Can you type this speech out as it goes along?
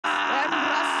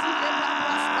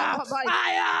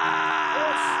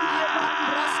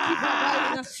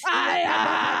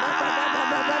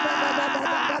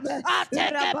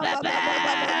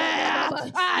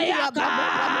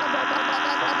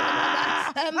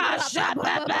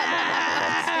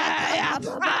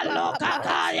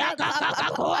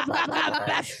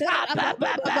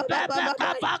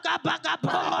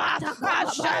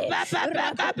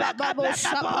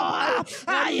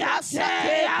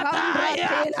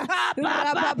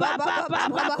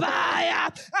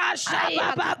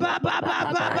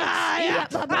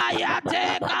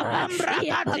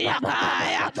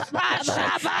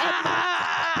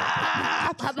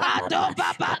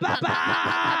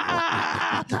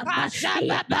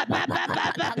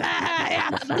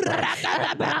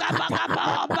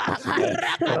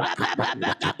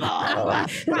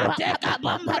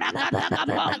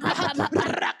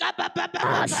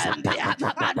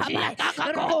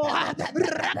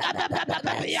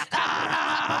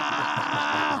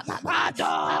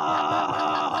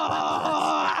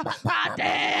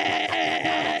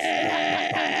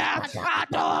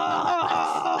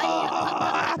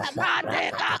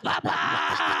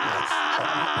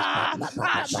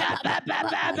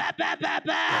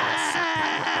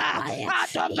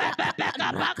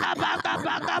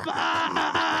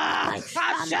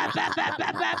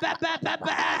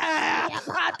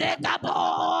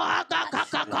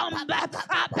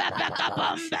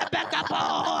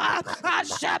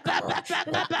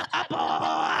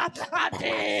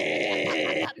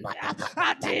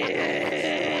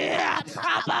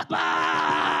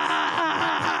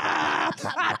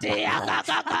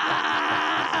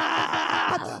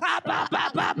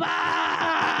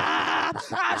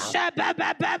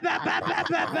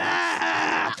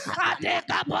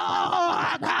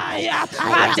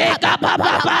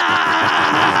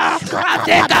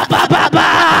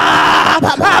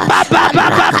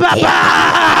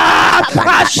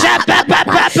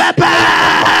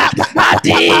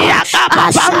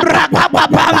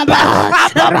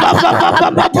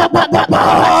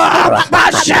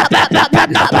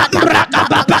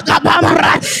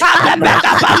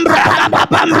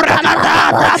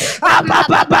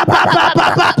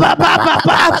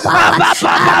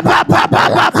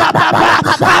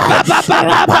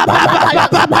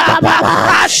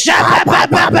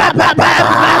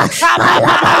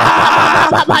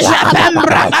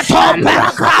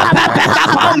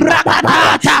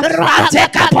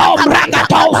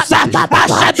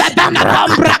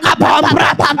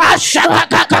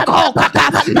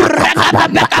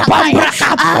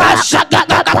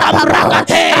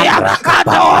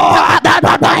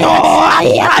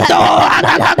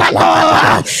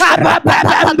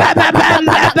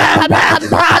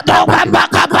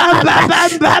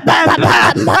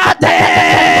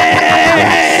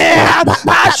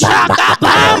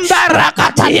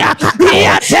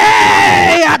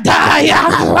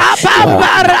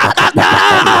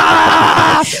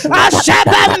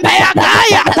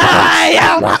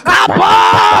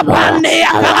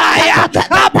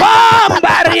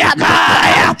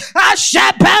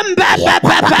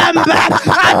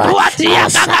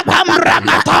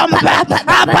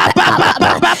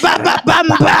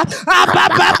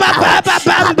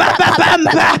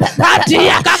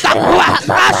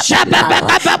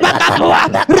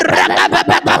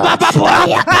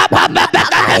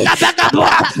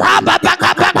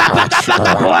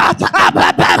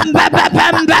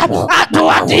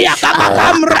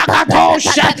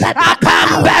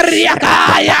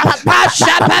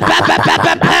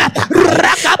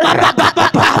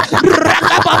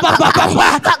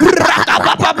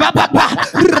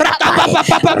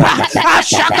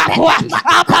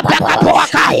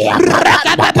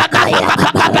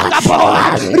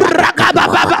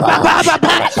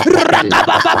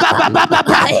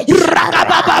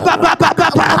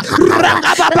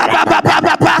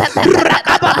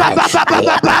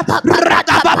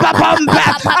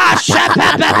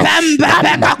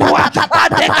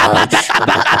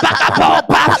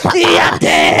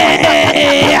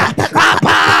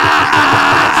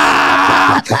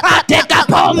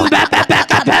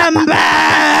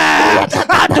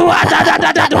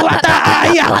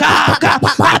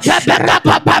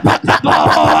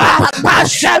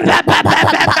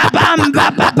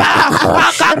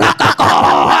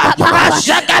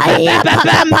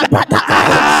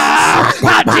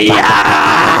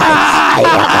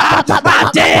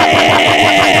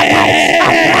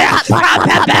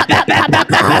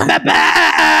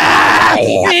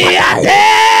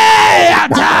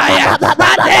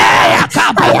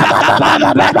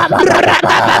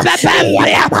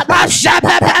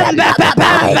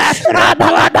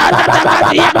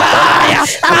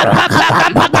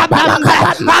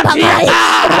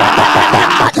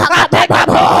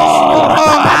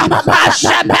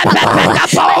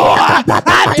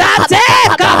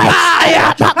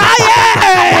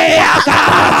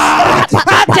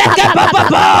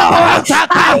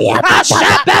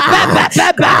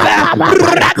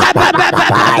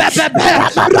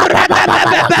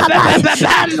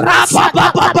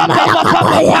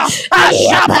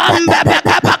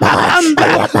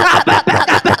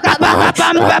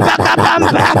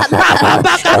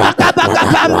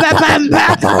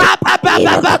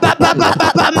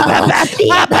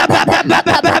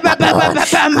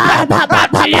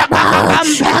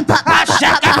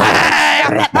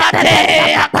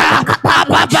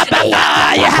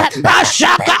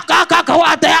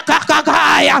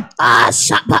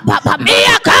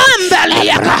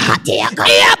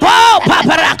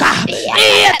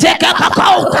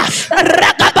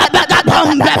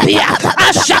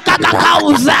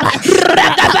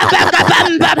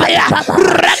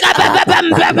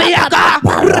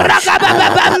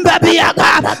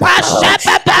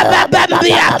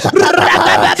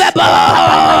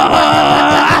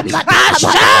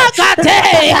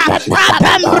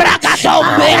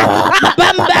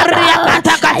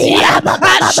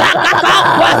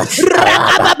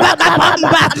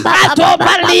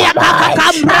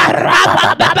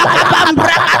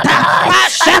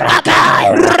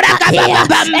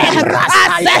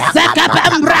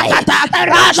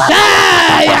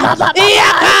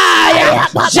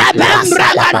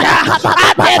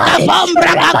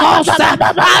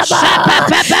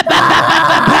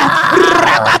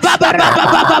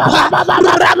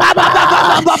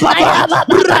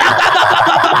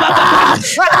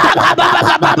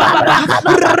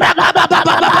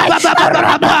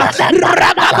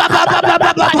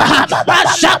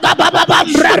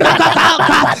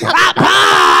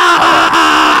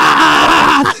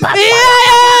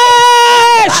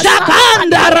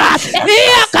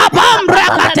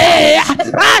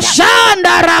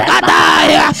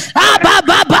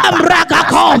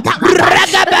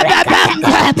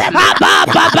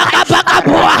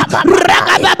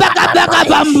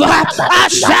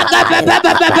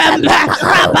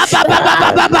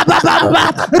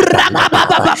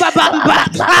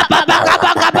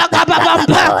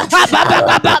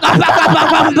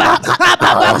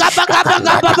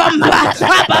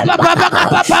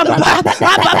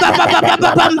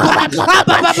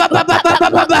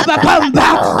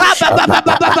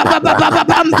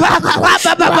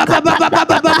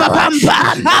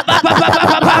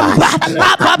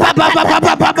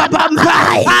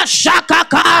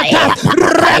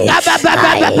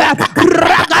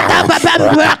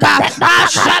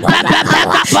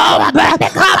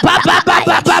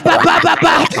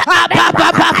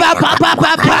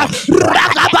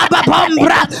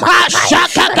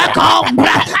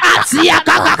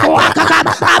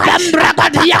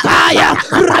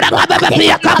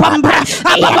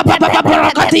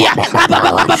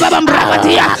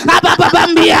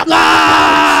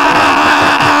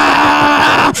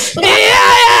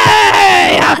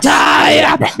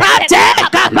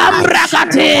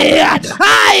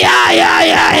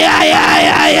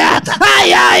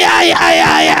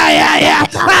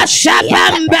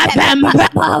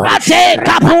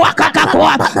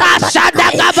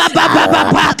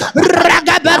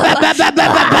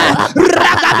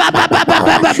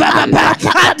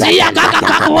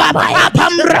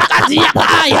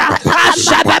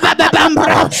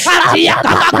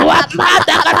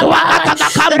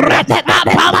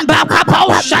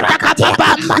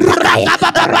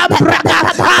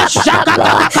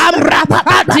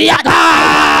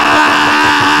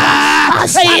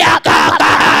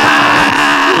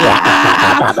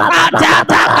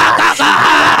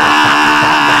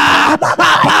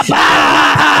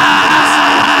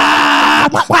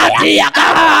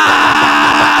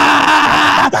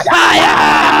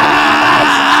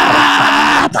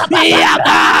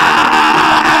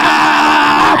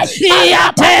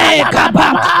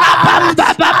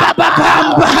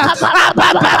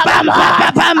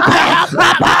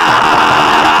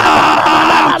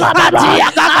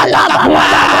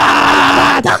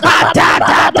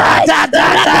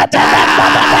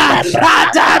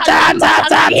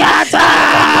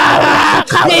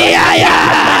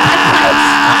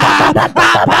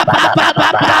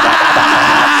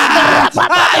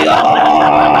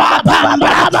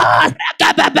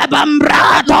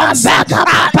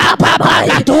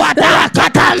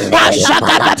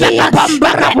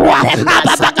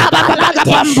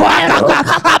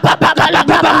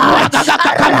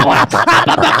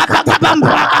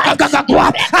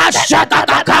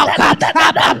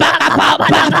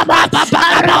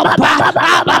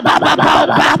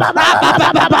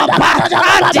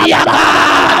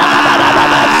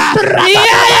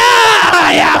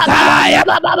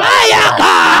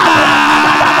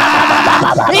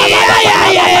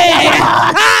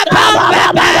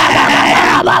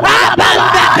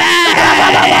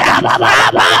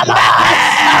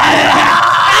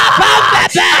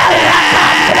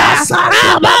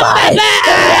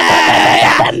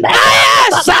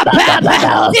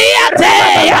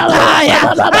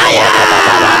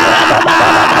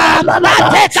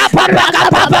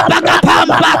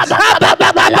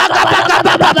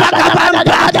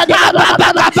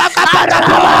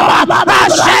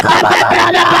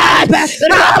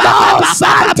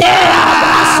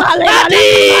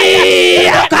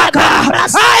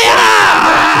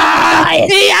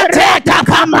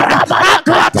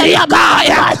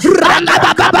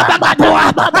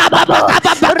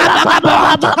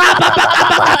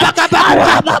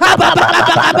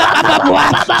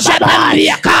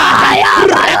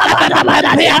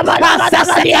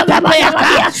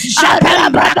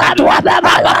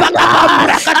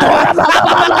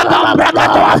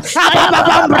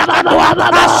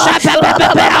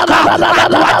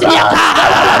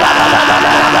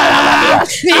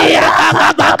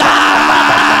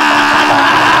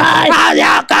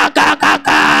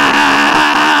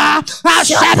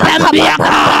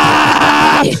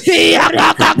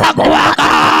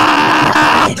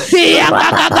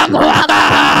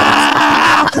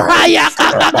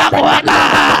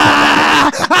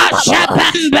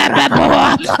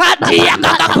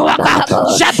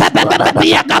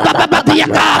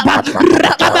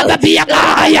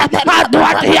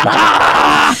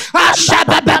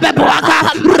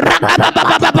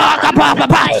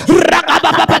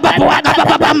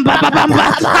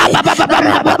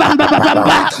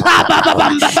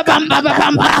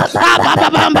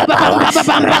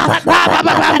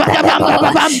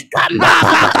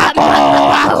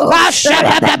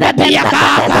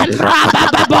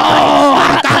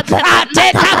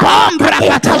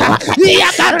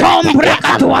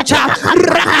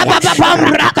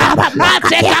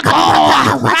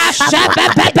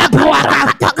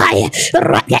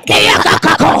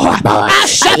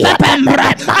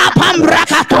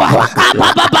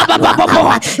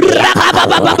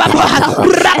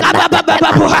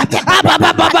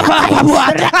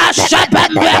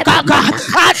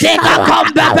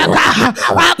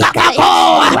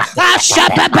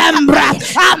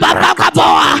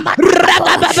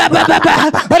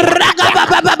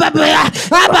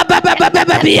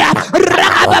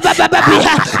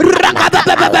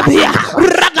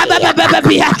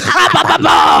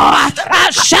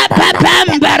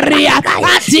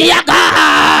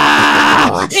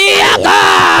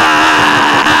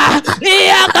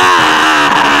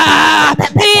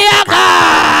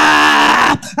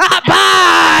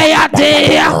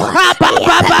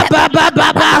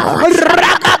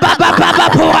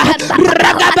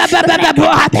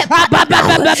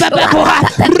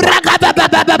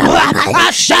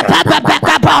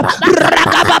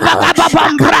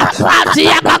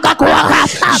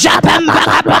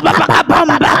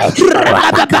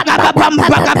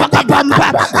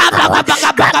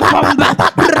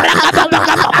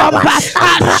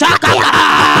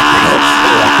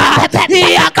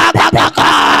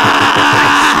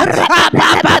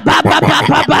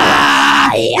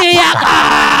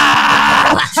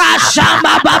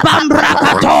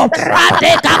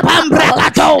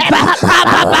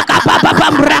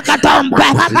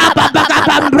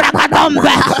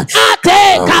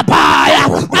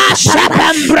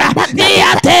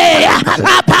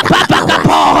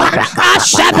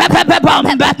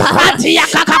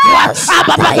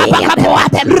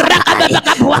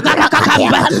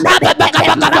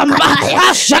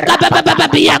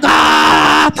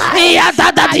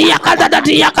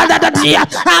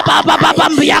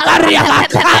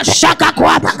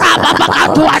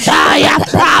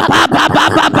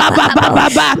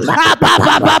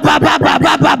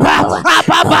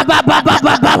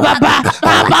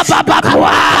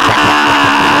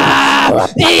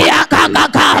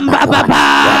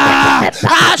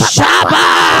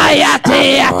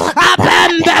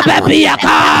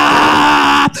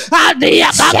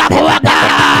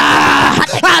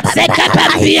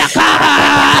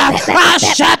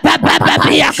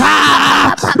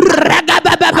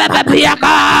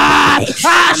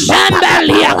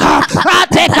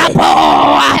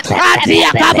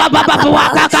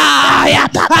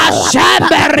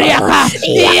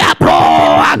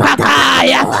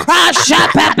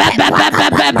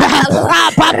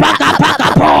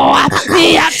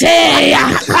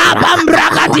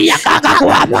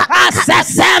Adua,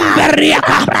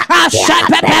 Asesemberiaka,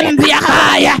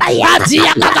 Ashapembiakaya,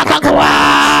 Adiakakakua,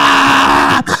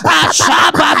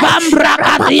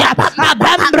 Ashababambrakadia,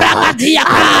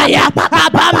 Abambrakadiakaya,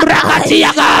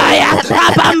 Abambrakadiakaya,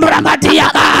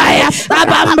 Abambrakadiakaya,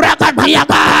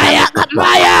 Abambrakadiakaya,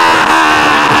 Maya.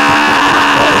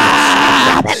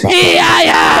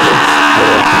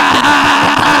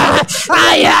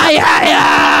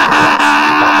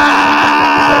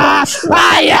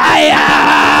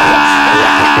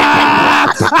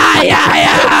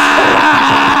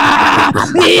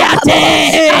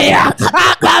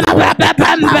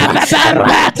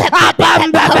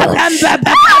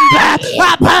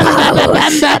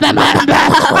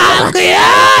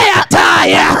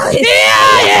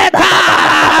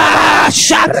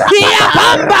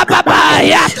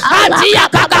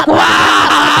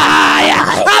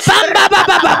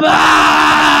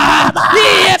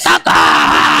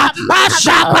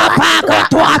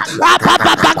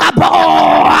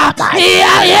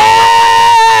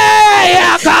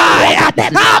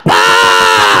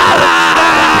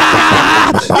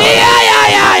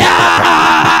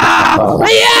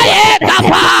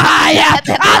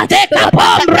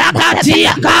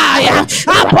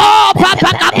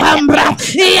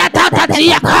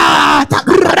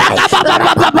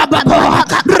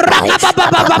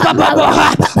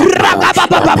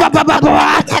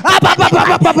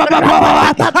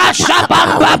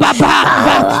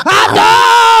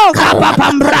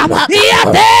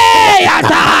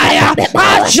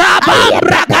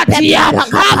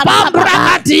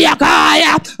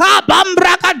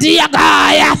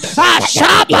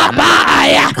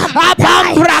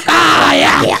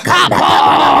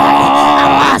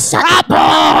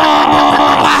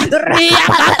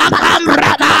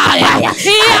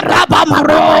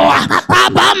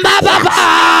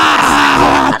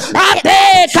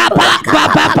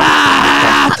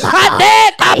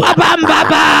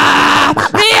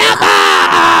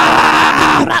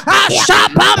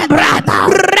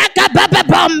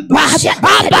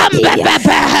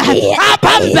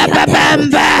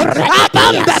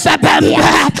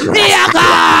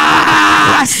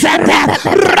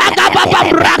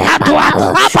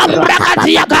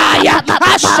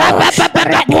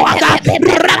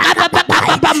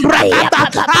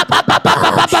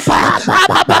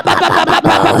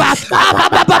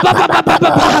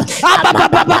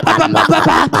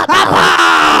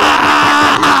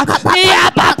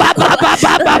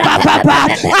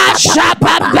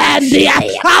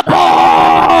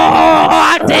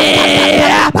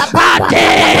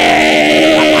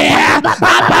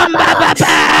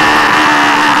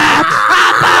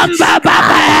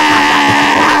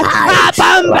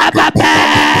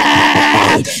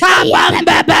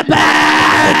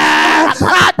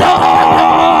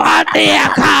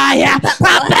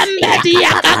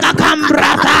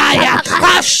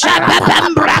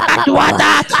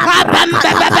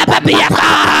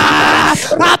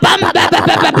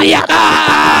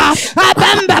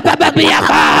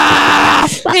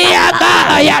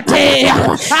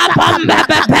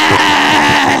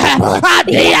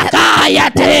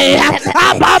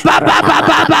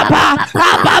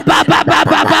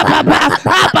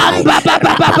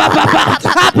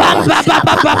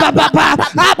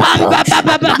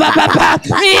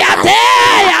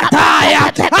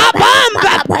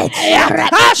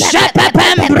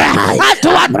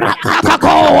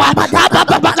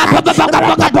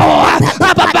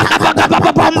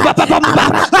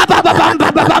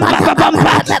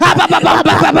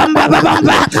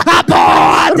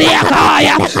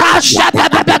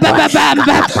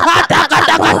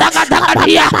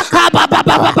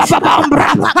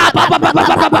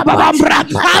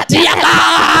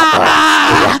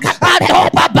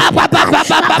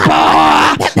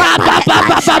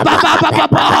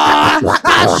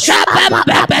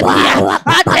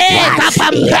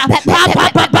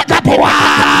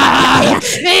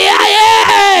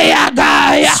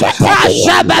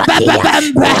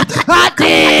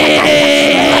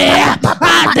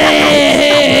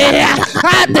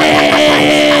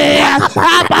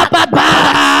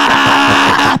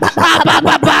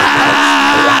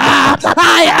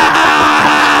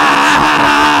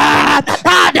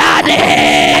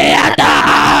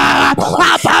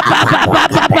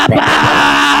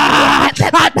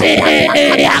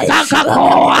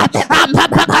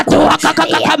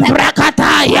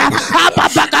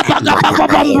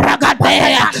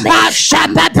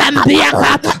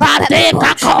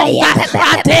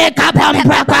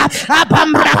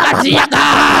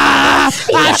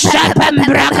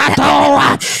 Ashapembrakato,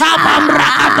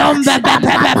 Abambrakatom,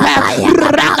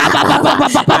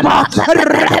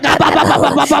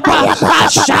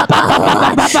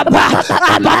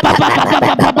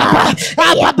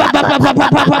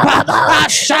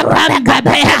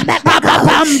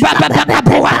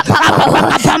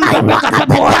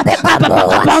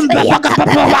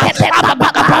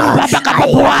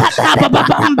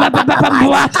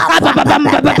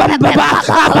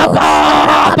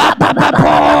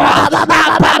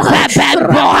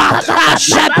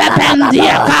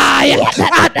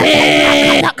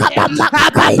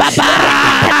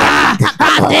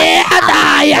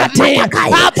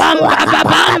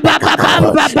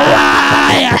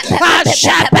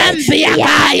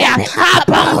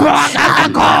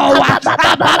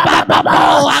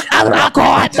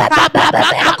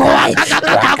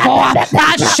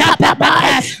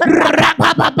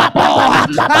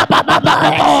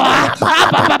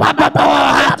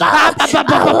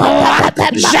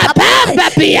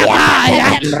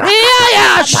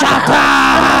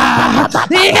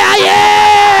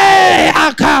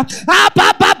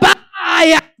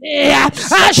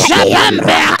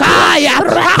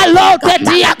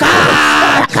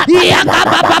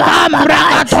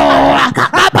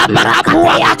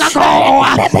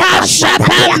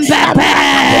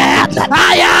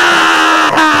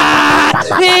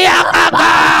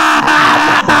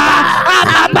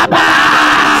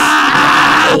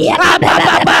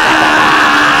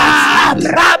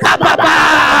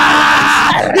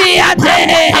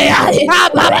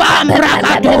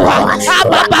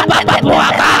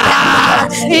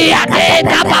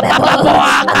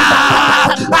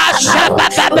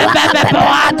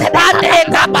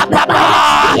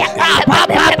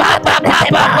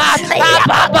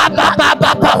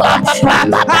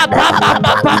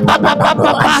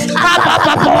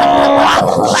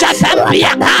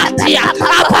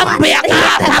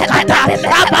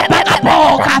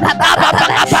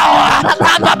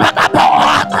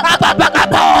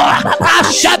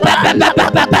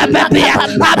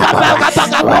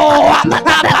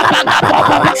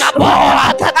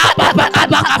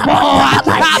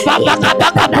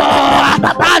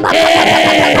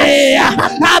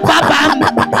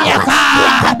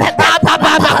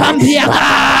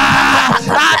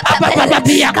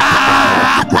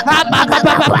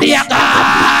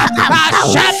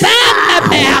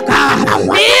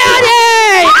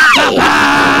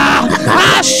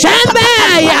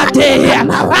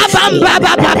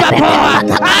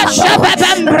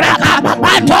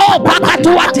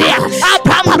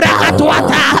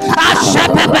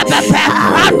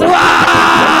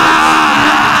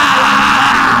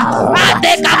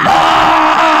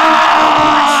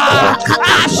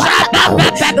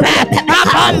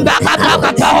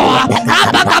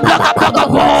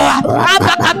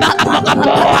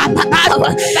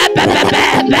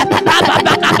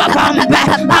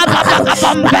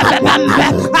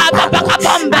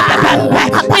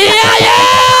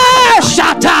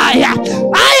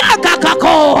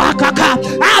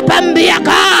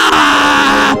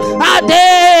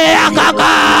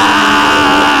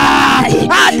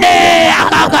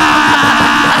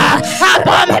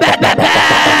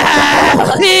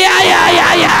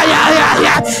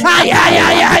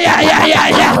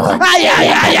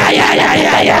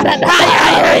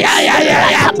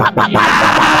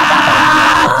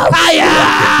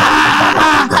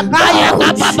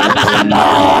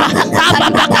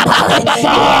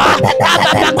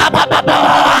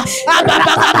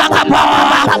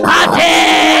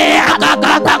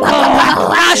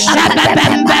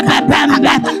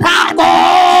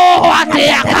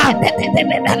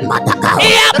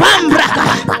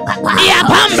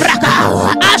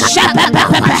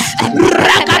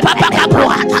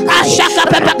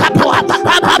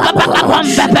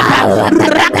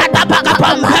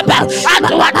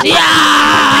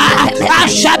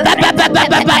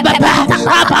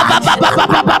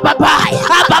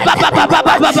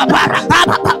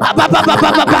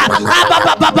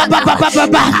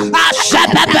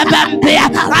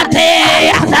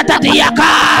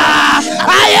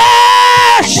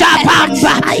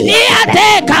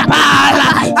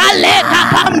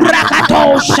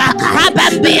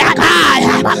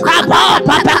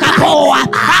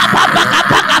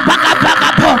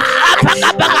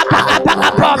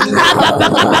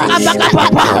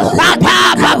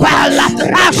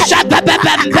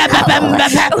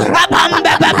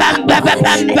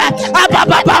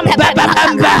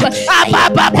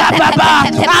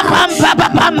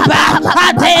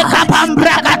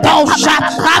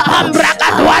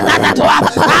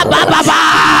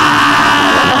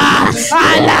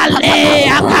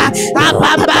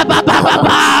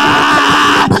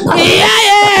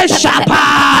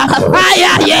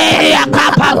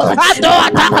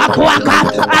 Adoata kapuaka.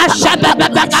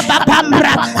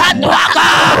 Ashababababambra. Adoaka.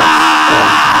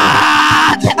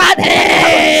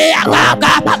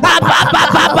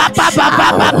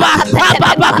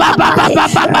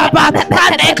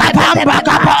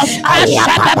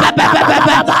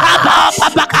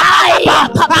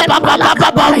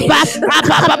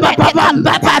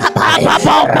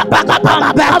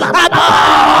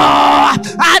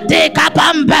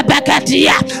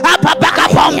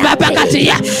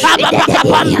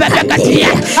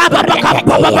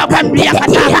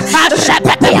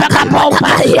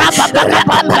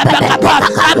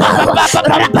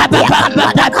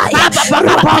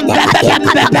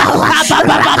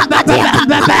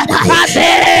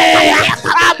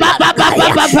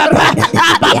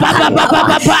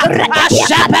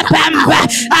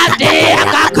 Ade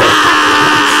agaga.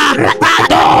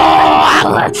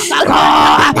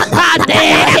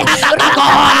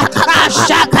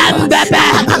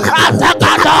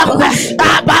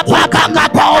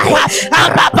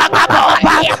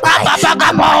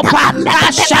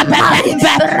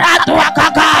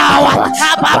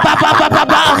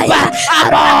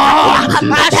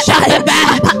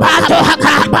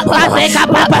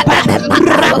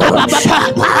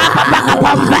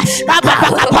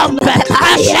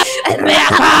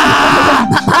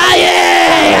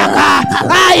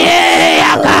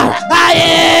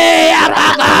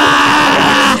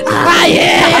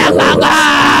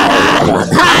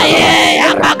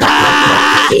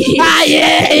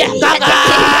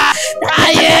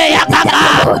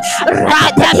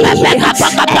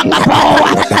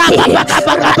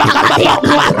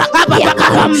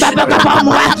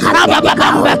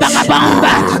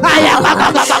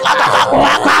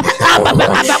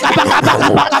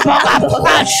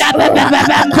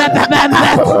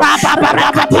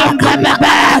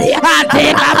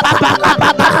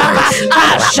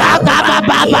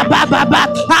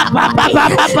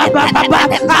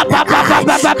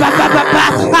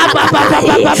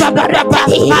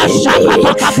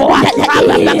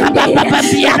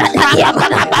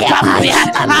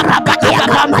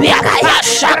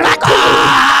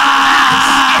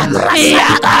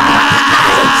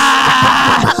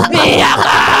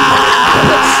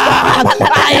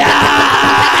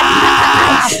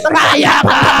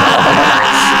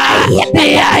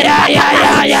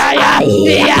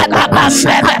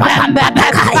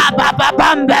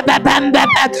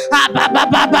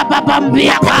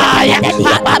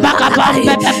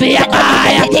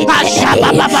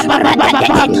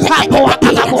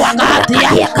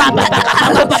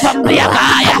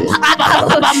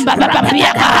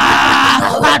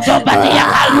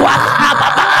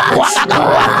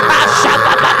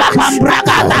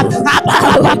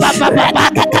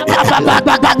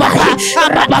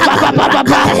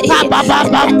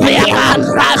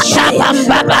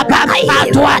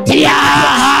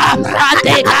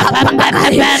 Ade kapamba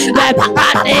kapo.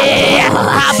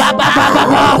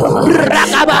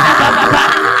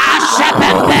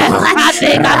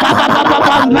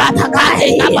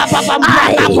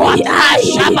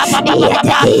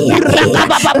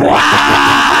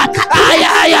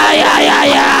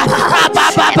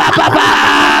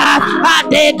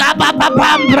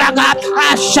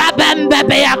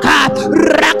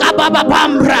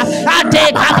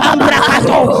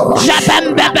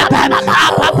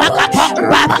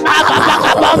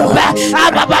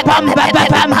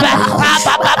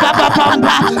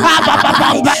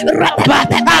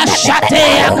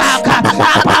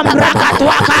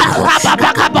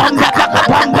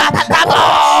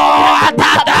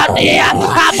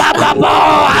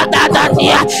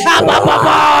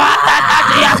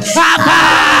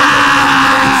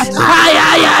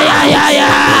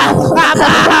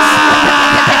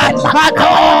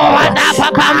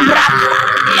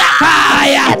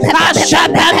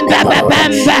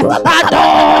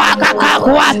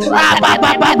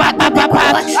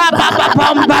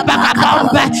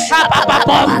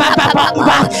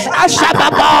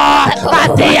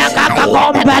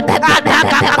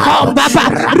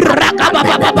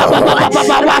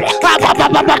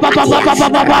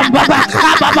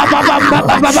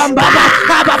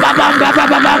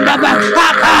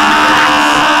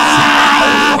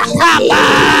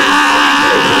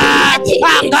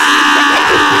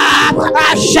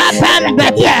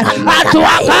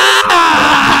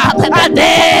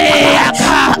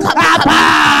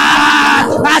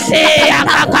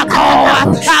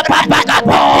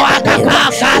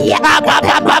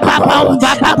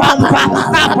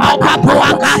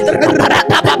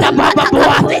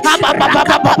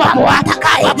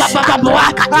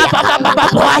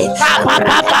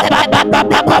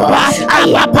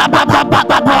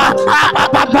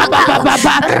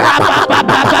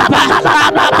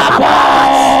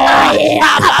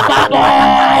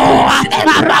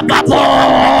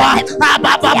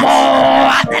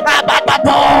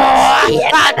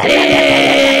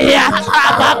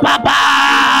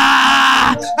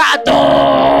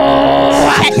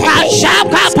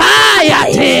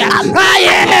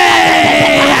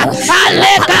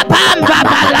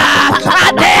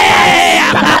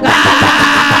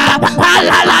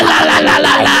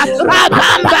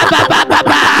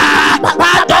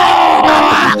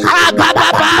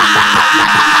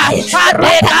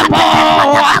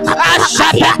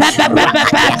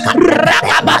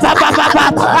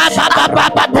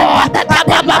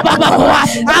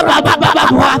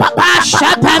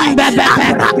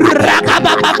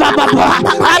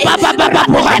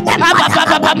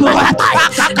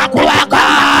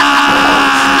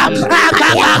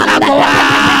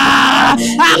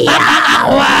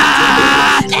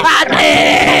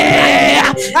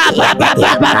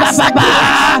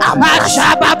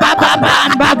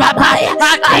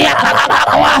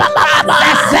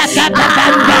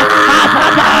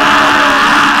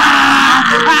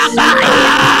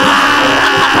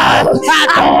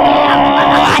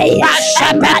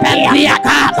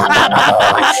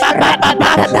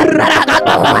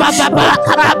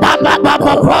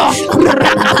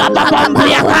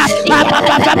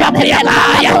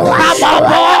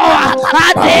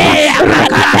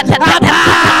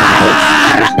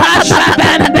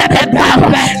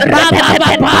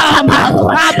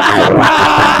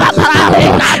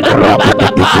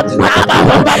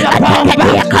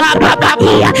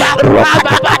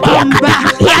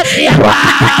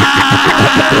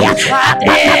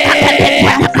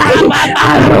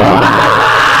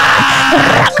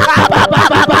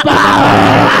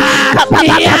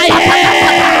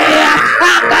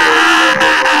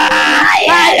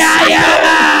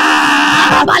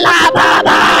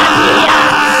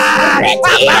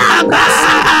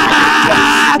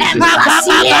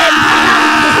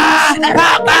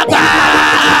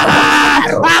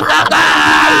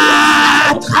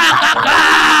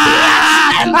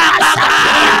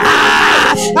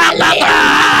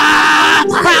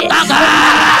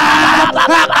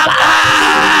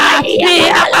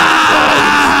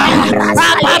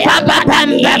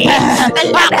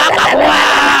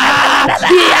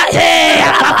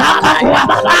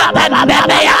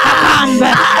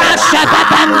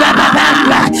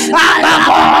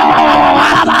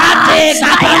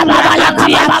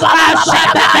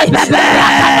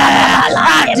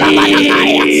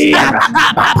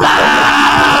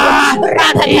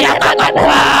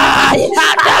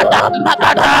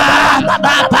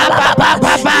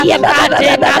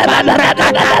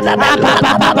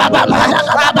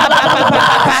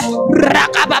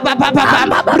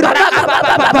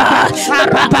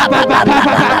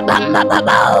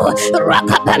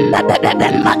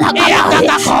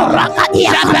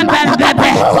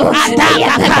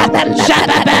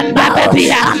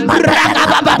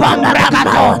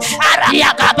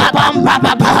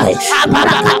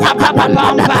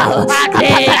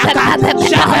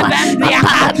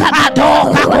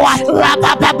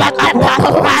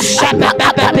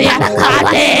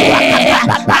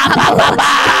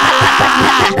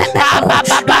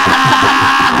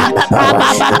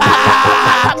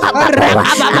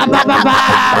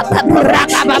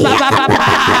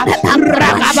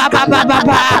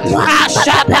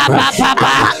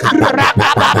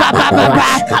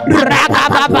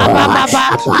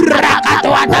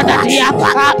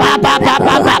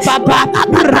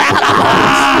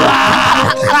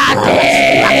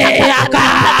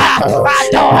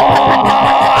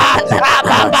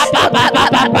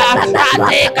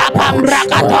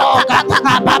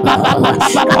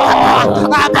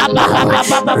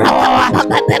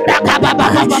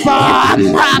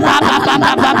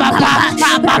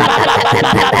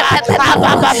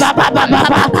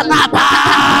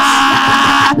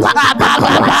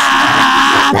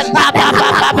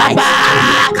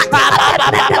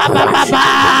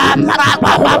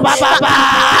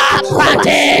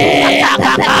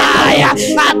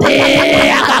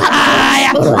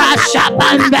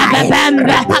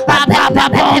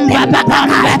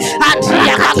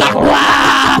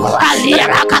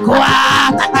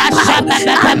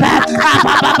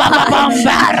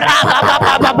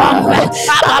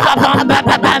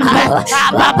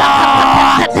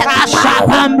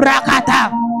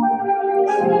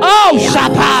 Oh,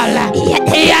 Shapala,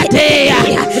 Yatea,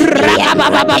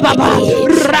 Rakababa,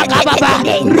 Rakababa,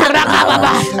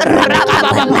 Rakababa,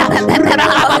 Rakababa,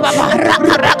 Rakababa,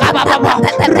 Rakababa,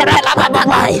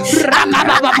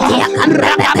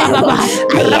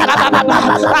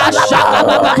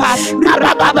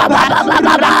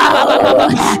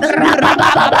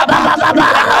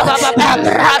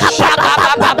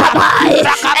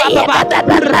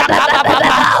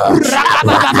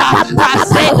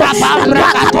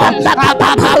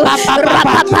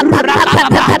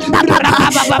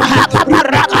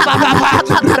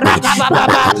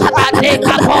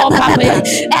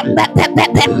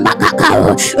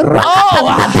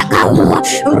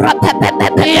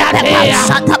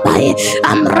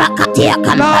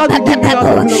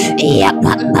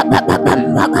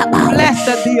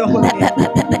 Blessed be your holy name.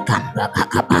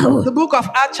 The book of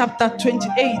Acts chapter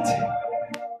 28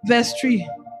 verse 3.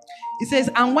 It says,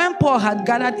 and when Paul had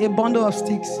gathered a bundle of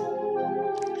sticks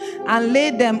and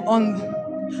laid them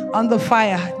on the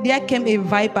fire, there came a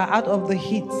viper out of the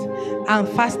heat and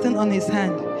fastened on his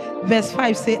hand. Verse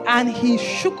 5 says, and he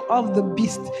shook off the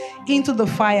beast into the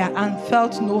fire and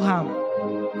felt no harm.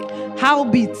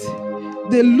 Howbeit,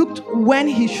 they looked when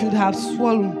he should have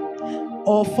swollen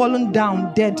or fallen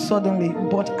down dead suddenly.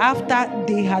 But after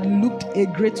they had looked a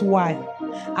great while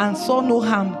and saw no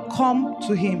harm come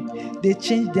to him, they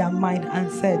changed their mind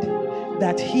and said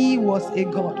that he was a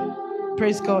god.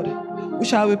 Praise God. We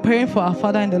shall be praying for our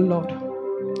Father in the Lord.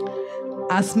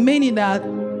 As many that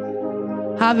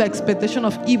have expectation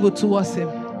of evil towards him,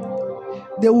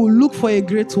 they will look for a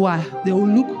great while. They will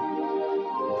look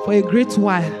for a great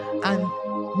while, and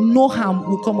no harm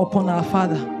will come upon our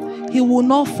Father. He will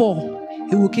not fall.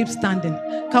 He will keep standing.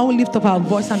 Can we lift up our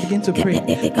voice and begin to pray?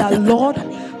 That Lord,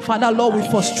 Father, Lord, we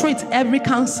frustrate every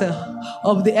counsel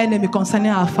of the enemy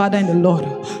concerning our Father in the Lord.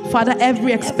 Father,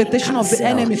 every expectation of the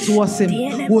enemy towards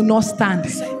him will not stand.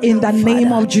 In the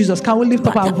name of Jesus, can we lift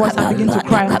up our voice and begin to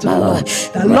cry unto the Lord?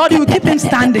 The Lord, you will keep him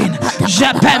standing.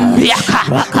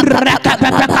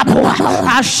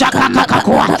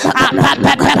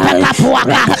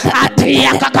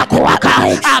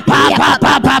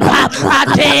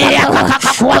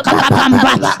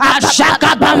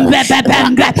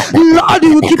 Lord,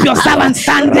 you will keep your servant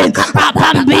standing.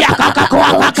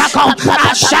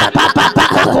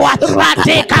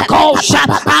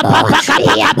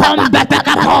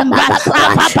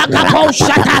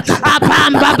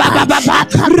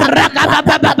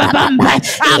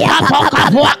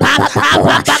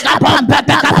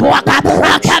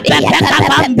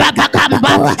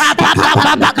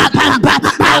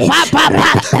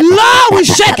 Lord, we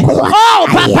shake, oh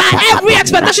Papa, every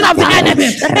expectation of the enemy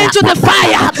into the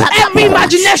fire, every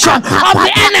imagination of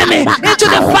the enemy into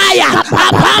the fire.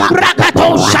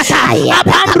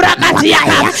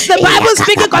 The Bible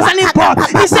speaking concerning Paul,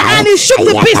 he said, and he shook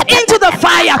the beast into the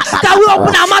fire. That we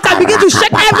open our mouth and begin to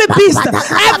shake every beast,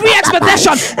 every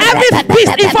expectation, every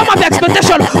beast in form of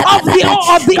expectation of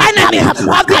the enemy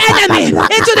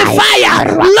into the fire.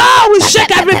 Lord, we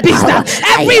shake every beast,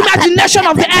 every imagination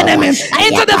of the enemy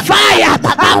into the fire.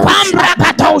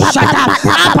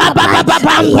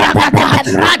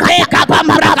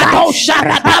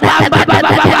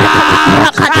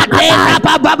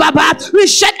 We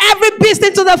shake every beast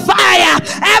into the fire,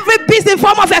 every beast in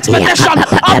form of expectation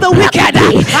of the wicked,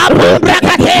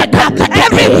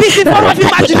 every beast in form of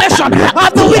imagination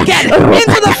of the wicked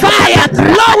into the fire.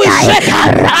 Lord, we shake.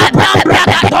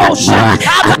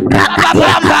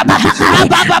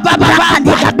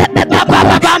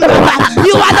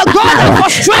 You are the God that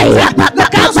frustrates the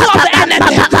counsel of the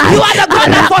enemy. You are the God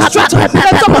that frustrates the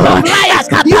tongue of liars.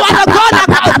 You are the God that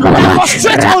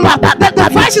frustrates the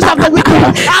devices of the wicked.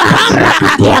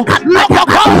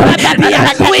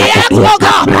 We ask, oh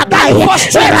God, that you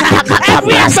frustrate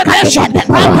every expectation of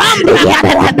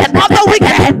the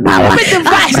wicked, every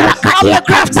device of the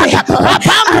crafty.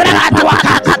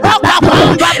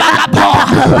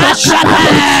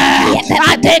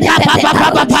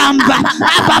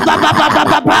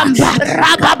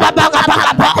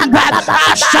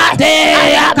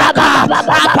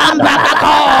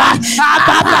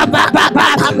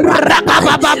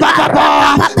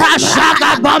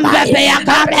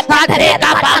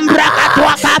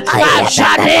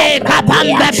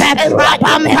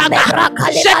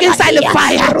 Shake inside the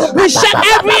fire. We shake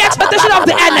every expectation of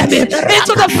the enemy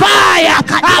into the fire.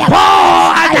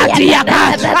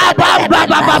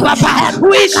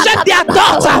 We shake their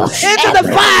thoughts into the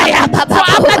fire. For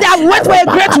after they have waited for a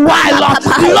great while,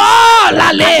 Lord,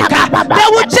 they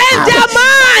will change their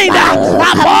mind.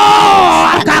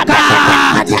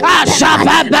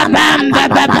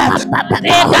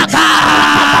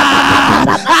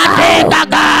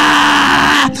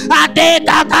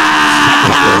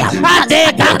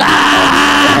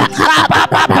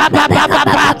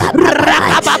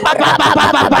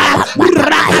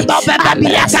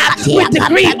 We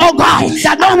decree, oh God,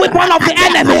 that no weapon of the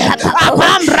enemy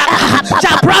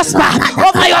shall prosper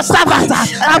over your servant,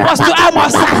 Apostle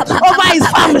Amos, over his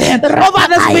family, over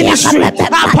this ministry.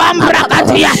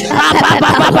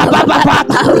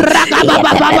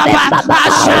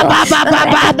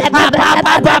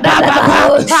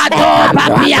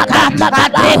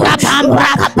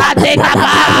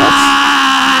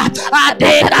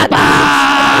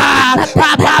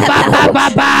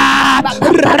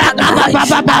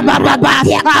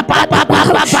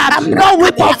 No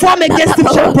weapon formed against him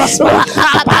shall prosper.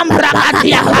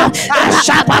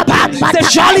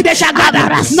 Surely they shall gather,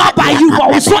 not by you,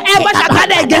 but whosoever shall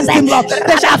gather against him, Lord,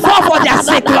 they shall fall for their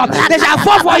sake, Lord. They shall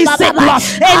fall for his sake, Lord.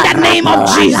 In the name of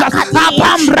Jesus.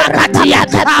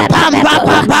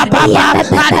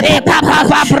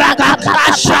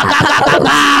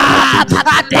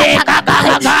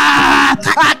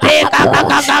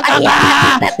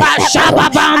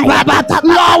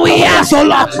 Lord, we ask, oh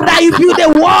Lord, that you build a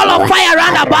wall of fire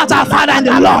around about our Father and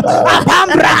the Lord.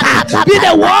 Build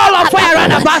a wall of fire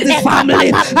around about his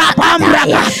family.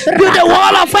 Build a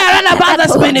wall of fire around about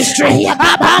this ministry.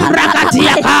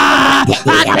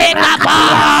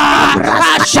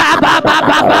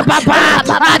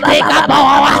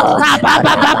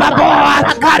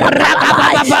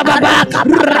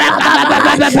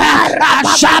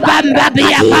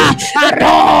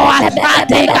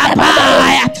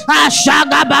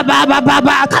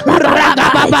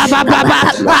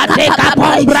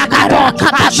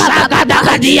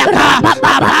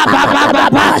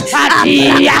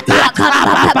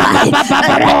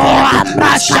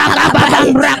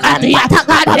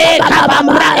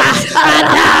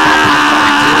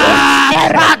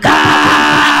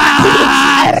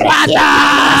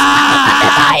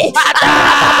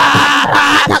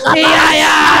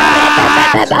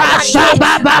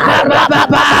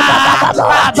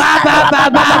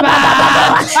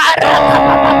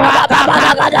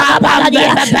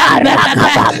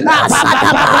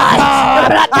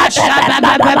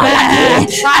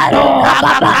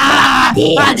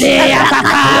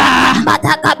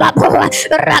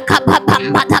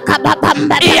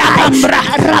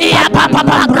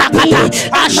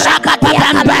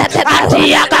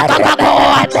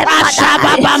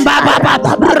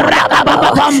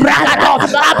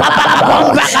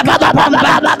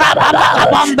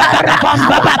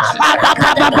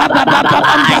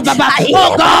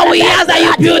 Oh God, we ask that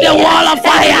you build a wall of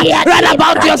fire right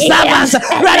about your servants,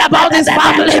 right about his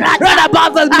family, right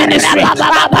about his ministry, right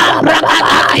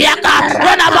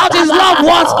about his loved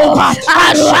ones, oh God.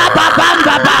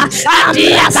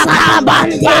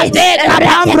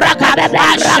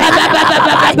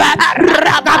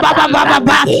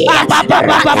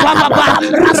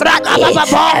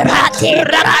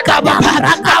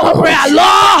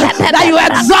 Lord, that you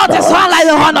exalt his son like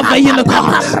the horn of a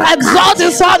unicorn. Exalt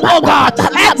his son, oh God.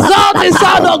 Exalt his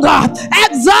son, oh God.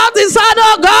 Exalt his son,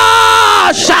 oh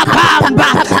God. Shabamba,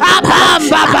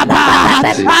 abamba, baba,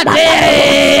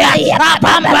 ade,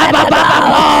 abamba, baba,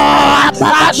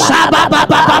 shababa,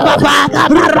 baba,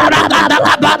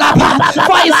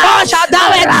 for his son shall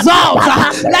thou exalt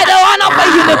like the horn of a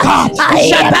unicorn.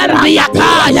 Shabamba,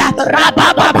 yakaya,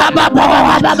 ababa, baba,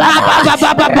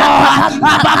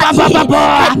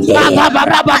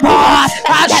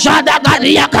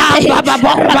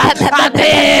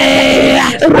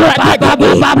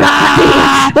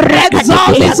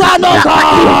 exalt his son, oh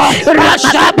God.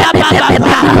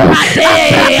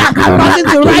 Causing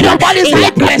to ride upon his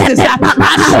high places.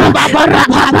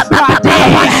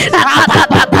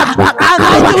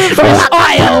 Anointing with fresh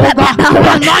oil, oh God.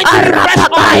 Anointing with fresh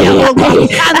oil, oh God.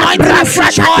 Anointing with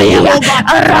fresh oil, oh God.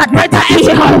 For greater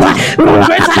exploit, for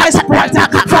greater exploit,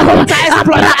 for greater exploit.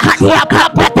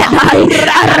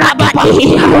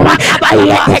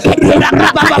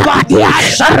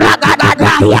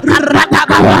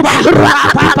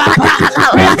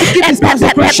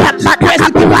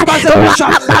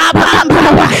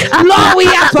 Lord, we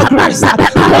ask for grace.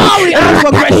 Lord, we ask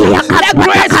for grace. Let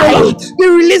grace, Lord, be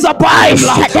released upon him,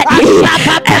 Lord.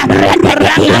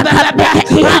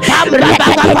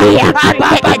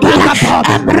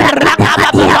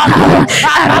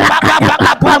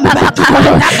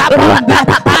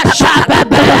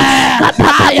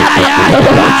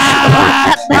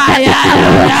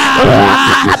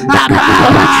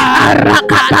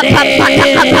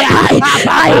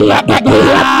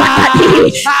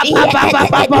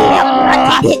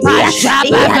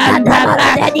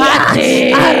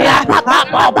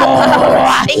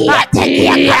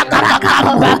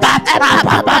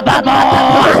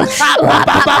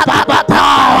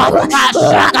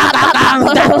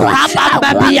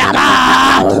 Abambabiaka,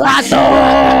 Ado,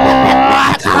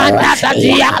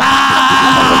 Adadiaka,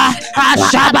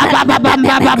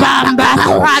 Ashababababamba,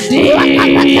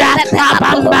 Adia,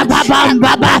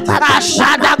 Abambabamba,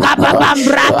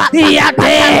 Ashadakabambra,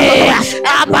 Yate,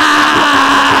 Abba,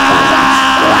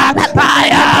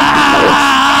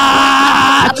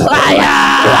 Aya,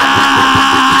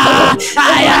 Aya,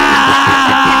 Aya,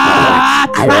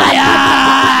 Aya,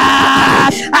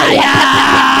 Aya,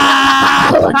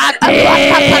 Ate,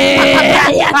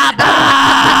 Abba,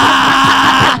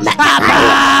 Abba,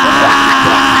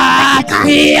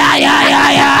 Ya, ya, ya,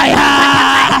 ya, ya,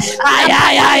 Aya,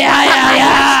 ya, ya, ya,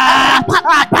 ya,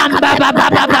 Abamba, Baba,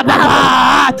 Baba, Baba,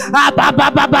 Abba,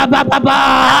 Baba, Baba, Baba,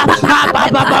 Abba,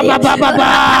 Baba, Baba, Baba,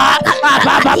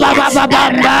 Abba, Baba, Baba,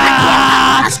 Baba,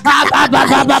 Abba,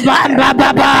 Baba, Baba,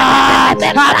 Baba,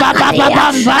 Abba, Baba,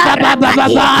 Baba,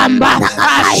 Baba,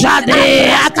 Ashade,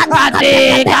 Akade,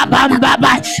 Kabamba.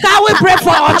 Can we pray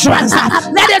for utterance?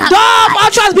 Let the door of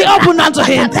utterance be opened unto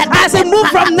him as he moves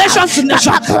from nation to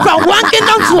nation, from one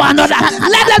kingdom to another.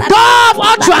 Let the door of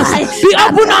utterance be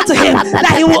opened unto him,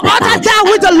 that he will utter that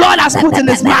which the Lord has put in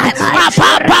his mouth.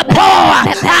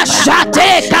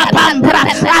 Ashate Kabambra,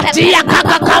 Atia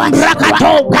Kakambra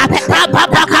Katoka,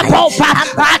 Apapakapopa,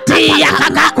 Atia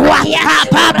Kakakwa,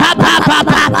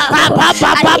 Apapapapapa,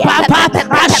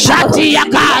 Ashati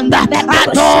Yakanda,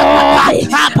 Ato,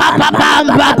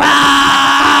 Apapapamba,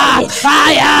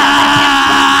 Aya,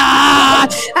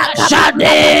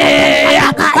 Ashade,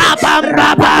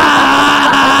 Apambaba,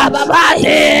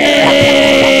 Ade,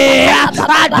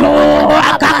 Ato,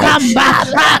 Akakamba,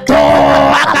 Ato,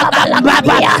 Akakamba,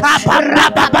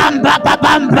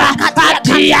 Apapapamba,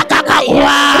 Atia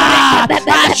Kakakwa,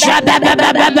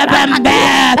 Ashabababababambe,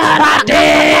 Ade,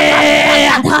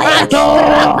 Ato,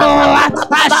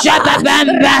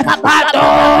 Ashababamba, Ato,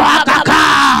 Akaka,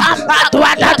 Ato,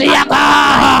 Atatiaka,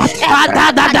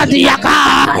 Atatiaka,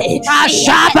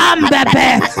 Ashabambebe,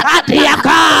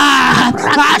 Atiaka,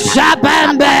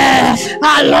 Ashabambe,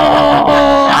 Alo,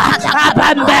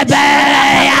 Abambebe,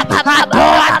 Ato,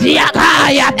 Atiaka,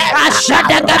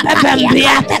 Ashadagabembe,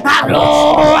 Alo,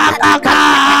 Akaka,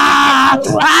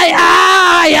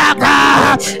 Ayaka,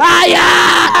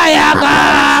 Ayaka,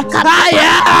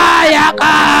 Ayaka,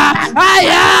 Ayaka,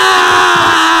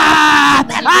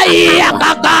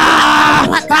 Ayaka,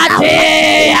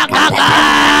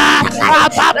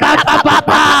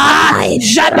 Papa,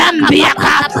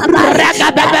 Jabambiaka,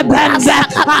 Regabababamba,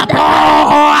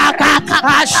 Apoaka,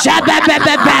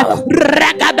 Ashababababa,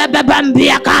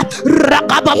 Regababambiaka,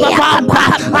 Rakababamba,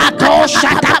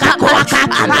 Atoshatakakwaka,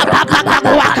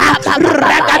 Apapakakwaka,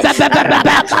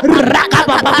 Regababababa,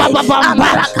 Rakabababamba,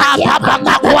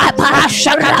 Apapakakwa,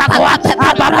 Ashakakakwa,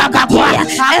 Apapakakwa,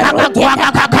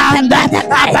 Apapakakwakakanda,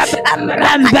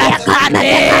 Apapakamba,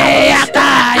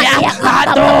 Ateakaya,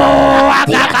 Ato,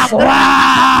 Akakakwa,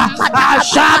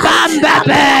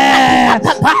 Ashabambebe,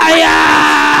 Aya,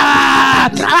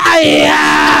 Aya,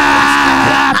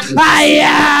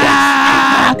 Aya,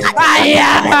 Aya,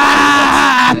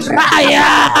 Aya,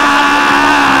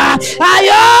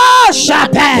 Ayo,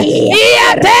 Shape,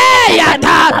 Iate,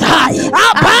 Yatata,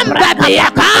 Abambebe,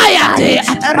 Yakayate,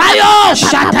 Ayo,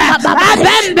 Shate,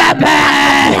 Abembebe,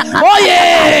 Oye,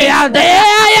 Ade,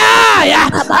 Aya,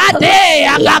 Ade,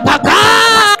 Akakaka,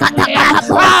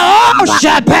 Oh,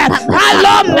 Shepherd,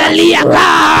 Alom Meliaka,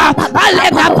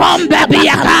 Alega Bombe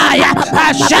Biakaya,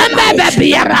 Ashembe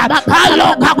Biara,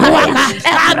 Aloka Kuaka,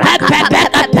 Apepe,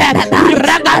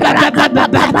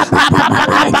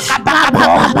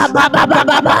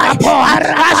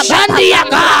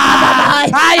 Ashandiaka,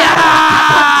 Aya,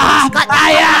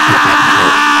 Aya,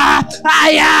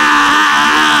 Aya,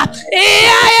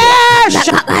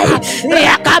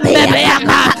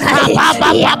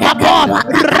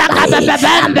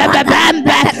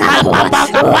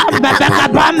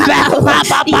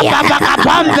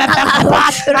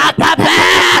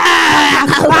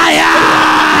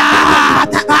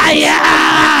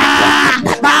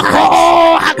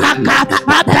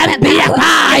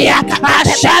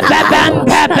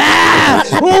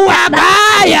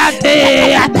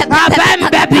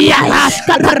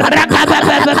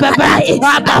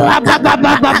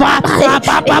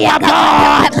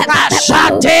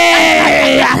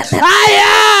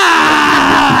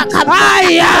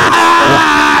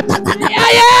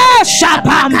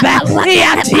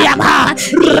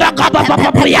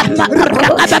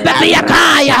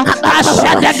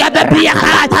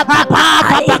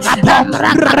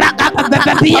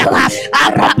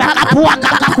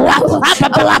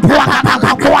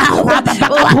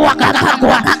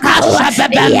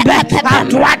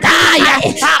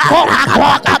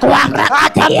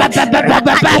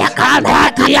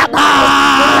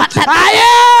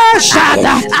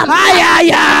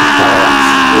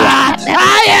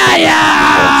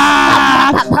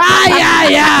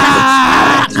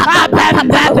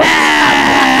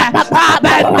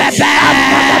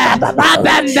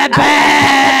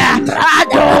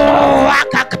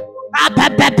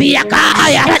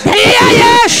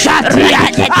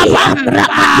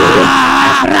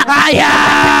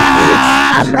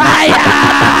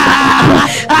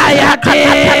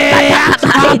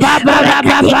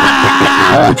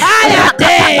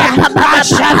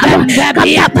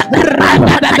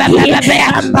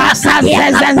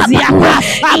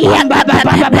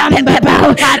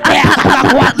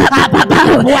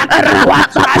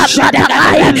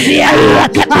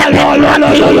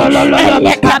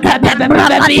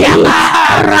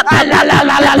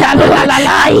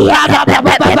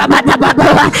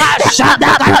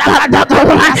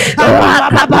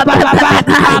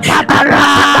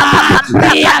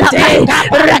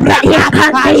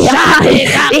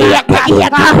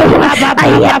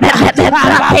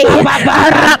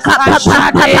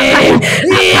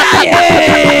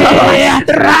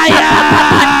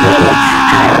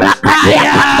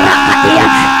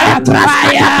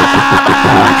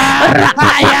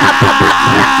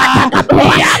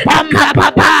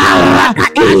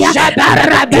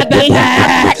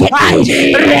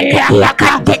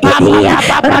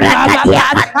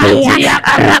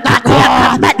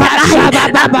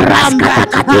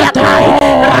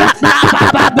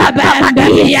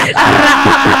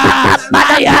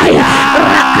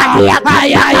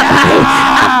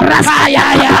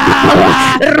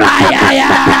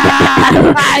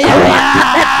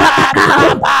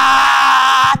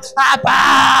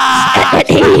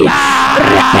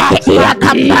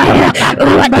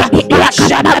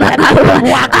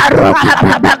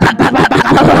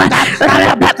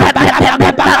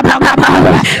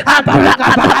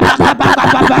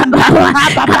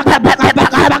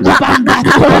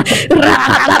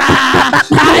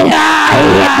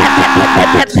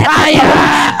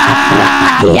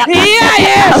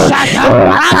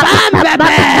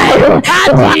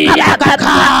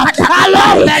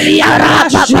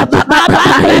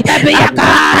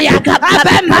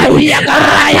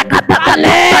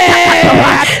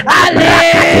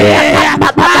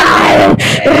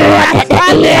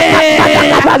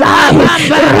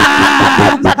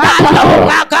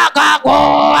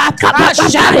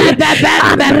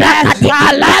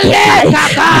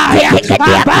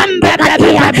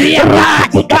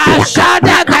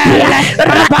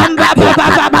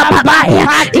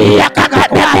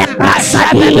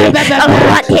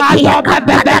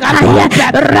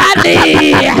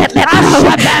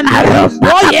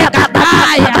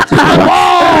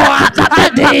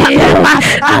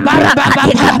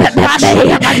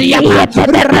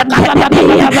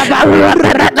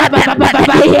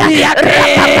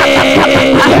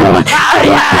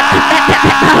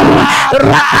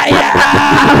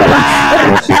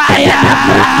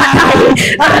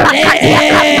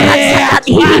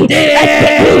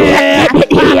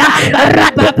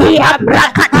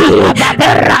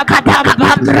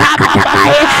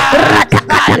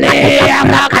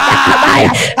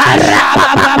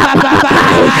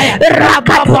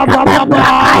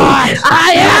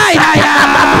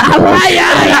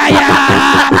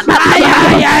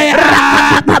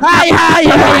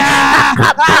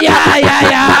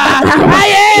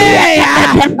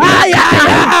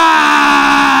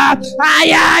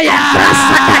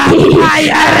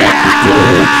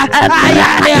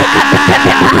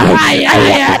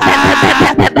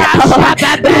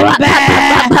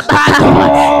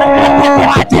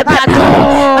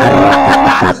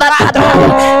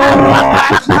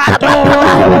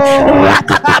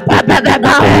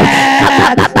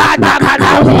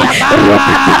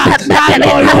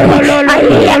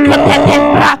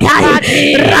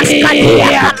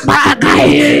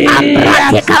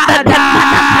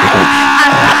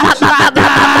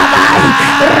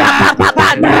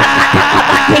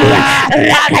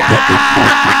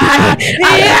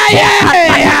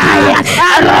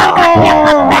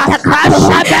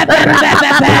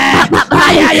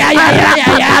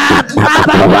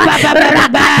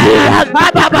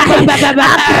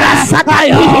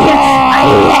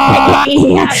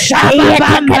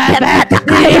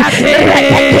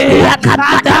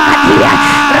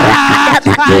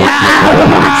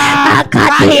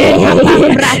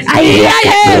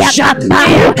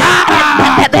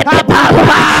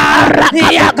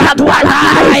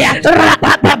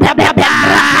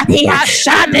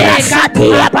 Ashade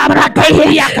Katia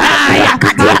Pabratia Kaya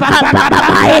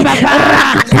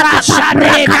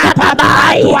Ashade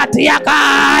Kapatia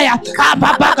Kaya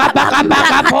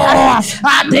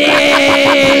Ade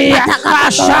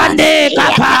Ashade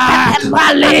Kapa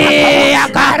Ale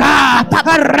Kaka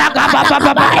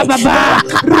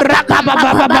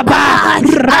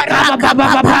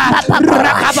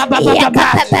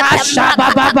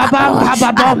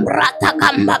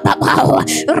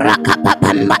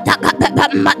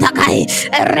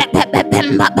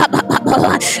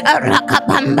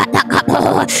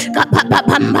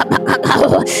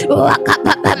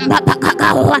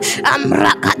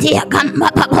Amrakatia kamba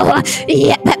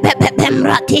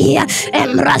yepepepemratia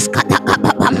emraskataka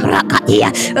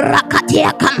pamrakatia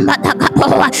rakatia kamba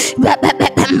takapoa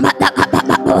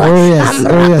Oh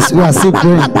yes, we are still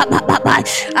praying.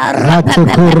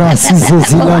 Ratekora sizo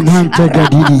zilamante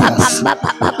gadilias.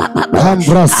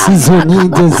 Ambra sizo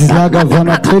ninde zilaga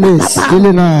vanateles.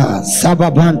 Ilina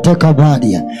sababante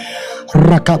kabadia.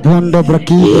 Rakabanda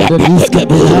braki de liske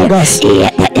behagas.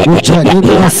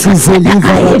 Uchanina sizo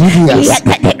liva gadilias.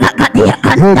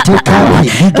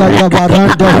 Rotekari liga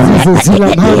baranda sizo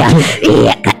zilamante.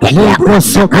 Lembro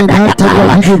sopenante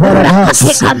gadili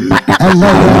baradas.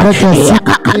 Allah reka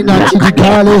sikina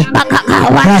tidikale.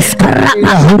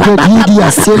 Raskina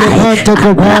hudedidia selemante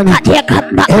kobani.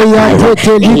 Eya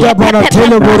tete liga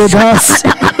baratele borodas.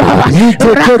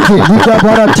 Litekete liga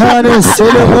baratane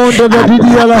selemonde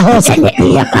vadidia lahasa.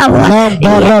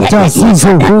 Lambarata sizo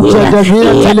huja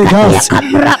jamia telegas.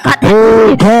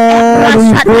 Oh God,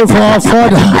 we pray for our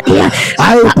Father.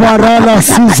 Ay parala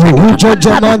sizo huja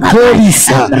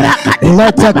jamanterisa.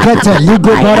 Lata kata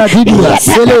ligo baradidia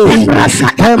sele.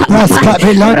 Empas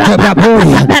kabelante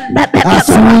baboria. As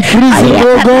we increase it,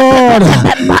 oh God,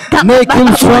 make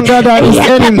him stronger than his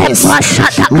enemies.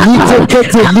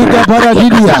 Litekete liga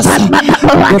baradidias.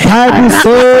 The Bible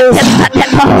says,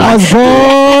 as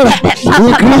God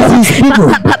increased his people,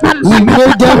 he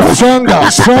made them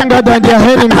stronger than their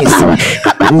enemies.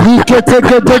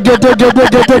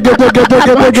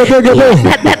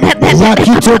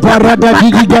 Lakito parada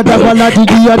digi gada bala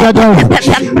digi yada.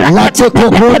 Late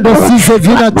kobondo size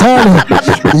vinatale.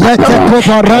 Late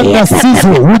kobaranda size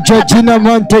uja jina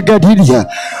mante gadidia.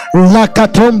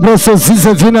 Lakatombo so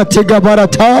size vinatega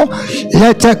barata.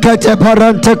 Late kate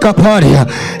parante kaparia.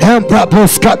 Empa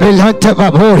boska belante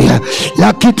baboria.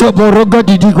 Lakito borogo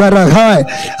didi garahai.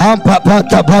 Ampa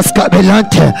pata baska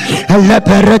belante.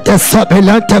 Leperete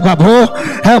sabelante babo.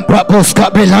 Empa boska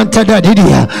belante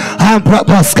dadidia. Ampa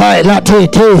boska late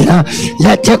te.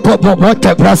 Late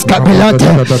kobobote braska belante.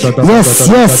 Yes.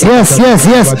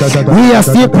 We are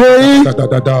still praying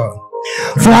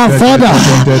for our Father,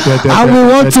 and we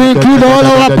want to include all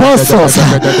our apostles.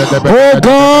 Oh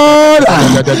God,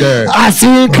 as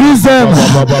you increase them,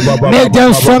 make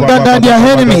them stronger than their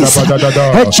enemies.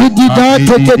 Echidida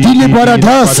teke dili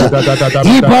baradas,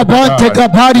 ibaba teka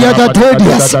baria da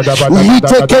tedias,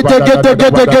 liteke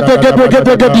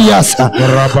teke dias.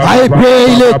 I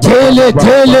pray le tele,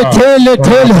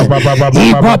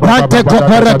 ibaba teka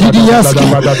baradidias,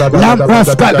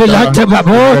 lampas kabelante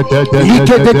babo,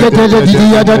 like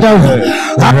Didia Dada,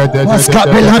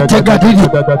 Pascabelante Gadidi,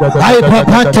 I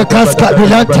Papante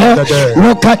Cascabelante,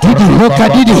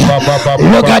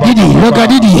 Logadidi,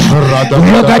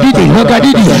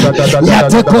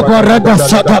 Yateco Barada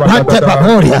Satapante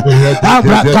Baboria,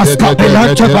 Abra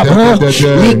Cascabelante Babo,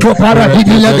 Nico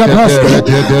Paradidi Lagabasca,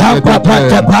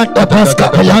 Apapante Panta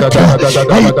Pascabelante,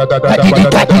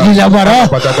 Gadidi Lavara,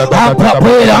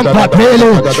 Ampapelo,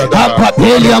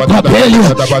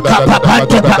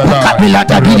 Capapante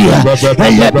Capilata Didia,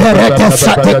 Leperete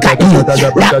Satekadi,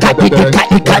 Lakati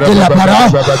la Para,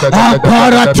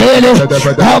 Amparatele,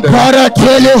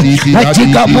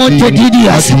 Achica Monte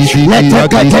Didias,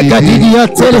 Leteka Didia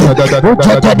Tele,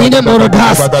 Utadine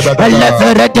Morodas,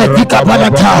 Leperete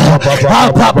Vicabanata,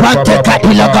 Apapante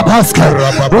Capilla Gabaska,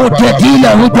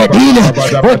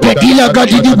 Utadila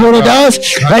Gadidi Morodas,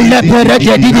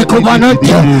 Leperete Didi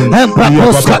Comanante,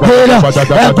 Embracos Capella,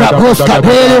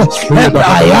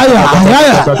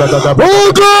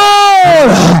 Oh God,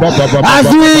 as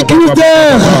we increase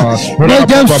them, make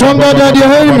them stronger than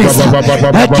their enemies.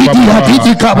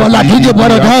 Hatiti Kabala, Didi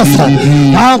Baradasa,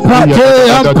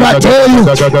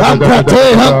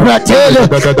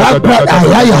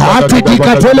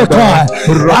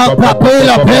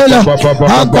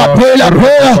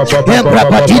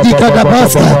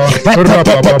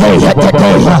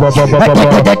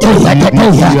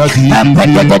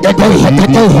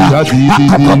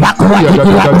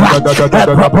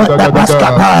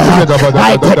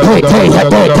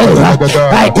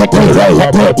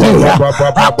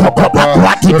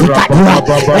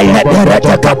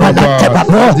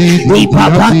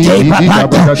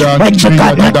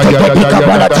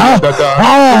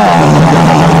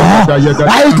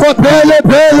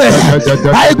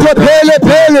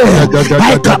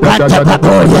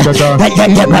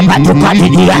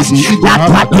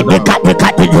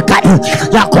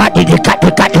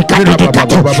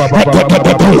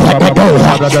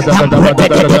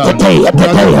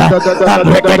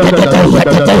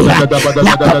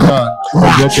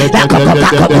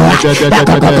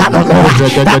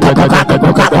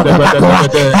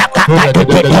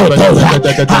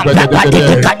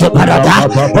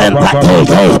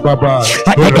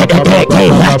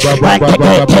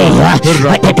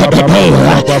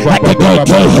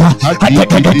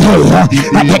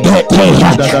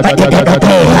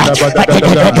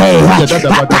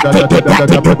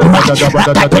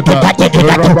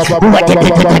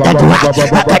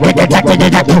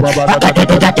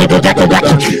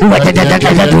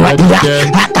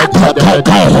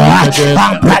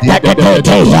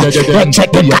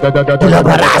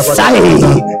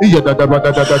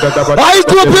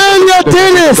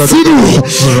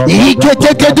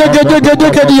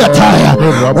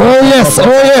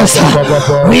 Oh yes,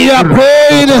 we are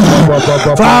praying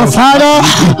for our Father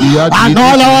and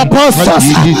all our apostles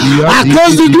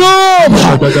across the globe.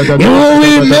 You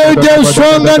will make them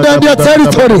stronger than their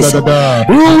territories.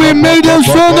 You will make them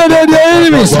stronger than their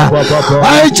enemies.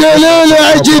 I chelele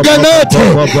ajiganate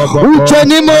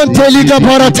uchenimonte liga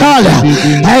paratala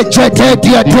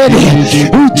echeteti ateli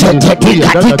ucheteti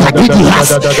katika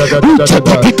didias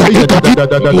ucheteti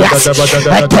katika didias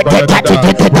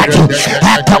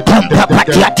akakompa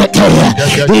patia tete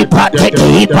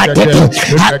ipatete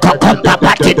akakompa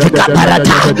patia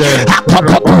kaparata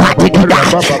akakompa dida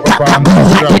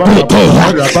akakompa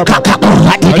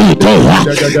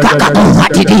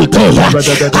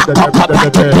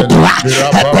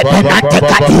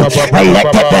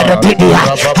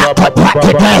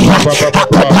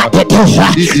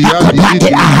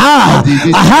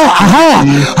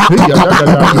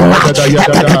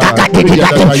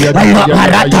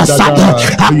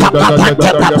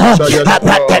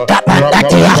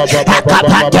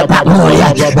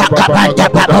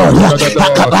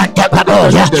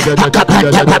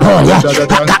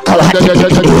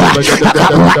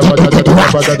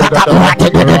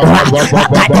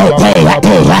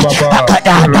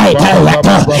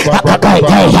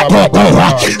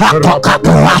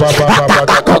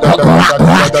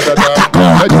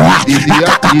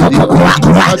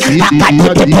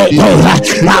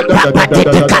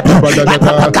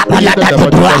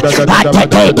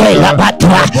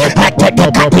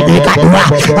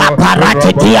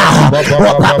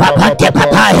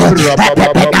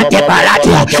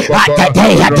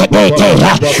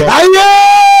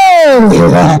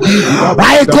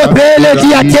I could barely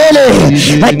dia tele,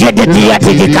 I did the dia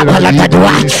to the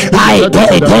Capalatadua. I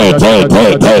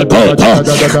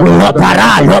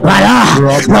Lopara,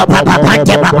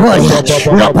 Lopapante Papolia,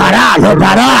 Lopara,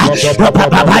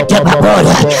 Lopapante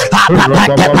Papolia,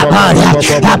 Apapante Papolia,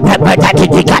 Apapati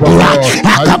Cadia,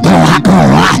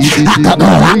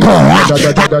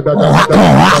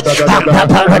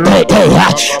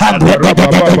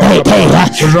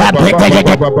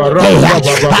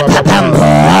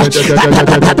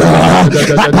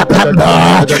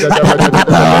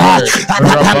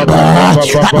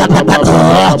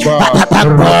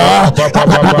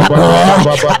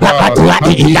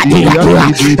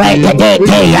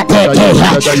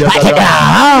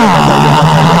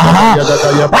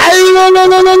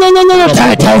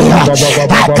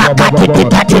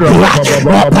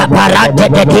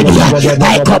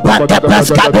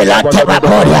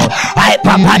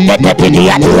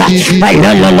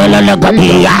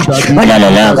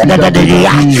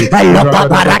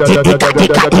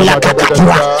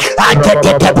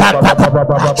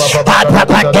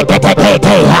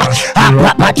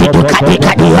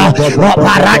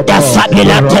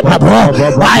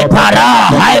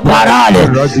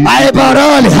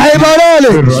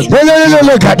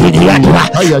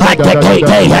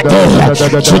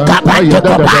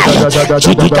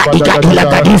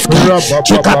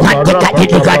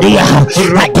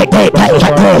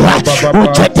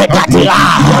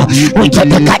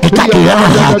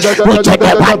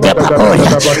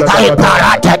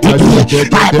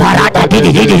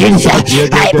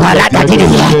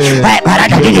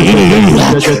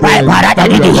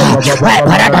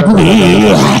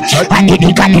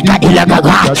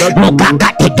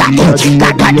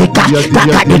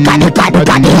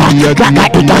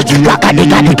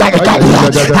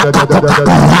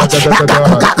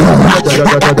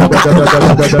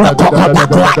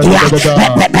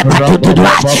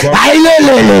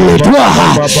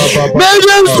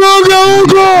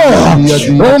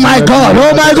 Oh my God,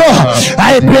 oh my God.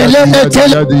 I pray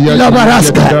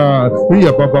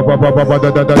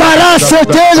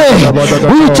Parasetele,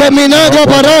 Ucheminaga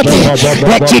Barati,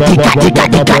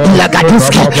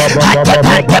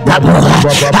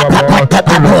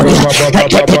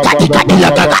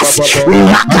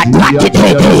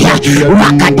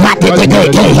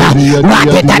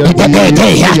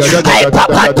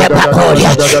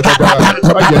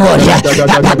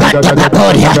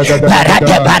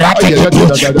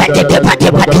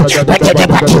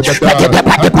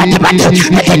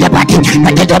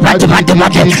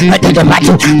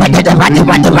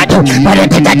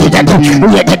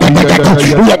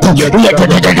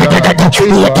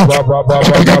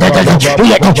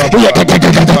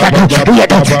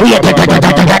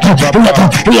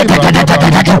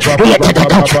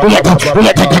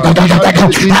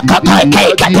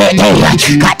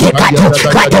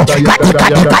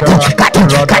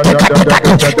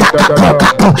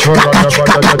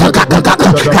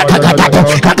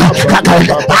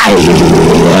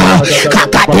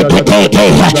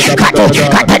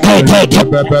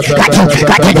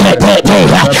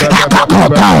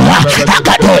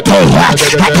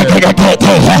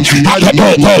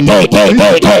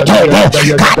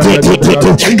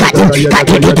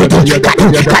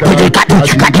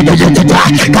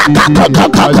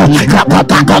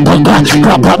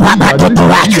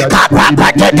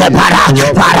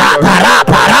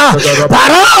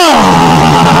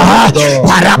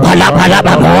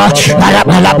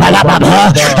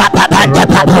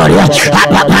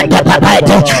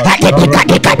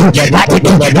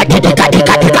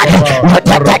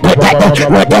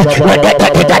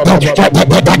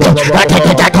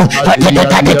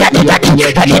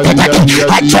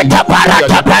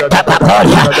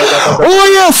 Oh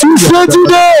yes, we say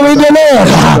today in the Lord.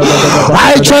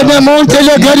 I try the mountain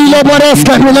of Garilla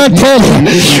Boresca Minanteli.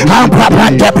 I'm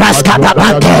Papante Prasca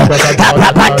Papante.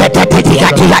 Papante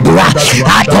Teticatia.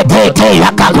 Atete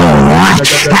Yakagua.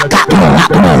 Akagua.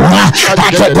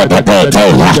 Atete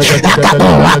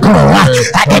Yakagua.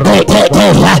 Atete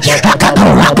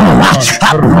Yakagua.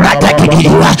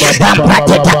 Abratakidia.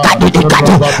 Abratakidia.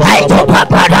 I go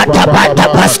Paparata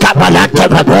Pasca Palata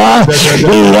Babo.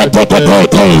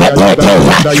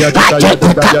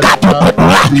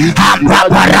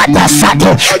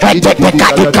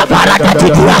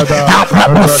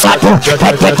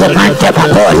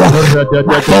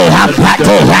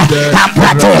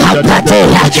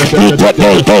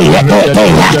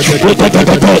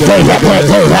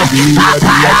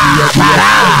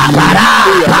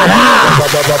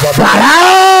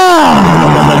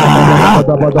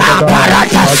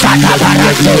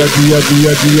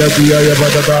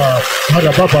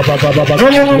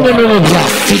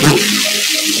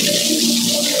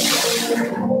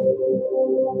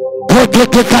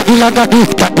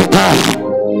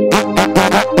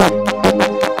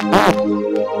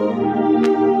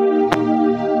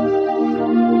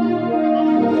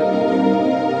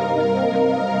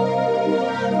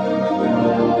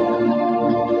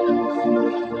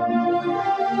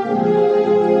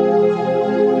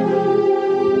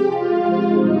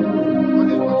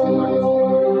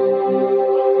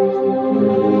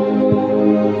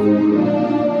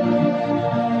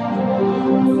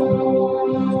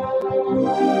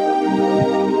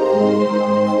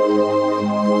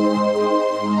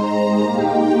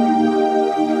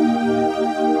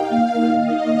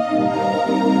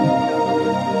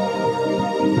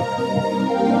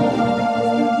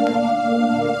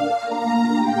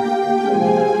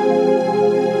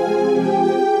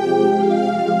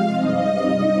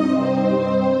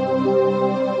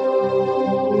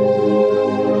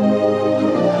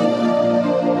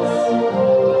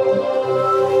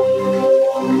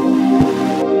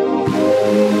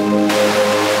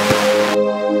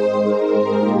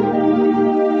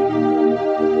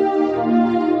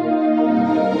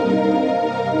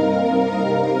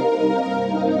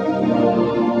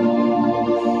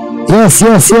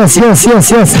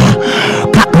 Yes.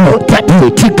 Kapo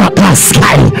tati tika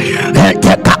paskai.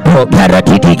 Ente kapo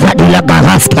peratiti kadila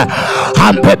garaska.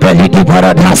 Ampe peliti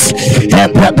paradas.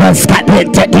 Empe paskate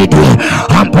tedidi.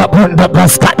 Ampe bunda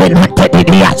paskate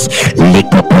nantedidias.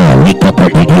 Likopo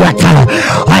didiata.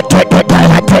 Atete.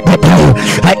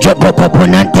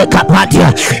 Ajopoponante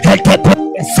Capatia,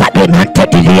 Sabinante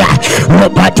Dilia,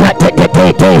 Robatia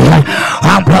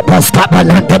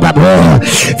Ambrapascabalante Babo.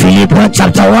 Philippians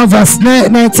chapter 1 verse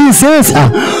 19 says,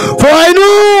 for I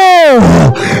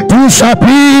know this shall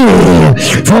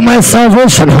be for my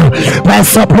salvation by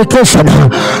supplication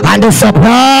and the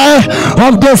supply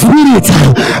of the Spirit.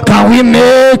 Can we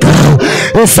make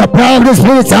the supply of the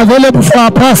Spirit available for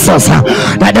our pastors,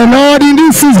 that the Lord in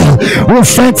this season will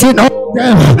strengthen all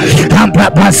them?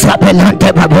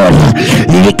 Ambrapascabelante Babola,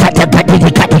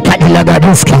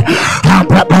 Lagaduska,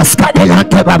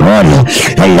 Ambrapascabelante Babola,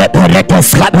 Leperete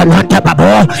Scabelante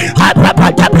Babo,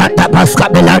 Abrapata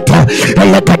Pascabelante,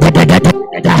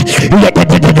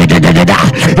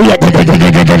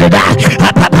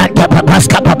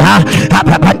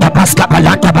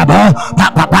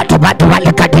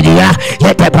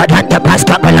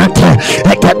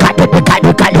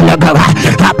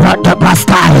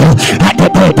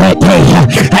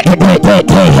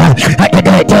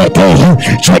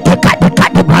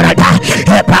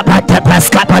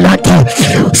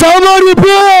 somebody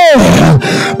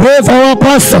pray for our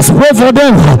pastors, pray for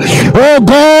them. Oh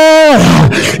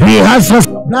God, He has for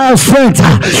now strength.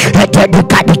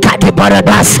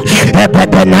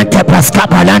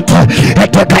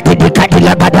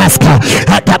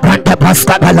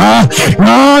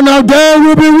 None of them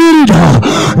will be wearied,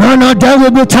 none of them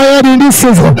will be tired in this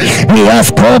season. We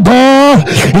ask, oh God,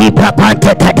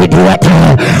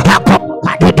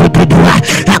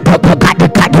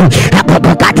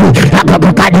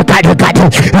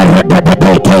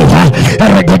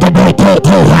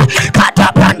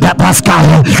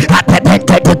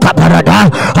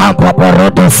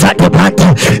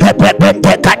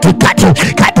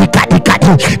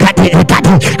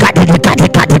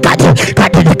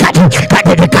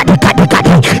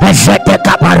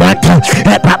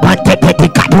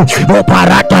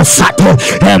 Oparata Sate,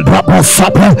 and Papa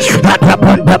Supper, Papa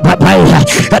Papaya,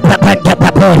 Papa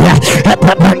Paporia,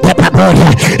 Papa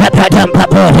Paporia, Papa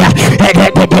Paporia,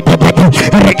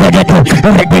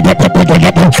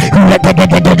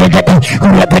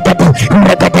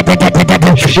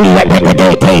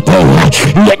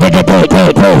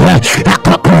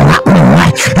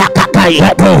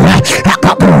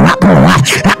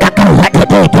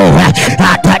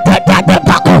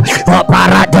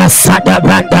 Oparata Sada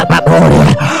Branda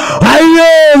Baboria. I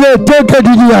know take a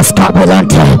Didia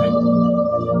Scapulante.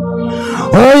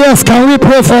 Oh yes, can we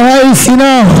pray for IEC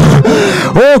now?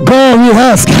 Oh God, we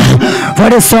ask for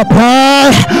the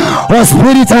supply of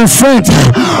spirit and strength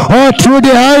all through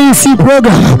the IEC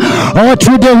program, all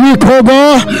through the week, oh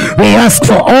God. We ask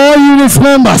for all unit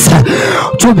members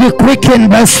to be quickened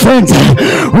by strength,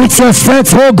 with your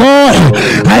strength, oh God.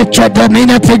 I check the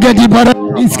minute to get the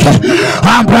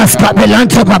Ambraska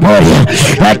Belanta Baboria,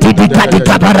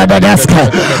 Atibika Baradadaska,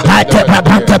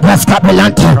 Atebabanta Braska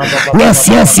Belanta. Yes.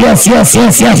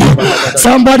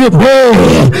 Somebody pray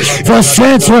for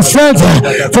strength,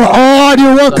 for all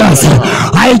the workers.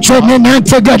 I check the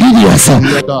Nanta Gadidias,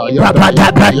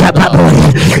 Babada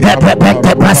Baboria,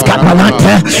 Atebanta Braska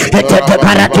Belanta,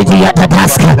 Atebaratia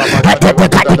Tadaska,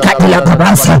 Atebakatila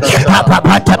Babasa,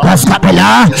 Babata Braska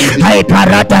Bela, I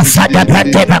Parata Sada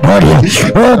Baboria.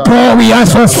 Oh God, we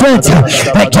ask for strength.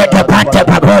 Take the Panta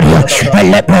Baboria,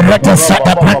 Leperata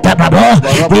Sada Panta Babo,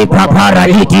 the Papara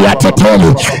Lidia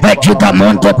Teteli,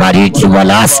 Echigamonte Pariti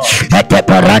Walas,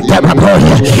 Eteperanta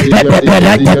Baboria,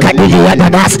 Eteperanta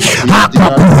Cadilianas,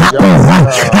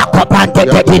 Akopante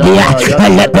Tetidia,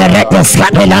 Leperata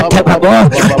Scabelante Babo,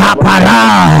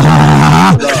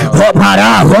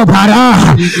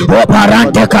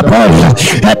 Oparante Caporia,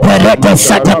 Eperata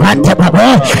Sada Panta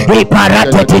Babo, the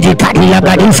Parata Tidicadi.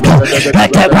 Lagadiska,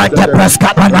 Atevanta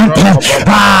Prascapanante,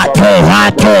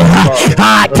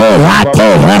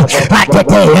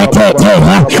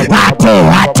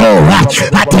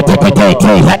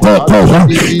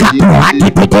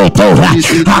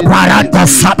 Aparanta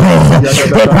Sape,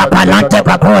 Papalante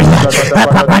Baboya,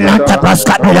 Papalante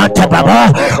Prascapulante Babo,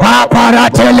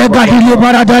 Aparate Legadili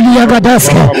Baradalia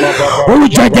Gadaska,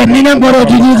 Uja de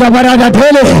Minamorodi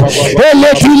Baradele,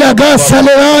 Eletila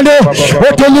Gasaleane,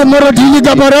 Hotel Morodi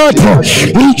Gabarato,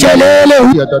 Ichelele,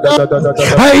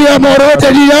 Ayamorote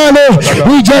Diane,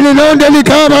 Ijalinonde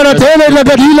Licamara Tele,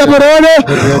 Lagadila Morone,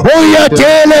 Oya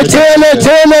Tele.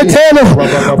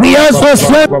 We ask for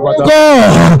strength,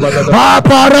 God.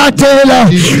 Aparatela,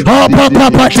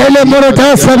 Papa Tele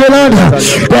Morota Savelana.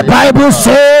 The Bible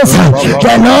says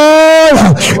the Lord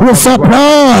will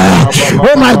supply.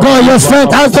 Oh my God, your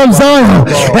strength out of Zion.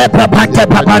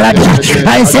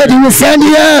 I said he will send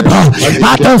you up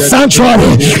out of San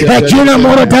spiritually.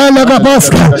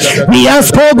 We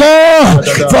ask, oh God,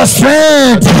 for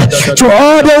strength to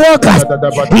all the workers.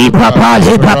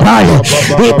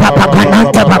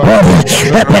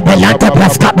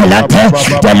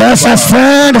 The Lord shall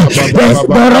strength,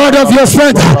 the rod of your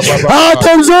strength. Out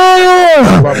of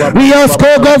Zion, we ask,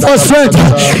 oh God, for strength.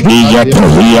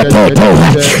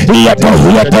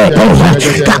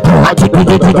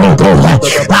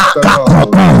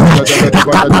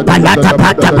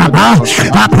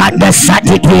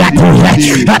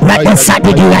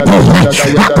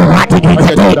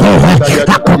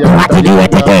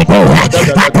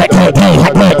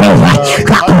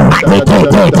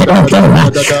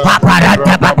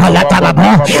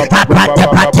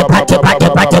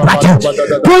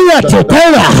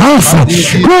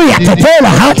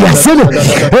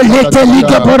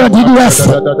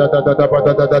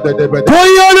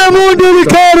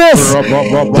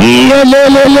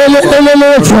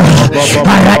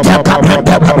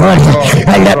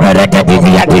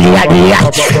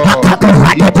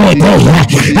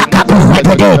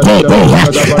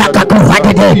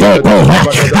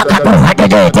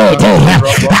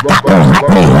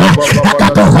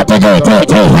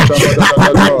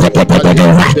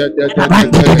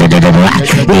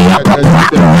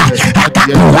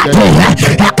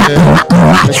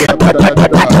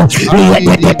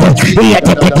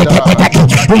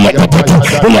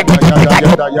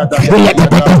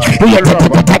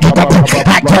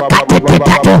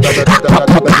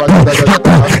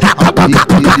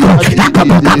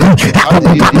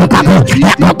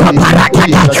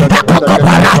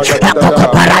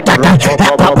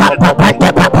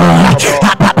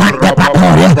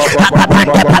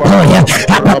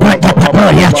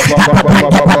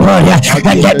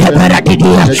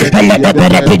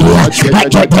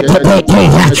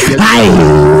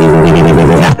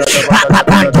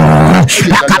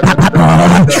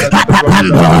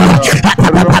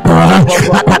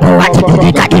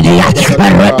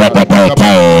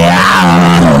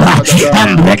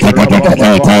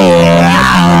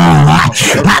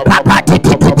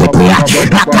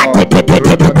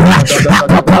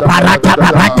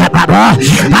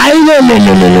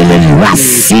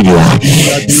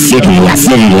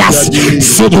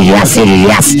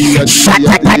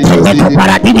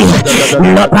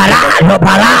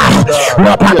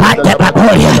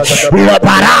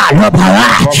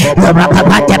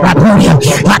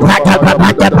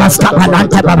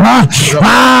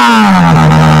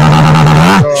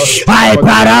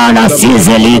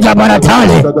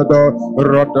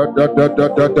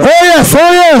 Oh yes,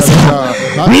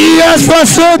 we ask for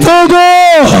strength, oh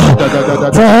God,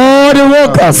 for all the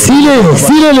workers. Sile.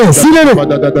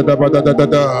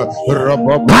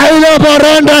 Kaila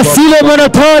baranda sile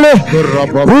monotale.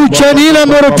 Uchanina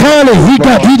monotale.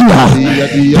 Hikadidia.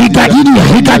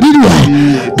 Kadiba.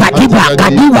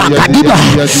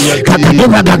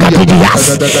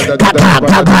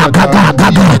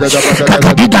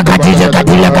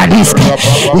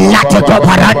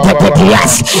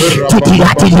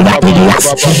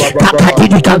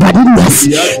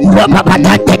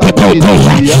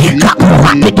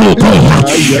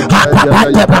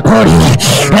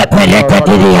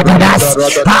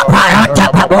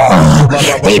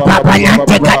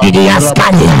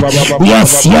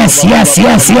 Yes.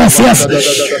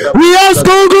 We ask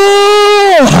God.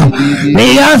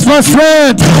 We ask for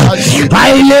strength.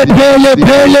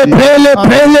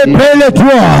 Pele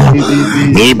tua.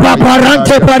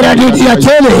 Ipaparante paradidia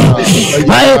tele.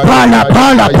 Pala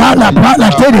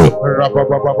tele.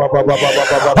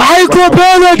 I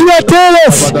copela dia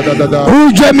teles.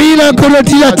 Ujamina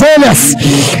colotia teles.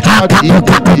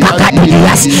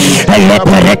 Kakadias.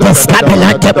 Leperetes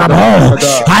capelante babo.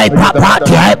 I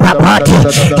papati.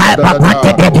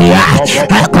 Dia.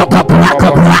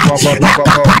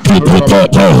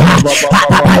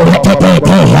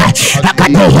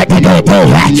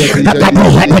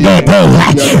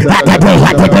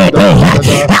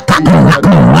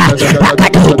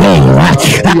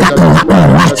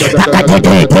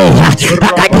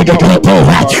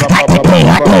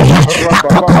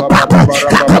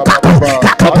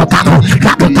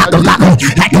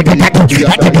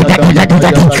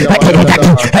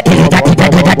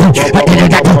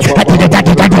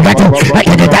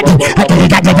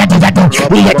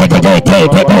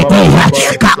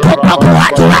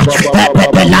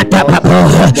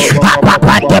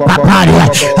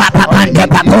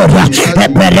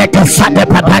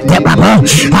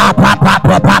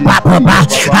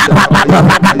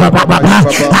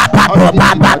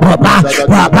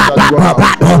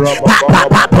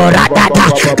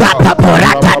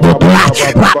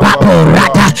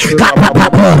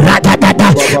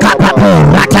 Kapa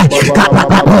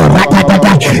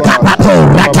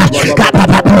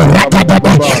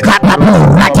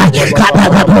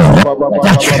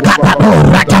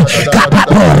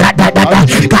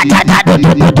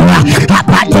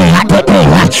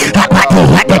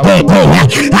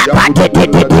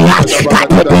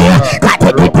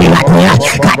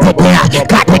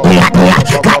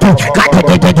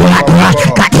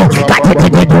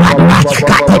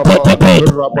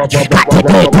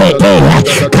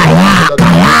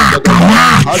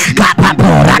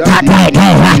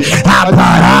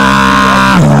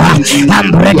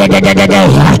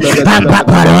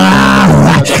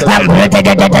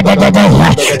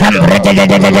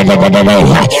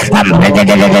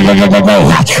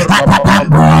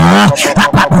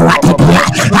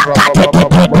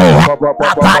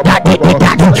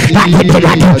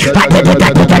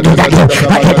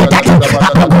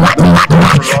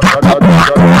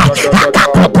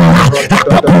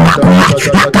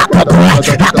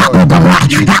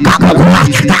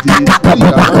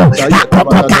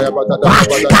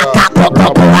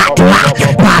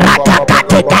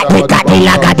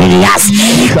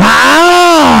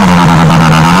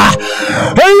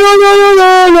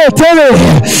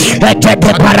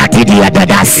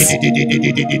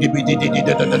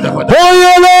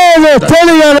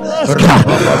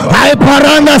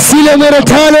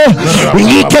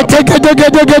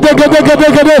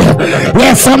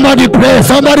Yes, somebody pray,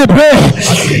 somebody pray.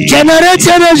 Generate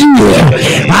energy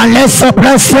and let's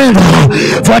suppress strength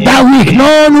for that week. No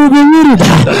one will be weak.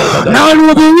 No one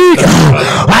will be weak.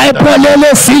 I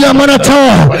polele sila monato.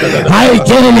 I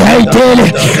tell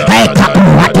it. I kapu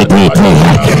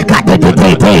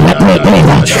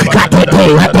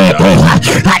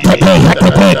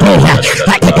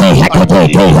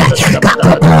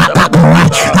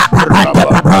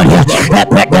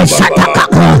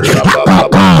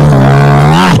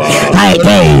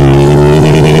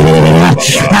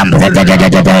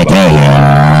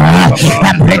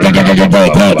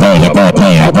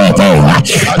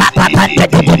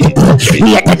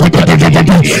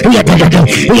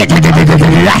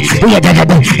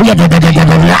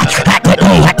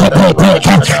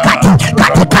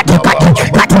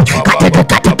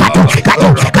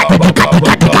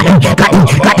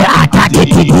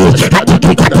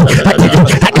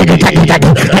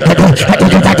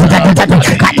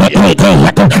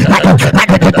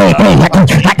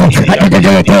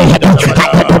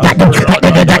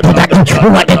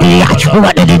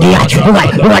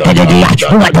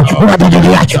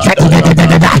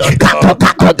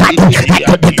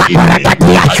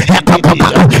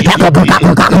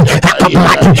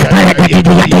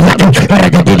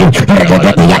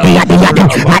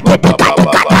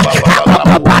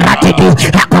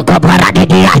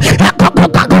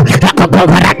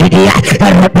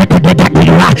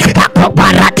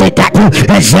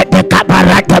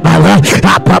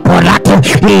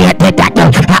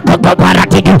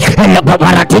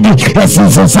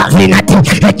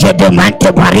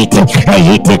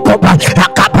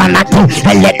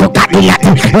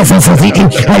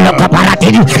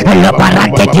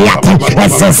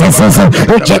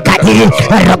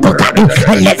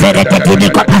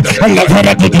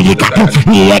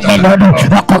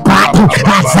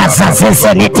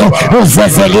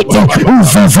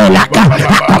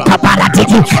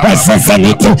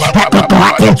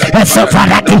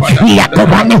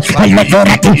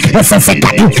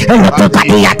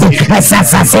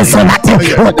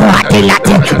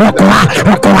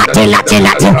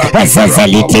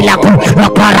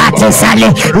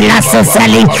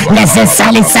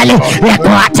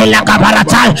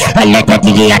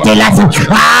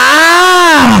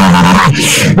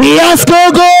yes, go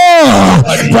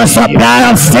for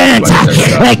supply of strength.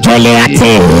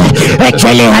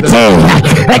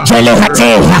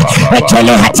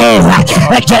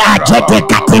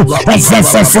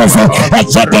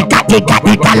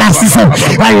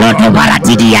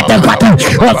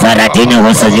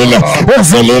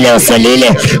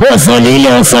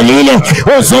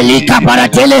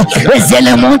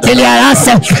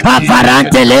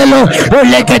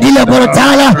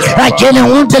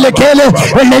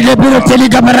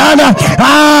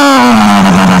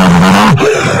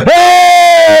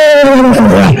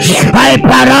 Ay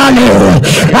parale,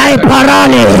 ay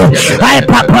parale, ay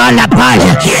papale pale,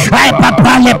 ay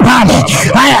papale pale,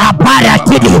 ay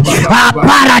aparatidi,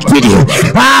 aparatidi,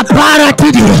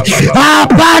 aparatidi,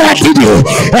 aparatidi,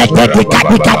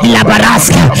 etetikati la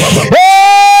baraska.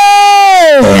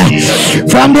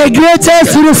 From the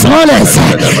greatest to the smallest,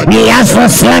 we ask for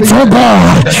strength, oh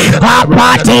God.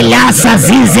 Apate lasa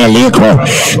zizeliko,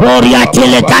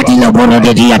 oriatele kati no bono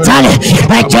de diatale,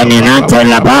 agenante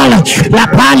la bala, la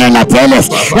pala la teles,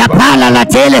 la pala la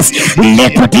teles,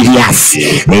 lecodidias,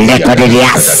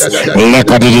 lecodidias,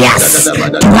 lecodidias,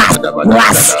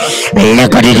 tuas,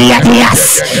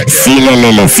 lecodidias,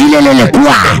 silele,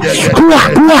 kua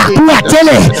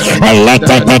tele,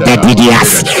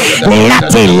 lecodidias,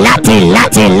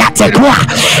 late, kua,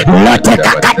 lote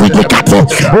kakati,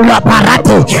 lo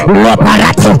parate,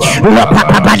 lo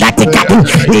papabadate kati,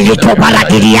 liko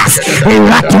paradidias,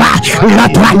 lotwa,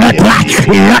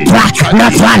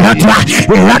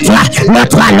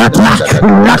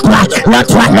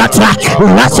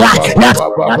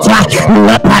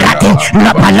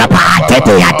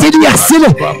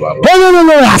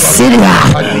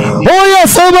 oh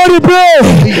yes, somebody pray.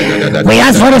 We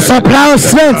ask for the supply of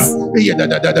strength.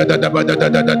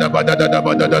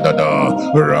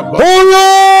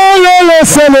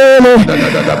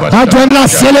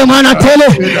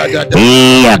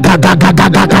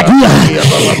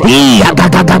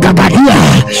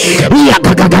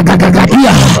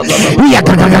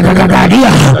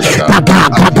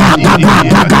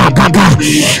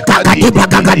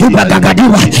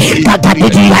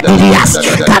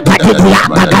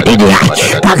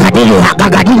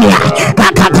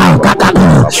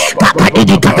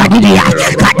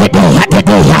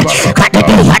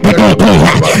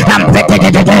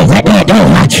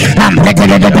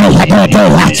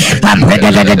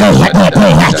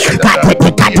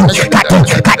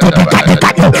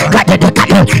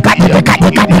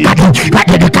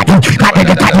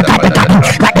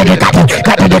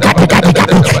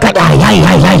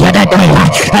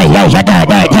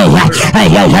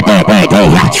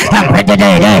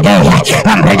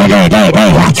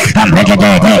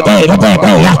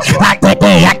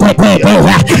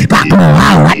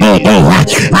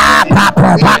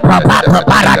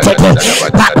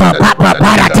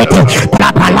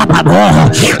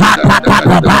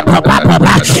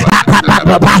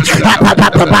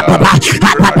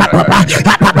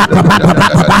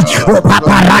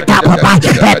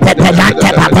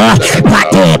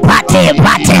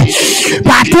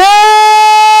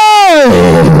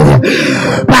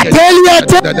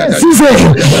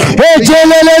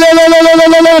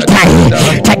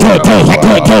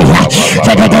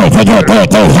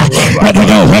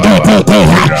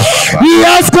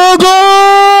 Yes, go.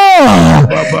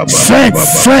 Strength.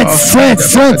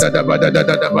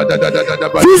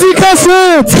 Physical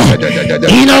strength.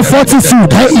 Inner fortitude.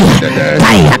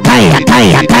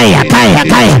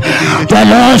 The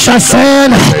Lord shall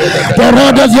send the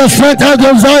rod of your strength out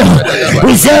of Zion.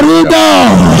 We say, Rudo.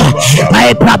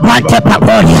 I papante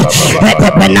papori.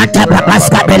 Ete penante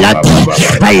papaska belante.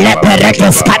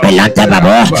 Leperete scabelante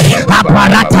babo.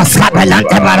 Aparata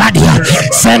scabelante baradia.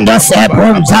 Send us a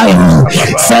from Zion.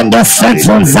 Send us strength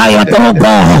from Zion, oh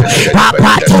God.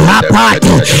 Apati.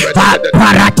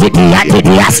 Parati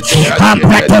diatidias.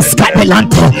 Amprete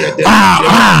scabelante.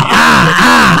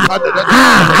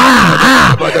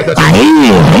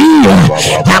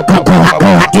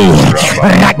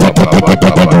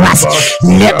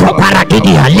 Leko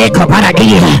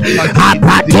paragidia.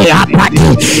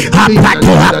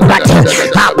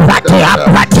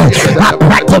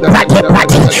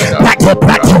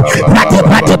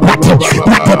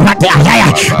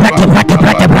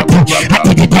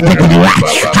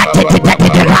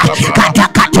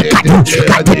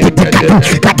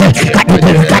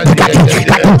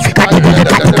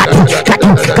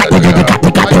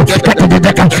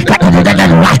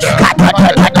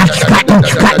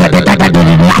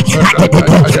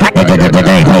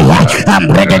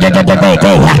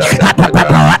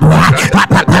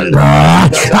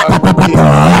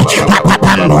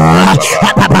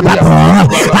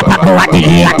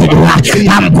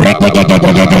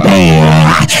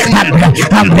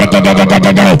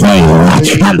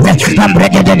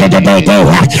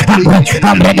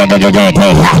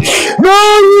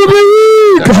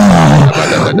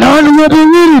 None will be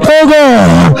weak, oh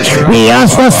God. We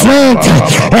ask for strength.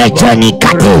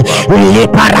 Ejonikati,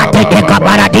 Liparate de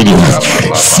Cabaradinis,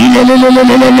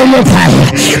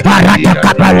 Parata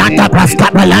Capalanta,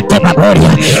 Pascapalante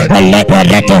Baboria,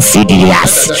 Leperete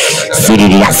Sidias,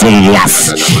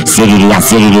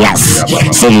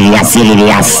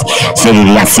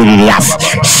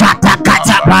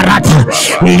 Shatakata Barata,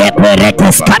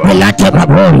 Leperete Scapalante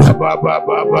Baboria.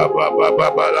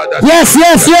 Yes.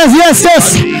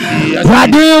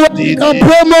 Radi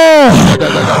promo.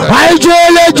 I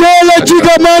jole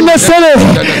jigamana sele.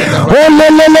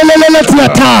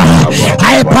 Oleleleleleletiata.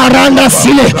 Ai paranda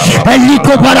sile.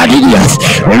 Eliko paradidias.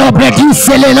 Lobredi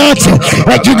selenate.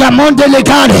 Egigamonde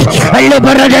legale. Ele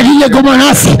baradadile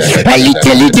gomonasi.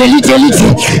 Elite lite lite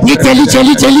lite. Lite lite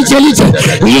lite lite lite.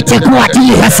 Lite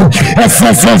kuatili hasu.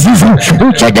 Esesezizu.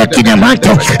 Uche de kinamante.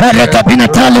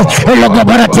 Rekabinatale.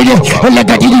 Elogobaratile.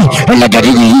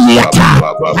 Elegadidi yata.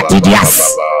 Atidias.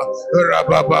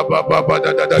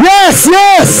 Yes,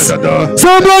 yes.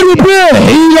 Somebody pray.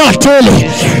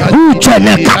 Ilatele. Uche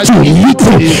nekatu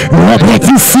lite.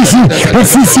 Robredi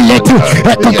sisi lete.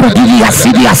 Ekokogili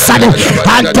asidi asade.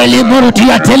 Antele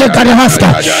moruti atele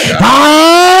kadehaska.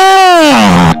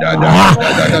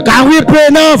 Can we pray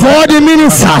now for all the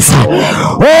ministers?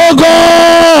 Oh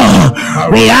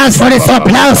God, we ask for the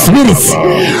supply of spirits.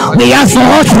 We ask for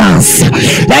utterance.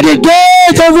 Let the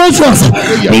gate of utterance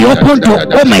be open to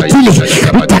Almighty.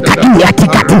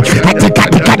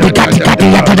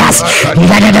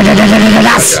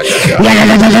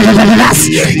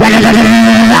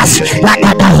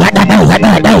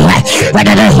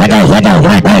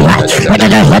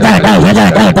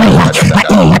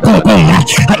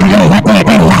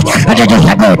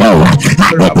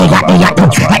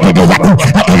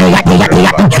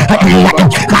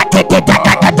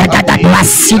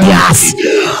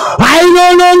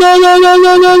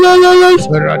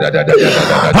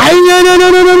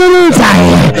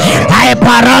 I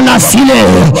parana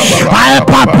sile. I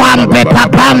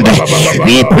papambe.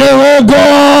 We pray, oh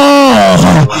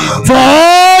God, for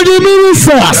all the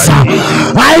ministers.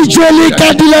 I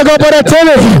Jelika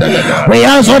Dilagobaratele. We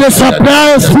ask for the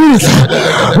supply of spirit.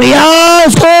 We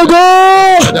ask, oh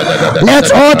God,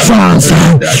 let all trans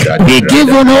be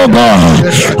given, oh God.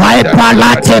 I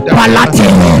palate.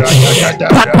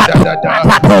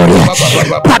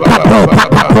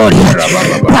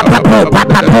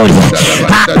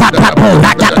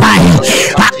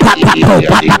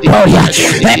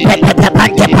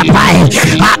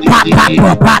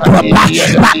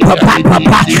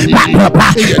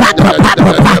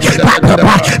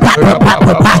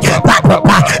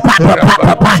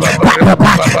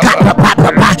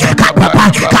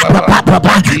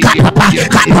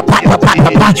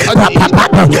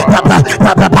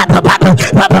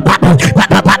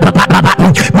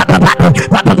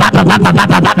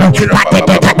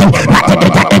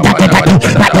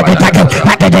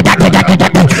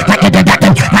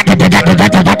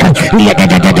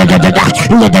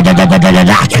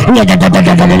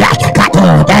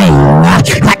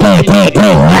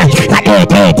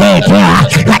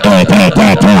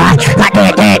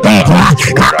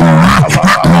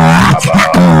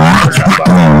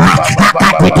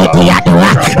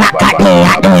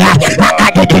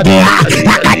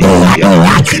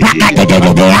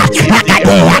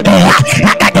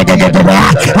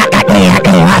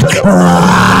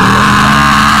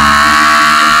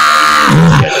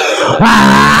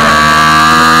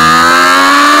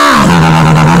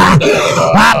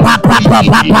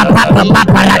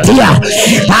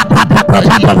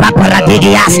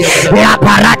 La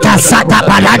parata sata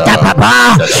palata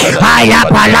papa. Aya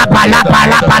pala pala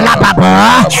pala pala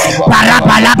papa. Para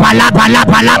pala pala pala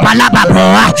pala pala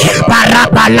papa. Para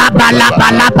pala pala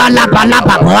pala pala pala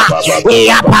papa.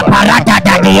 Iya paparata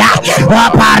dadia. Wa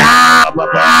para.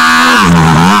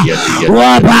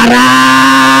 Wa para.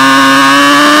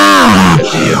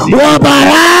 Wa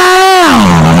para.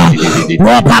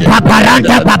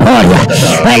 Paparanta paporia,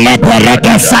 le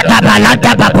perete sata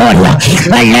balanta paporia,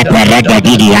 le perete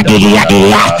didia,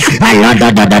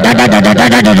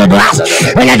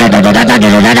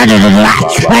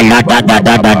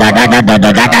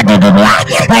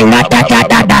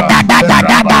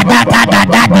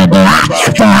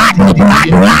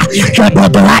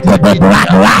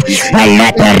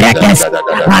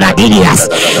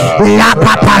 la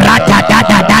paparata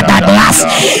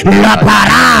la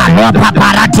para, la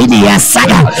paparatini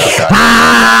saga.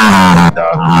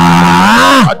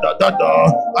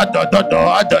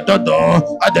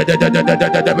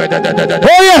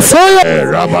 Oh yes,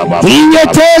 Iye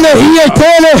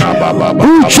tele,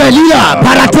 Uchelila,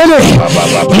 paratele,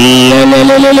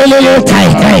 tai,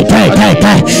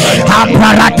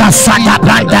 aparata saga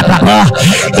branda papa,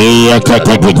 Iye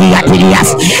tete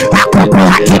didias,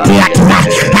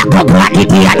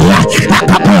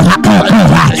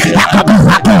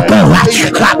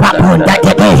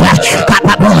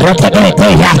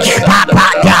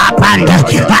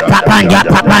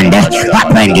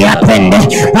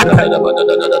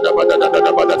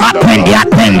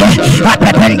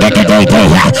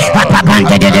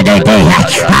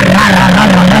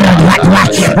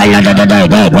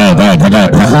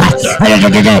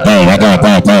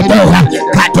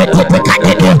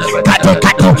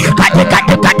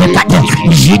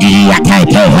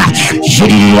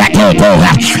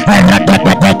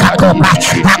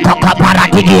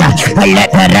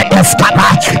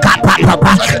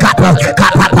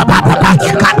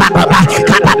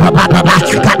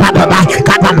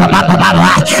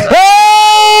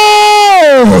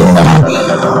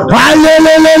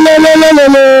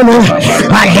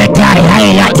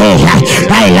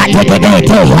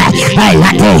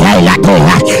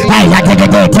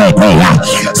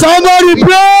 Somebody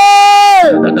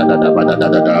pray.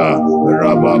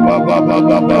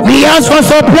 We ask for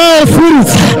supply of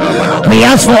fruits. We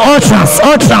ask for utterance.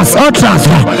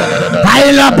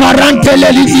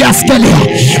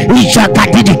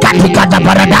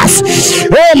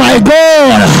 Oh my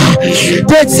God,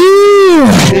 the team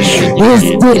is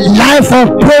the life of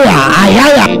prayer.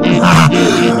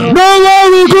 No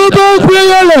one will go back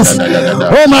prayerless.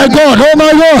 Oh my God.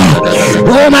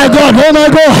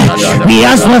 We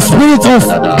ask for spirit of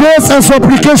grace and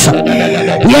supplication.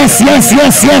 Yes.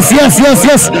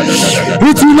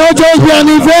 It will not just be an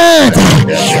event,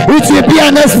 it will be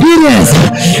an experience.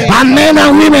 And men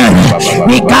and women,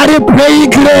 we carry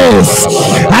praying grace.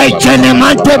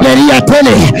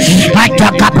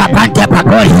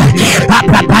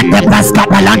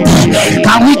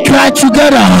 Can we cry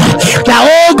together that,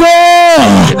 oh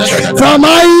God, from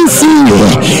IEC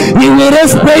we will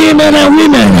raise praying men and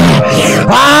women.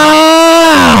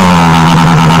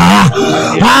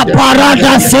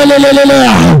 Parada selelele,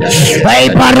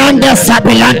 paranda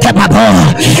sabilante babo,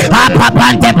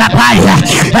 papante papaya,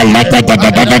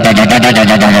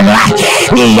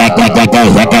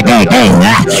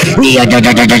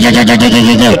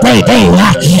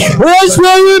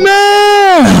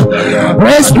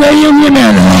 rescuing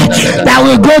women that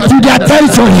will go to their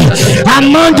territory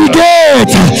among the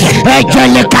gates.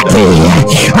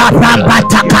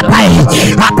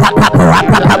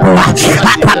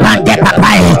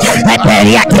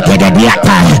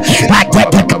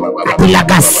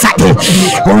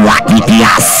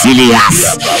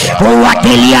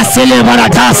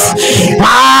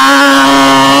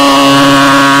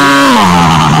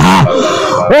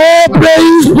 Oh,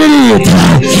 praise Spirit,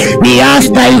 we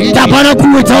ask that you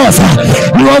tabernacle with us,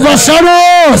 you overshadow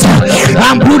us,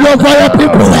 and put over your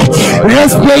people,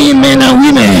 raise praying men and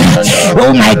women.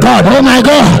 Oh my God,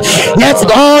 let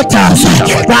the altars that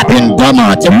have been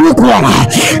dormant, lukewarm,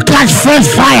 catch fresh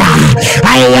fire.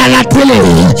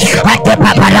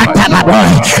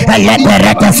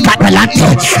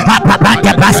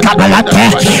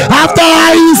 After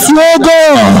I slow go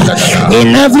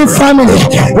in every family,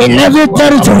 in every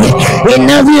territory, in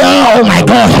every oh my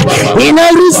God, in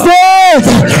every state,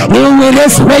 you will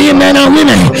raise praying men and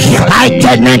women. I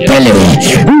cannot tell you.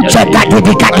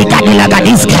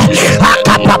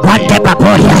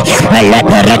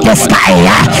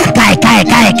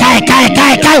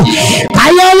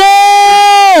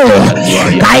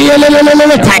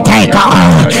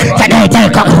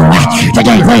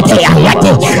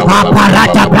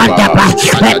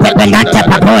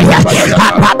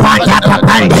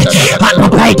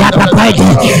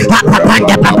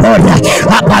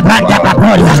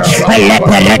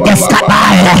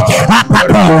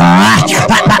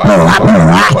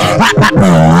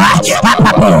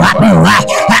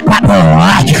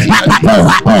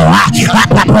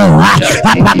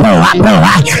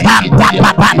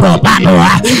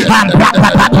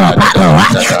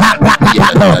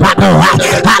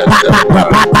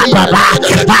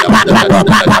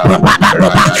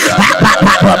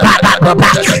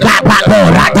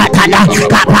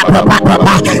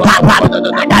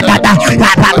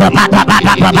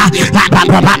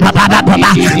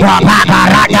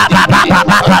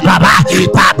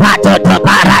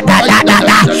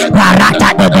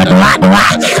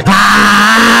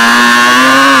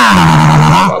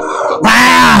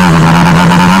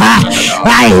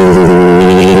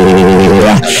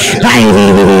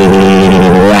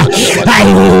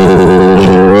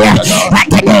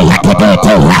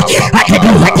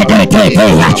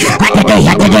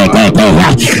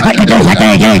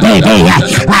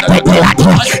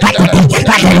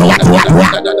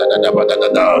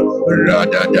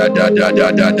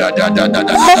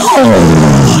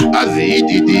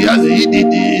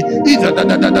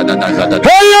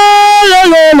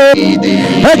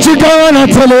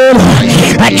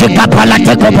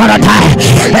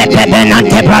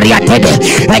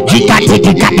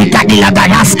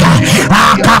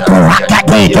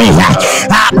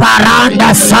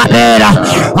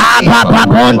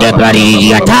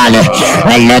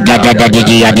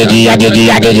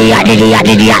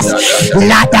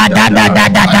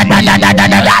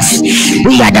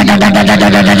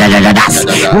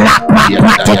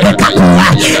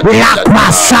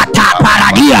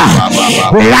 paradia,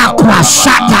 la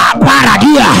quasata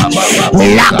paradia,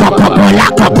 la copo,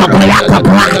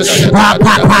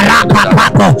 papara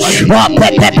papapo,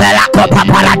 pepe la copa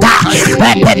parada,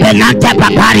 pepe nante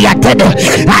paparia tede.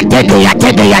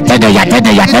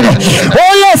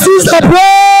 Oh yes, sister,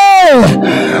 pray.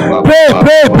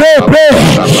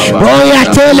 Oh yeah,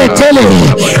 tell it.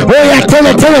 Oh yeah, tell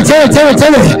it.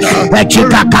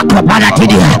 Chica kako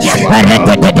paratidia,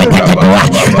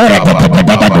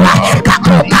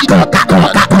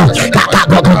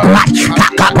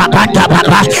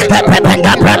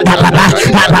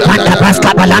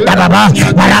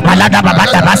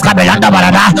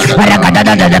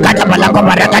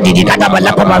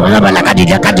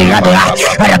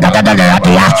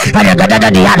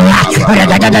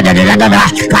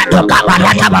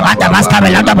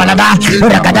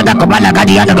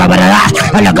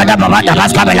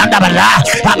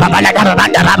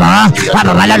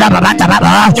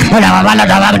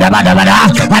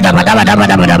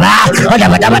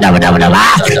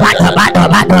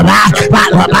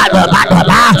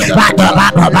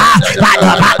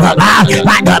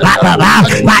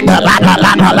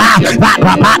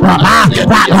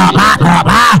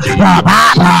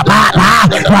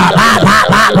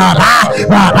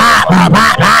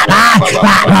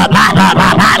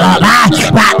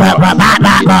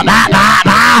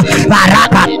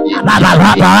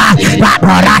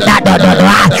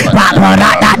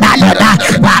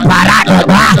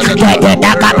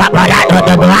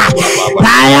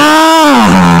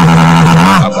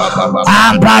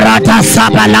 Amparata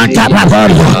sabalanta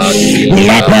paporia,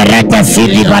 leperete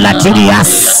sidi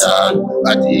balatirias.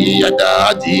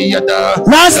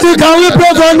 Last week, can we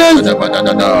pray for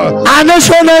our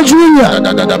nation Nigeria?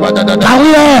 Can we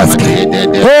ask,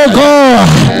 oh God,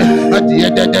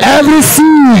 every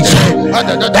siege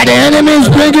that the enemy is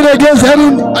bringing against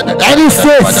any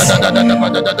states,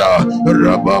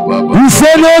 we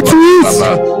say no to it,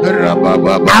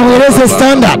 and we raise a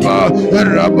standard.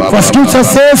 For Scripture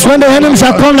says, when the enemy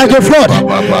shall come like a flood,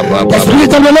 the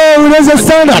Spirit of the Lord will raise a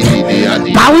standard.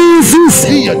 Can we insist?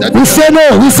 We say no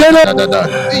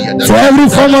to every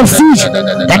form of siege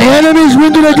that the enemy is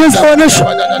bringing against our nation.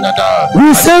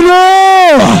 We say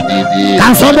no.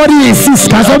 Can somebody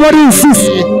insist?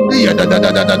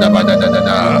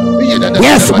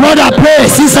 Yes, brother, pray.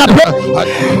 Sister, pray.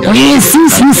 We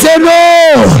insist. We say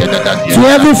no to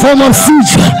every form of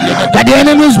siege that the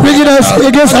enemy is bringing us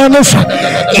against our nation.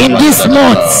 In this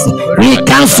month, we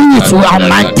cancel it. We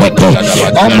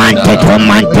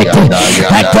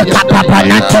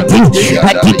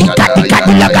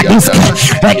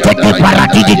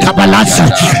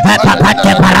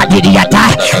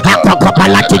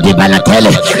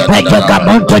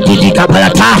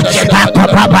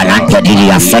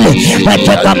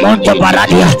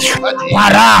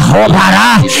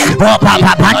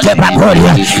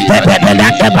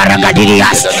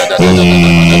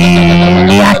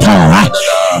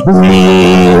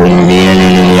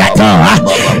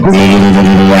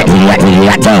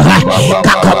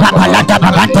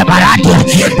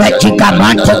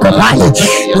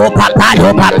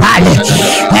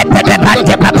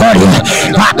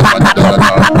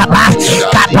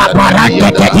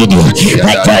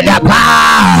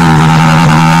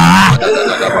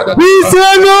say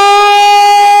no.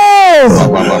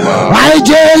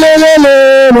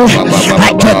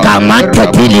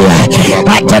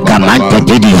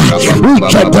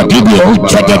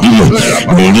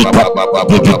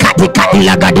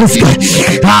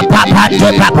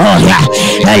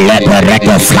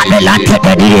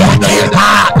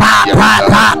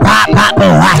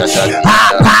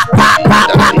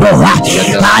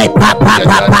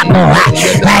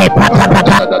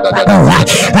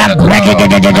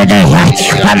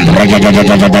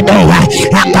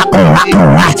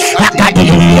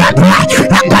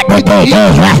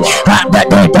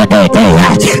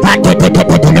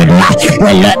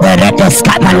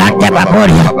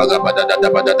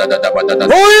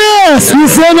 Oh yes, we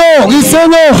say no, we say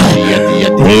no.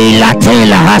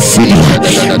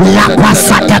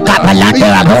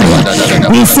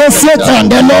 We say Satan,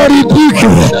 the Lord rebuke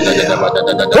you.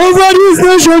 Over this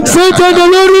nation, Satan, the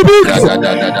Lord rebuke you.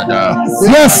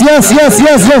 Yes, yes, yes,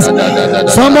 yes, yes.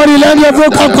 Somebody lend your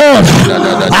vocal cord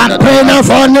and pray now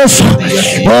for our nation.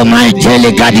 Oh my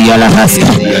daily God,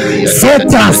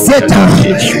 Satan, Satan,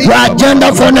 your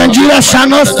agenda for Nigeria shall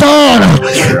not stand.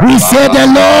 We say the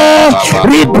Lord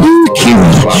rebuke you.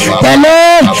 The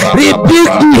Lord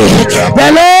rebuke me. The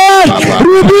Lord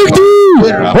rebuke you.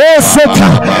 Oh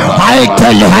Satan, I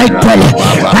tell you, I tell you,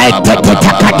 I take it,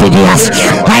 I take it,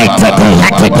 I take it,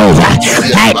 I take it,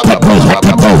 I take it, I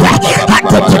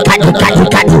take it, I take it, I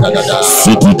take it,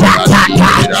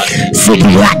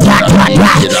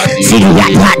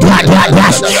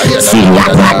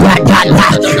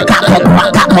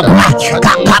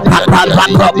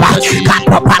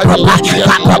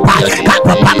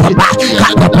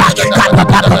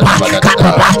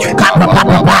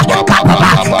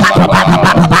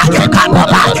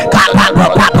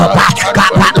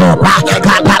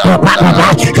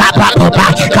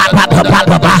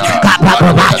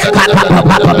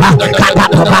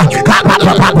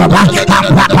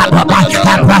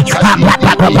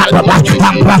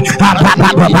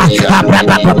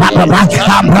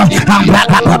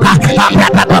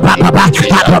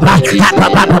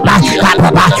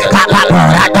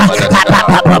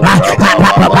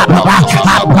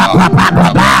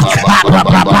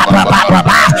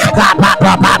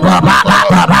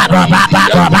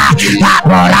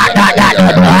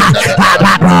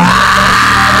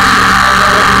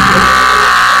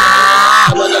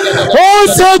 Oh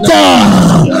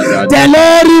Satan, the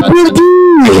Lord rebuke you.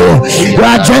 Your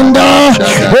agenda,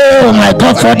 oh my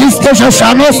God, for this station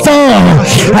shall not stand.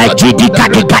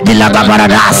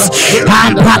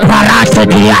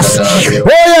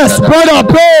 Oh yes, brother,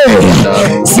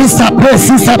 pray. Sister, pray.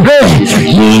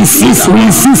 We insist.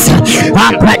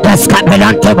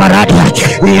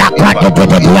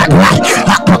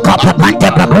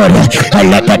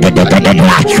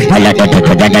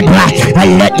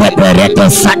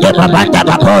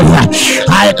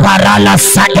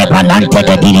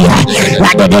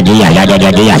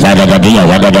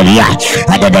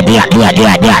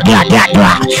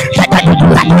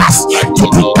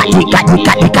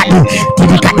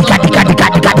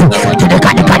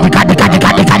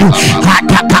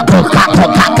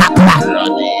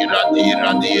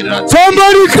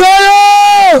 Somebody cry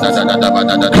out!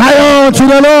 Cry out to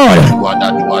the Lord.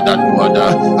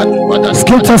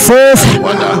 Scripture says,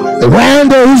 when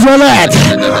the Israelites,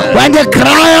 when they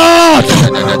cry out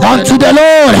unto the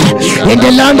Lord in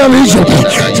the land of Egypt,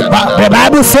 the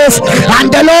Bible says,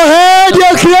 and the Lord heard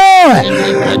your cry.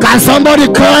 Can somebody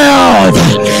cry out?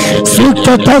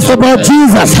 Scripture talks about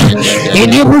Jesus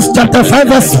in Hebrews chapter 5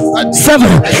 verse 7.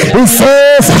 It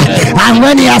says, and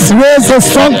when he has raised a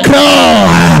strong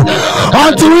cry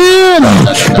unto him,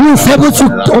 he is able to,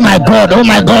 oh my God,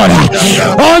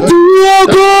 unto you, oh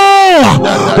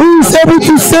God, who is able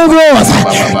to save us.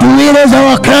 To hear us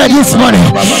our cry this morning.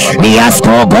 We ask,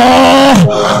 oh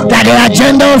God, that the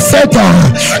agenda of Satan,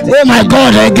 oh my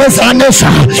God, against our nation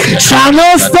shall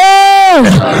not stand.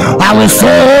 I will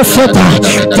say, oh Satan,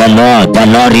 the Lord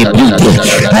rebuke thee.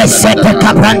 I said the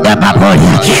Cabranda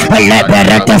Baboya,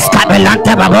 Liberate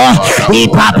Scabelante Babo,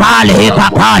 Ipapali,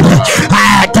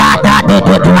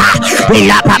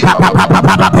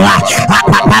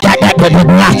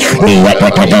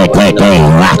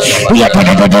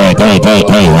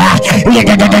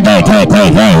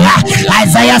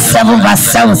 Isaiah 7 verse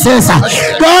 7 says,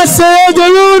 God says the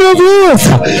Lord of hosts,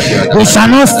 we shall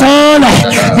not stand,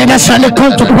 neither shall it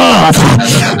come to pass.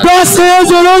 God says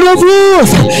the Lord of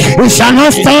hosts, we shall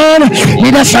not stand,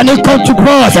 neither shall it come to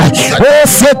pass. Oh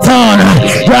Satan,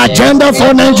 your agenda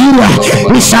for Nigeria,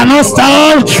 we shall not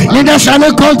stand, neither shall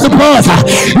it come to pass.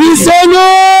 We say no.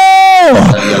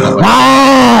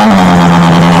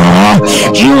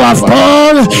 You have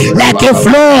gone like a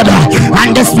flood,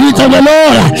 and the Spirit of the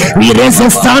Lord, we raise a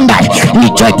standard. We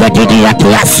judge the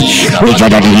dias. We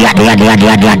judge the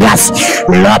dias.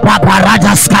 Lopa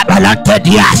paradas cabalante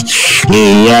dias.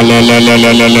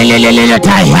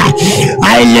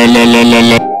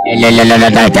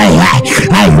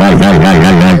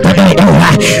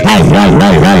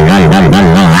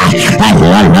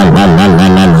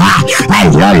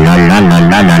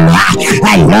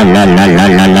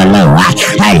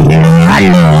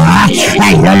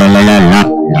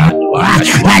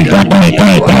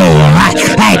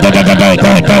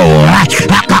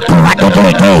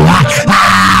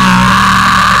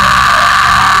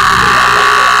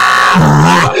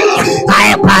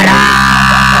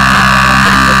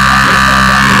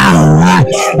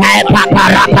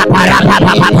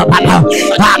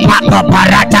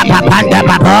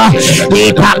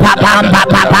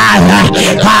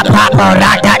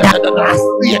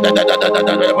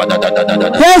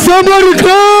 Yes, somebody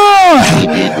cry.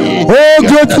 Oh,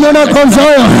 great monarch of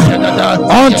Zion,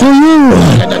 unto you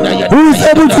who is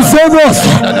able to save us.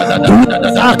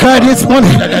 I cry this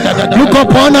morning. Look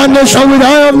upon our nation with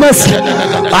eye of mercy.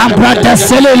 I'm brother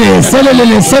Selele.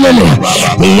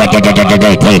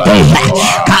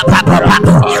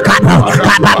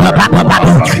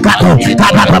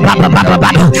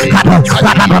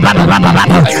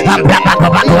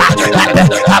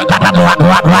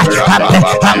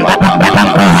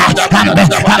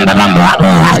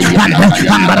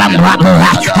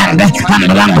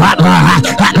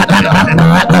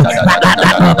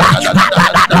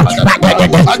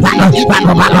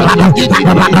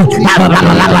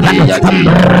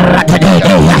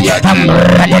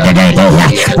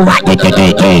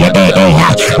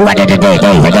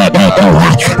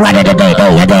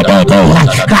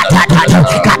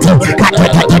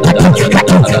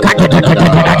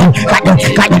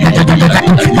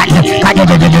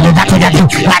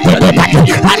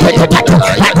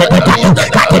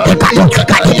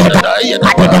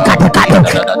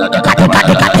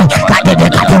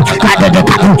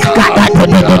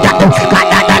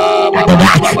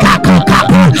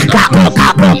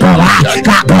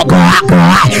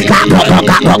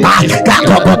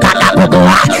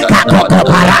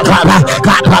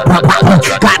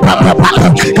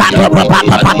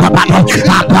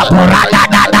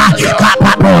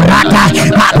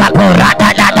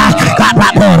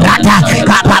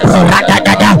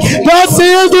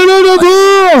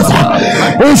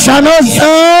 It shall not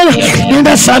fail,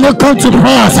 neither shall it come to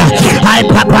pass. I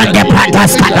papa the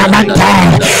pratas calamante.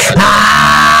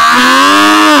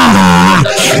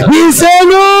 We say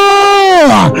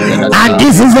no, and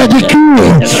this is the decree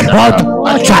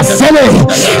of Chasele,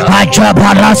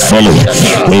 Achaparasele,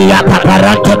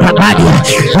 Yapaparante Papadia,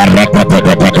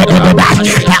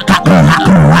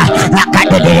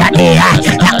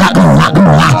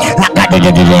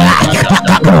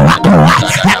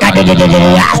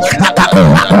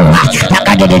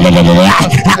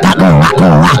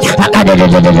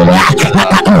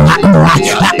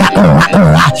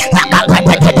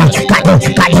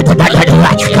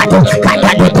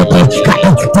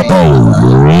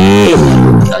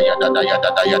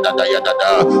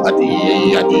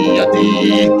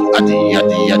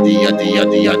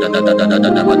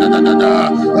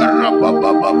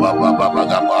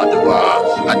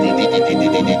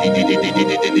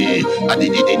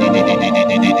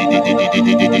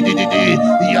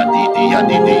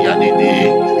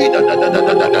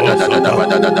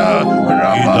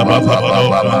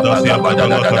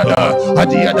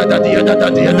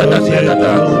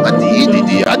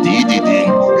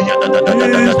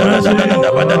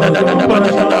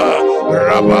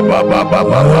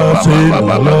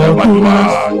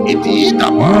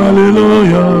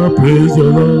 Hallelujah, praise the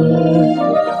Lord.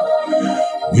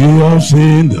 We have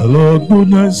seen the Lord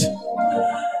goodness,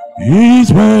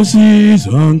 His mercies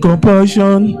and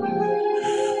compassion.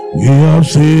 We have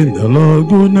seen the Lord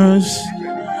goodness.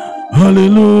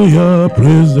 Hallelujah,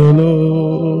 praise the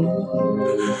Lord.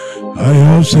 I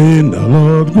have seen the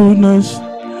Lord goodness,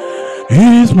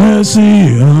 His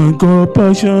mercy and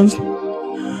compassion.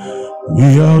 We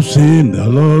have seen the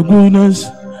Lord goodness.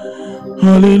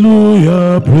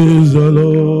 Hallelujah, praise the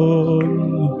Lord.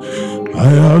 I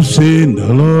have seen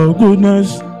the Lord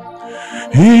goodness,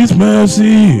 His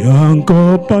mercy and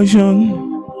compassion.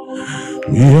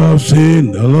 We have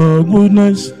seen the Lord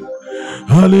goodness.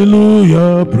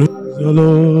 Hallelujah, praise the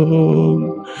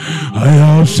Lord. I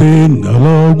have seen the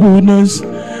Lord goodness,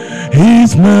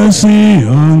 His mercy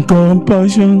and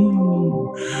compassion.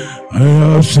 I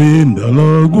have seen the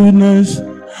Lord goodness.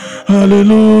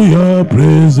 Hallelujah,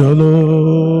 praise the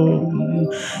Lord.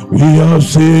 We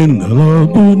have seen the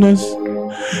Lord goodness,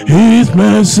 His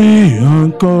mercy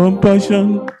and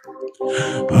compassion.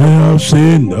 I have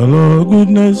seen the Lord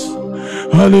goodness.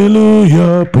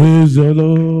 Hallelujah, praise the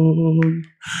Lord.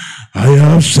 I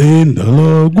have seen the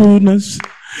Lord goodness,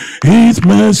 His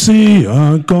mercy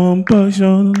and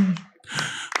compassion.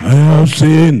 I have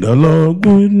seen the Lord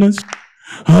goodness.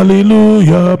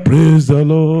 Hallelujah, praise the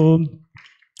Lord.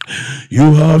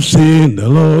 You have seen the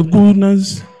Lord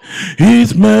goodness,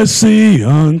 His mercy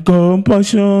and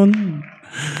compassion.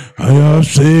 I have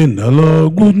seen the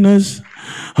Lord goodness.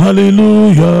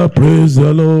 Hallelujah, praise the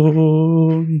Lord.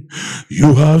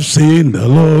 You have seen the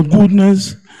Lord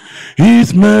goodness,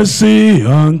 His mercy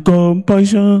and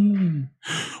compassion.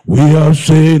 We have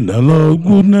seen the Lord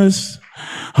goodness.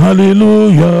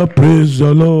 Hallelujah, praise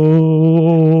the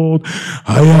Lord.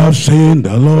 I have seen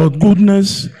the Lord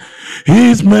goodness,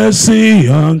 His mercy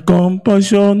and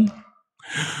compassion.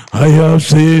 I have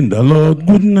seen the Lord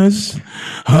goodness.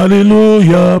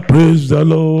 Hallelujah, praise the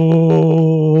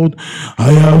Lord.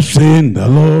 I have seen the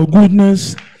Lord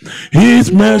goodness,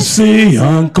 His mercy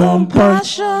and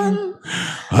compassion.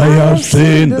 I have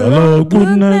seen the Lord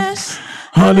goodness.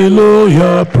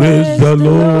 Hallelujah, praise the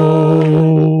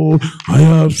Lord. I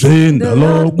have seen the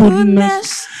Lord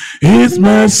goodness, His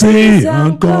mercy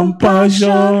and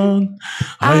compassion.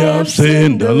 I have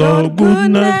seen the Lord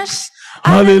goodness.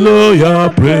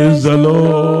 Hallelujah, praise the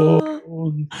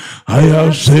Lord. I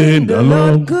have seen the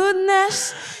Lord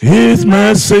goodness, His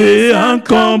mercy and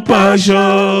compassion.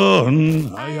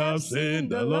 I have seen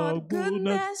the Lord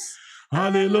goodness.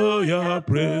 Hallelujah,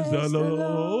 praise the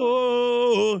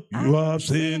Lord. You have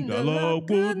seen the Lord's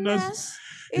goodness,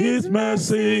 His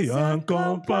mercy and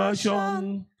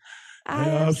compassion. I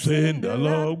have seen the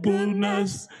Lord's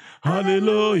goodness.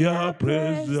 Hallelujah,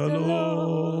 praise the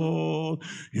Lord.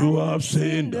 You have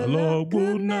seen the Lord's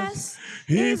goodness,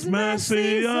 His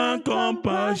mercy and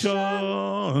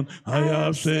compassion. I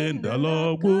have seen the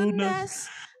Lord's goodness.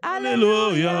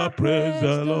 Hallelujah, praise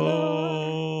the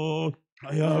Lord.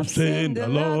 I have seen the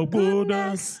Lord's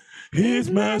goodness,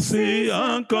 His mercy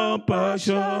and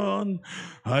compassion.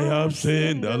 I have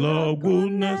seen the Lord's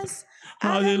goodness.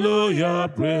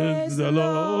 Hallelujah, praise the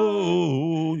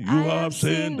Lord. You have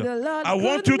seen the Lord. I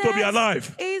want you to be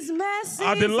alive.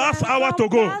 At the last hour to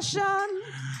go.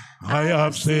 I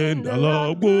have seen the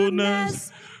Lord's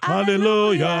goodness.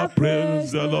 Hallelujah,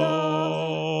 praise the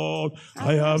Lord.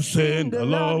 I have seen the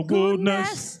Lord's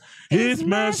goodness, His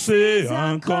mercy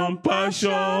and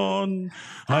compassion.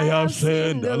 I have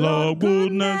seen the Lord's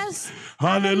goodness.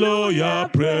 Hallelujah,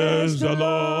 praise the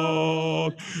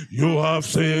Lord. You have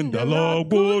seen the Lord's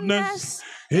goodness,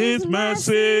 His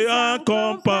mercy and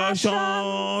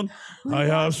compassion. I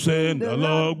have seen the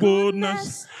Lord's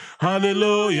goodness.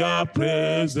 Hallelujah,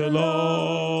 praise the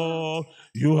Lord.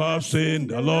 You have seen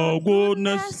the Lord's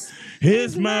goodness,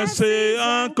 His mercy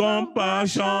and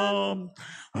compassion.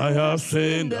 I have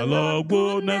seen the Lord's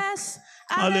goodness.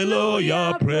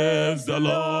 Hallelujah, praise the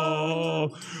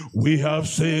Lord. We have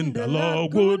seen the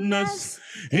Lord's goodness,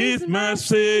 His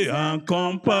mercy and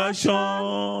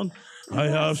compassion. I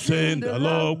have seen the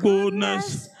Lord's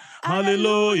goodness.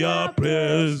 Hallelujah,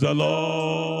 praise the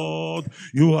Lord.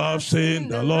 You have seen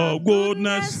the Lord's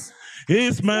goodness,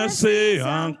 His mercy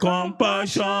and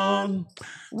compassion.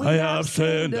 I have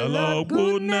seen the Lord's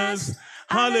goodness.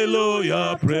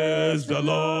 Hallelujah, praise the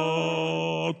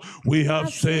Lord. We have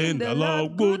seen the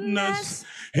Lord's goodness,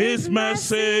 His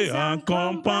mercy and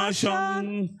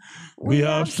compassion. We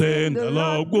have seen the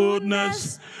Lord's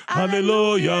goodness.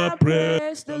 Hallelujah,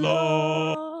 praise the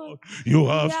Lord. You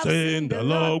have seen the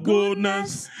Lord's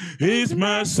goodness, His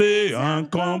mercy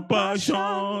and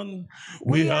compassion.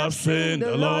 We have seen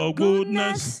the Lord's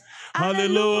goodness.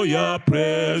 Hallelujah,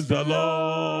 praise the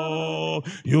Lord.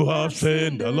 You have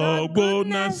seen the Lord's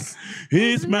goodness,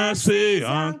 His mercy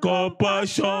and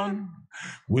compassion.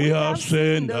 We have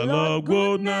seen the Lord's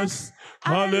goodness.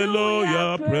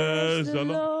 Hallelujah, praise the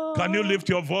Lord. Can you lift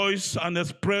your voice and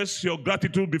express your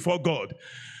gratitude before God?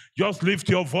 Just lift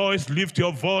your voice, lift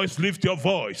your voice, lift your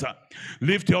voice.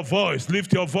 Lift your voice,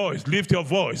 lift your voice, lift your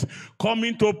voice.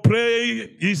 Coming to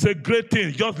pray is a great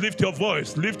thing. Just lift your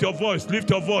voice, lift your voice, lift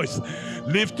your voice.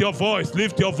 Lift your voice,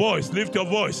 lift your voice, lift your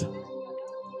voice.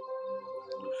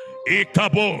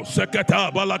 Ikabo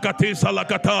seketa balakati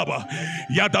salakataba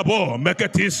yadabo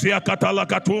meketisia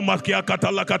katalakatu makia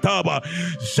katalakataba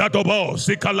jadobo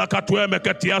sikalakatwe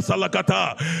meketia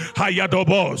salakata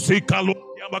hayadobo sikalu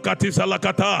Makati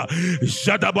salakata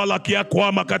jadabalakia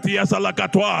kwa makatia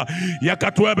salakatwa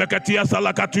yakatwe beketia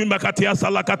salakatu makatia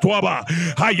salakatwaba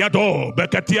hayado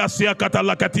beketia sia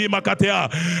katalakati makatia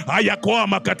ayakwa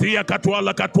makatia katwa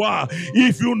lakatwa.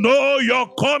 If you know you're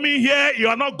coming here, you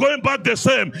are not going back the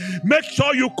same. Make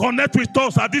sure you connect with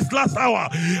us at this last hour.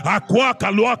 Akwa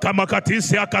kalwa kamakati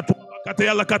sia katwa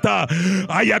Katia lakata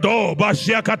ayado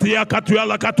bashia katia katua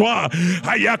lakatwa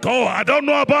ayako. I don't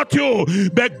know about you,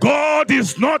 but God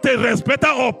is not a respecter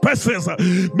of persons.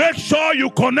 Make sure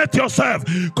you connect yourself,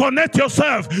 connect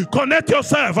yourself, connect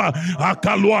yourself.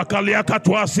 Akalwa kalia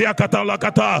katwa sia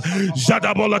katalakata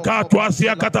jadabola katwa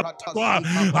sia katalakatwa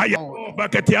ayado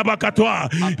baketia bakatwa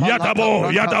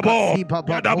yadabo yadabo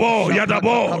yadabo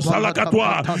yadabo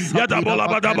salakatwa yadabola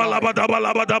badabala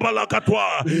badabala badabala katwa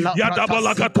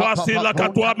yadabola katwa la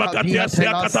katwa makatia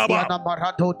sia kataba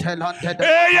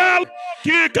eyal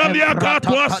kikalia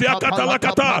katwa sia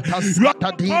katalakata. You are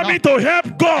coming to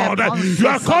help God. You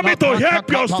are coming to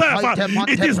help yourself.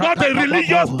 It is not a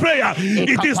religious prayer.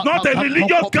 It is not a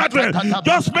religious gathering.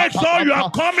 Just make sure you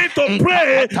are coming to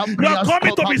pray. You are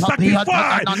coming to be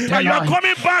sacrificed, and you are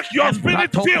coming back your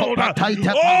spirit filled.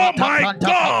 Oh my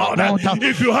God!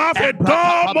 If you have a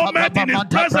dull moment in His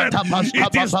presence,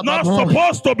 it is not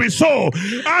supposed to be so.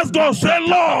 Ask God, say,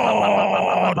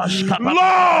 Lord, Lord,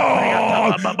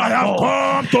 I have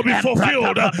come to be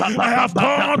fulfilled. I have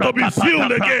come to be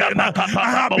filled again. I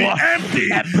have been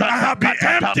empty. I have been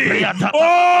empty.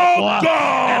 Oh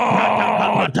God.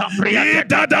 He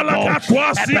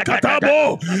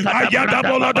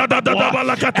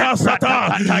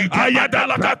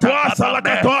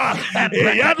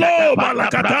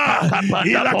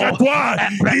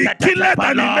killed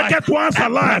and He make it once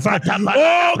alive.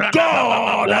 Oh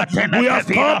God, We have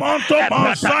come unto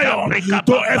Mount Zion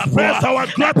to express our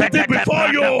gratitude before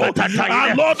you.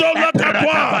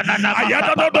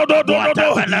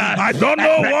 I don't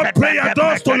know what prayer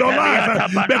does to your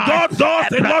life, but God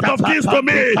does a lot of things to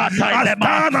me. I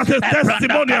stand as a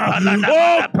testimonial.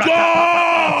 Oh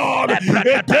God,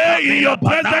 a day in your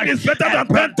presence is better than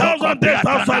 10,000 days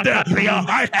outside there.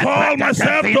 I call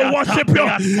myself to worship you.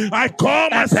 I call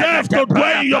myself to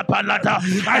dwell in your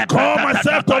presence. I call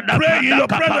myself to pray in your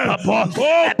presence. Oh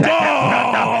God.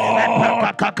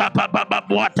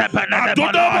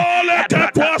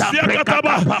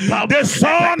 The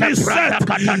sun is set.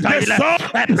 The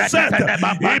sun is set.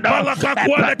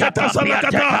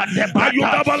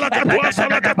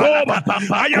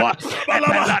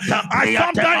 I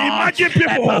sometimes imagine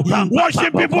people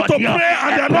watching people to pray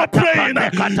and they are not praying.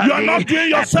 You are not doing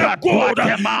yourself good.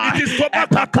 It is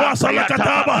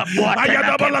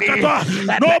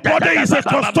nobody is a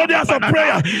custodian of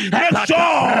prayer. Make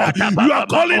sure you are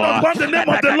calling upon the name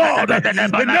of the Lord.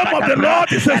 The name of the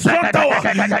Lord is a strong tower.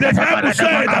 The Bible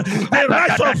said the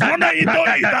righteous run into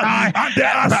it and they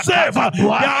are saved.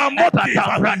 They are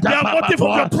motive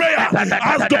of your prayer.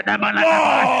 As the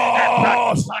Lord,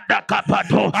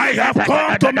 I have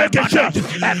come to make a change.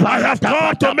 I have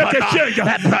come to make a change.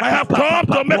 I have come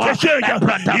to make a change.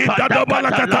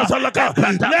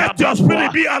 Let your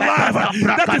spirit be alive.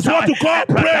 That is what you call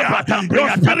prayer. Your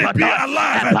spirit be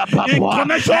alive in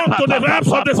connection to the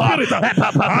realms of the spirit.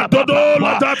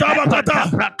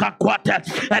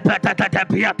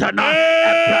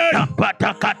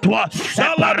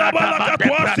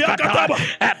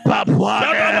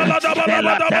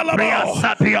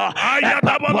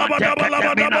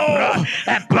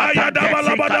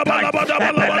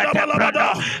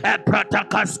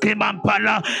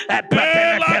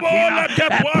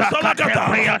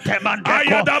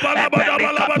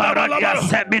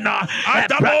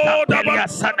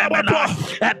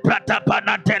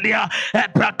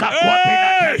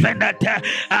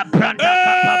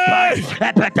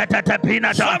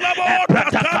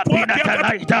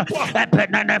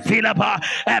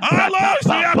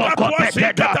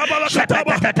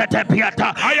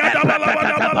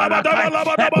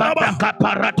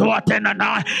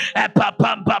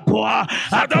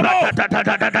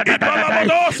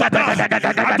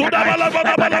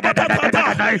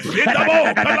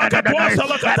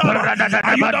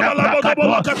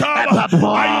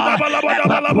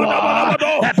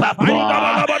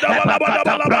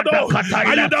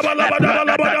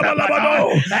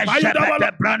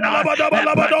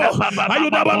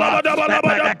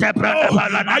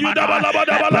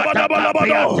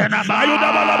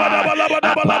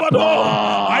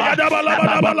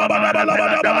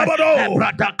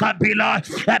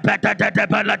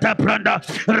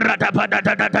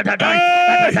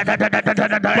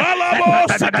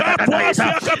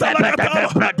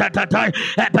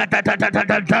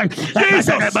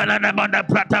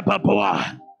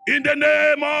 In the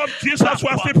name of Jesus, we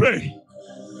are still praying.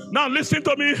 Now listen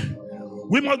to me.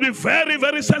 We must be very,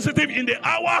 very sensitive in the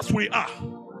hours we are.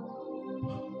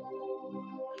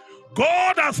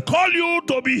 God has called you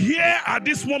to be here at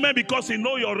this moment because He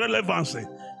knows your relevancy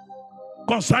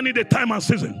concerning the time and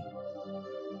season.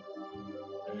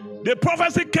 The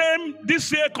prophecy came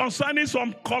this year concerning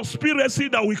some conspiracy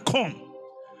that will come.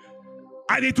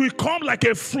 And it will come like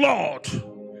a flood.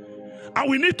 And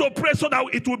we need to pray so that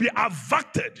it will be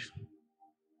averted.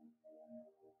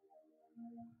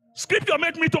 Scripture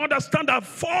made me to understand that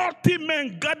 40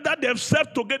 men gathered themselves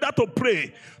together to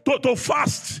pray, to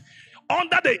fast,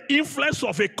 under the influence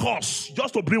of a curse,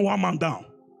 just to bring one man down.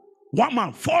 One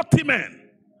man, 40 men.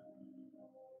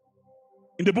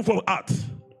 In the book of Acts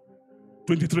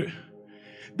 23.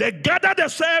 They gathered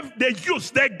themselves,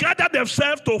 they gathered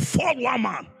themselves to fall one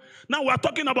man. Now we are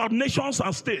talking about nations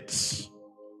and states.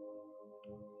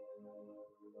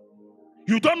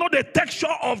 You don't know the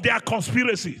texture of their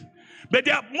conspiracy. But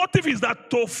their motive is that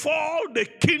to fall the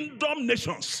kingdom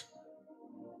nations.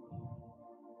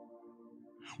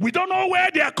 We don't know where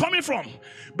they are coming from.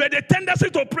 But the tendency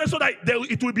to pray so that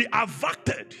it will be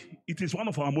averted. It is one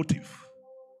of our motives.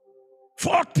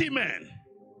 40 men.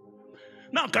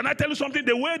 Now, can I tell you something?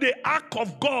 The way the ark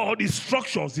of God is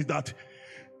structured is that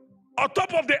on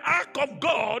top of the ark of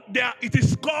God, it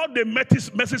is called the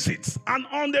mercy seat. And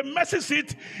on the mercy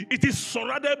seat, it is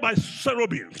surrounded by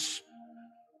cherubims.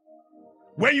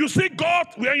 When you see God,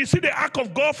 when you see the ark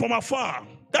of God from afar,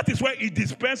 that is where He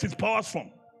dispenses His powers from.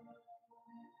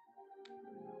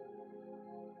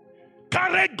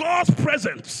 Carry God's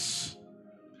presence.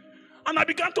 And I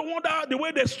began to wonder the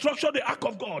way they structure the ark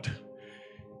of God.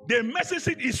 The mercy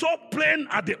seat is so plain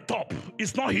at the top.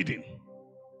 It's not hidden.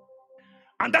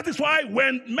 And that is why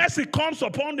when mercy comes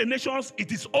upon the nations,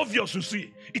 it is obvious to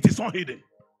see. It is not hidden.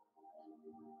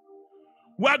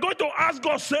 We are going to ask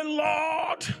God, say,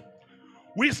 Lord,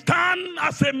 we stand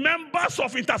as a members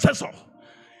of intercessor.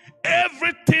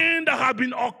 Everything that has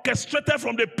been orchestrated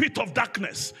from the pit of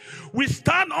darkness, we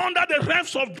stand under the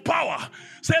realms of power.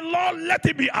 Say, Lord, let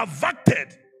it be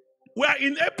averted. We are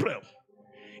in April.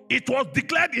 It was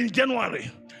declared in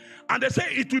January. And they say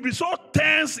it will be so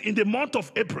tense in the month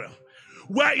of April.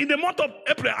 We are in the month of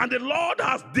April, and the Lord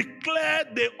has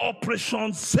declared the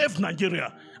Operation Save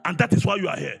Nigeria. And that is why you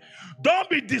are here. Don't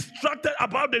be distracted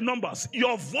about the numbers.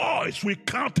 Your voice will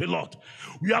count a lot.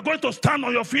 We are going to stand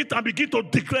on your feet and begin to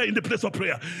declare in the place of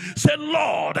prayer. Say,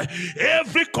 Lord,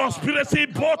 every conspiracy,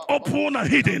 both open and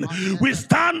hidden, we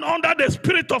stand under the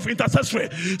spirit of intercessory.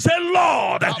 Say,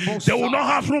 Lord, they will not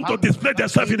have room to display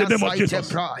themselves in the name of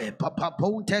Jesus.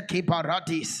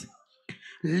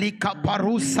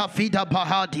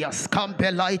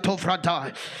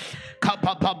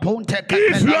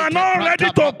 If you are not ready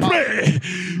to pray,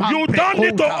 you don't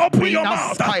need to open your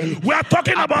mouth. We are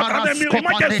talking about an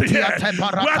emergency here.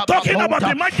 We are talking about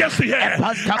emergency here.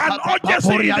 An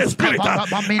urgency in the spirit.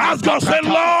 Ask God, say,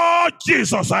 Lord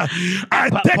Jesus, I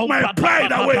take my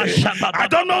pride away. I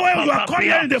don't know where you are coming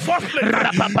here in the first place.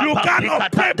 You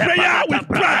cannot pray prayer with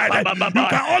pride. You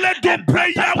can only do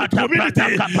prayer with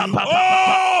humility.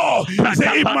 Oh,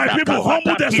 say, if my people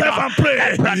humble themselves and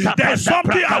pray, there is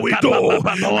something I will do.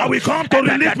 I will come to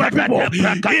release my people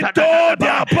into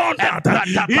their abundance,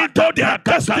 into their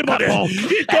testimony,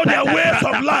 into their ways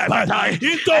of life,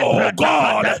 into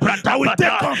God. I will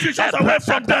take confusions away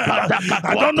from them.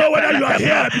 I don't know whether you are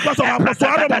here because of Apostle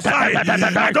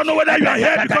Audu. I don't know whether you are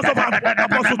here because of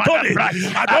Apostle Tony.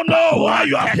 I don't know why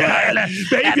you are here.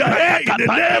 But if you are here in the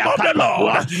name of the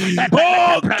Lord,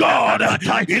 oh God,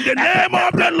 in the name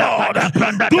of the Lord,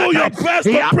 do your best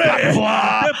to pray.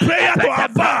 The prayer to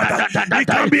avert. It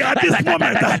can be at this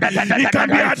moment. It can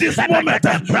be at this moment.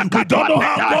 We don't know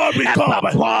how God will come.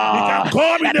 It can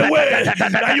come in a way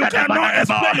that you cannot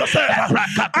explain yourself.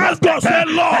 Ask God, say,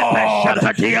 Lord,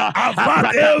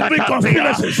 avert every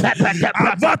conspiracy,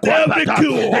 avert every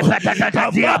cure,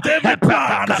 avert every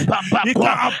plan. He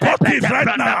can abort it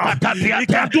right now. He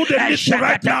can do the mission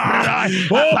right now.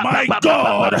 Oh my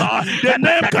God, the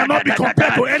name cannot be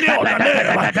compared to any other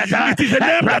name. It is a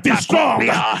name that is strong.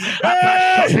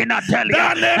 Hey,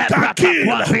 that name can kill.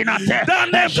 That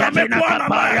name can make one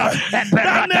alive.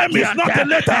 That name is not a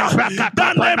letter.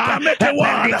 That name can make a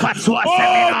word.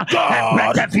 Oh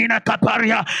God.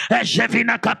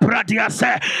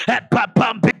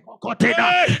 Hey.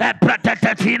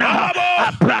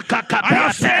 I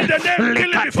have seen the name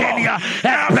killing before. I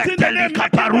have seen the name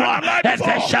making one alive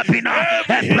before.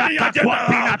 Every healing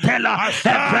agenda, I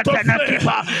stand to faith.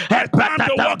 I stand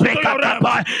to walk into your realm.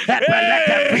 Hey,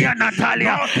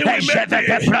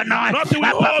 nothing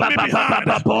will hold me behind.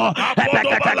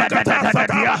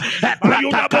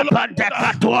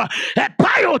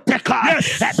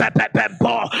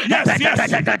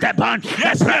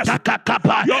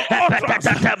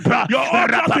 Your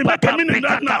utterance will make a meaning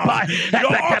right now.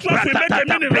 Your utterance will make a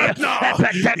meaning right now.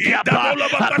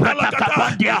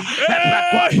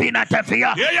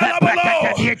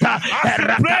 As you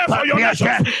pray for your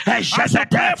nation, as you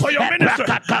pray for your ministry,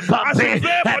 as you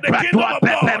pray for the kingdom of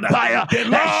God, the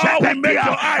Lord will make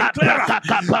your eyes clearer.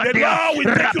 The Lord will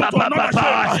take you to another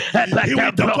shape. He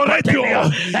will decorate you.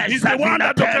 He's the one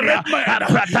that decorates man.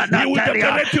 He will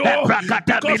decorate you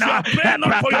because you are praying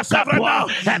not for yourself right now,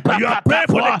 but you are praying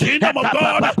for the kingdom of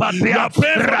God. You are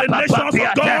praying for the nations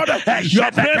of God. You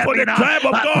are praying for the tribe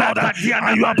of God,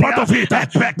 and you are part of it.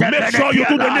 Make sure you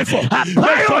do the needful.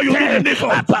 Make sure you do the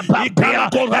needful.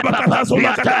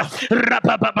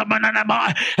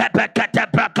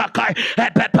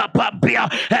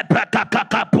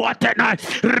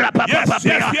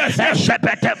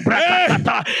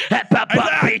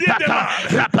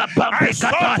 I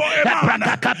saw for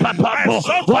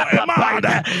a man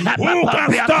who can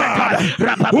stand,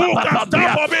 who can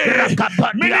stand for me,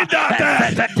 meaning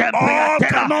that all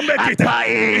cannot make it.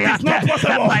 It is not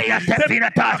possible.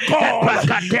 The call, the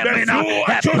few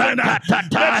are chosen.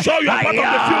 Make sure you are part of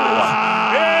the few.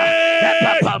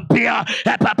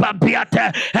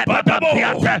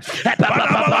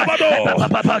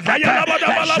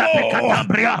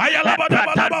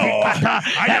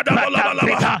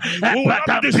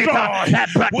 destroyed.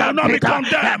 We will not be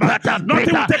condemned.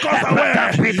 Nothing will take us away.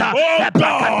 Oh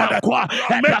God,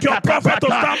 make your prophet to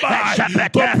stand by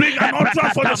to bring an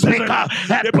utterance for the season.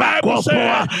 The Bible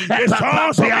says the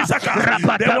sons of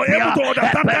Issachar, they were able to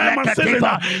understand time and season.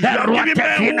 You are giving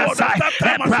men who understand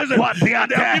time and season, and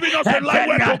they are giving us a light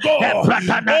way to go.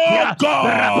 Oh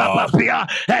God.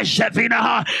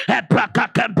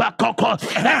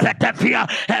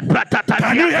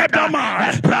 Can you help that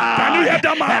man? Can you help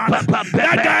that man?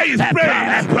 That guy is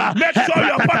praying. Make sure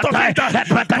you are part of it.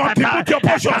 Contribute your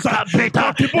portions.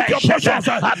 Contribute your portions.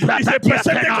 It's a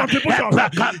percentage contribution.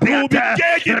 You will be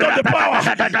gauged into the power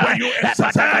when you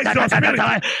exercise your spirit.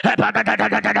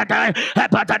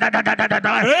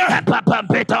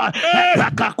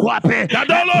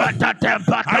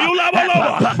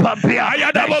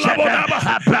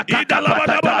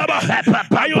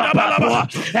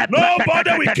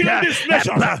 Nobody will kill this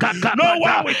nation. No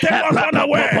one will take us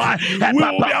unaware. We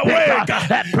will be awake.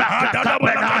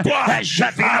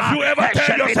 Have you ever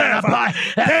tell yourself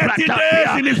 30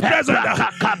 days in his presence is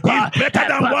better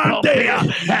than 1 day?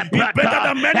 It's better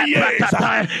than many years.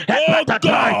 Oh God.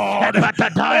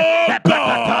 Oh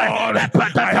God.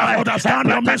 I have understand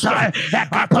your mystery. I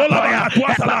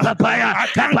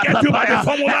can't get you by the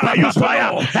formula I used to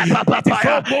know. It is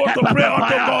so bold to pray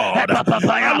unto God.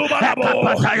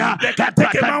 They can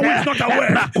take a man who is not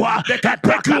aware. They can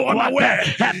take you unaware.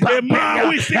 A man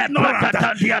who is ignorant,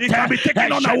 he can be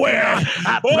taken unaware.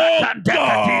 Oh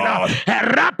God.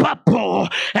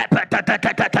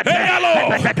 Hey, hello.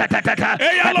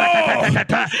 Hey, hello.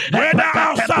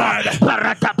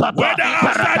 Whether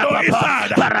outside or inside,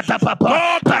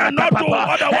 God cannot do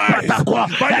otherwise.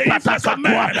 By the influence of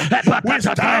man, we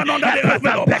stand under the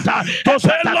envelope to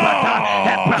say,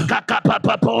 Lord,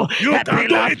 you can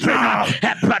do it now.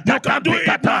 You can do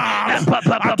it now.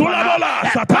 Atulabola,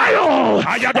 Satayo,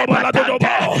 Ayadobalado,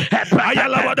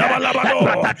 Ayalabadabalabado,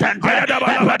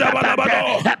 Ayadabalabadabalabado,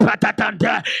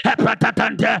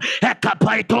 Hepratanda,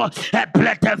 Hekapaito,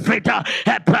 Hepletefrita,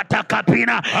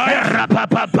 Hepratakapina,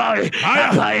 Rapapapai,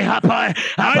 Hapai,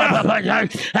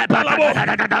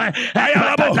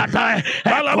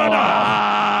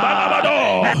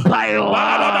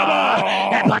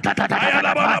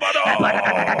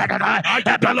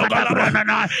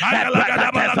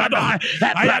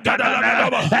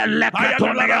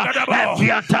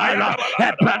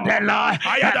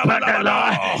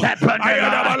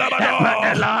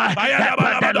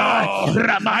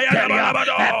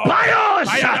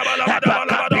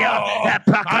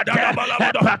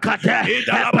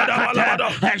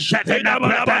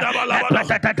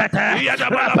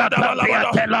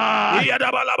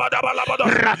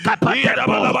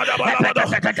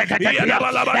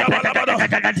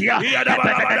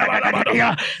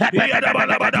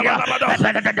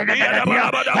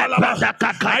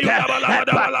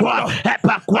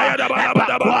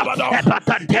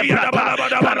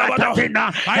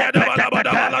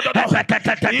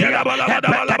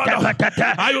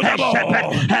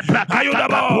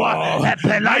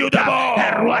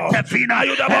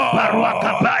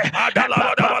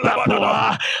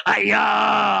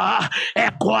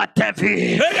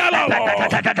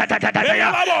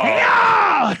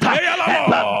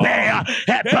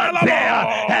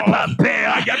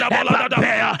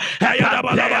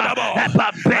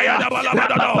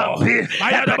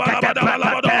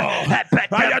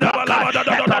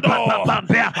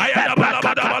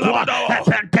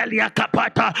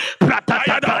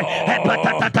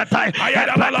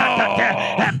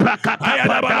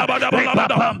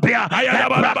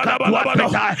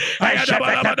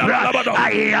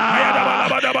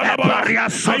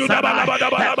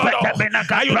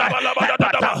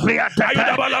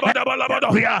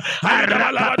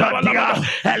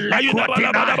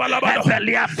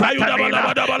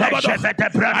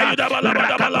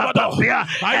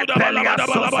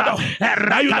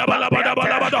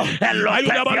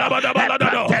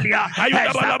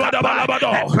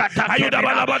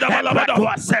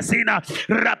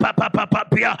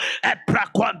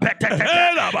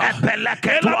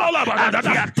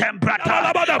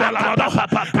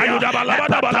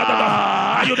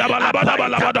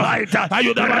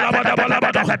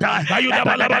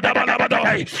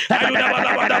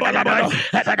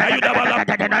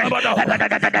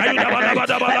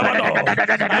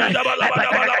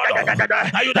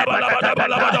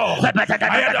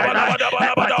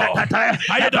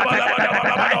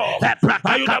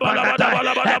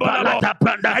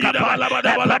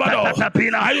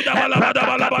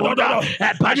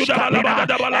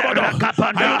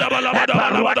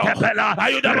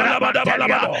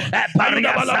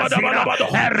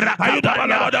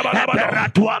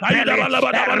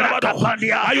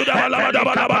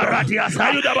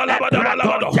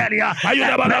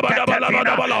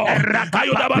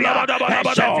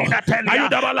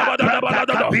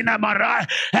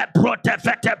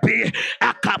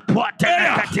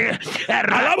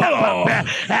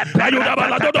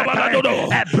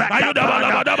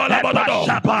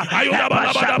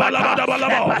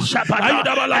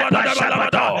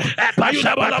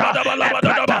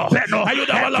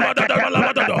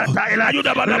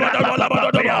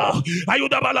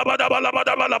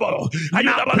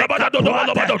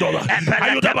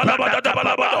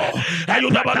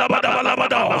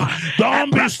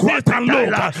 Don't be still and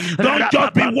look. Don't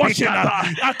just be watching.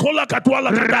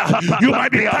 You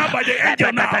might be tapped by the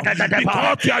angel now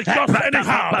because you are just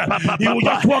anyhow. He will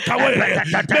just walk away.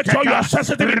 Make sure you are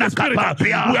sensitive in the spirit.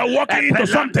 We are walking into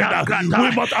something.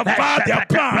 We must avoid their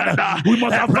plan. We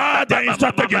must avoid their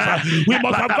strategies. We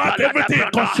must avoid everything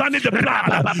concerning the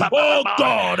plan. Oh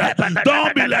God,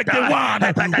 don't be like the one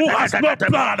who has no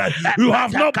plan. You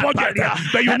have no budget,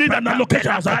 but you need an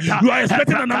allocation. You are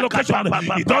expecting an allocation.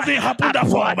 It doesn't happen that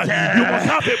form. You must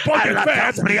have a budget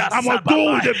first. I must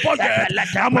do the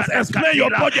budget. I must explain your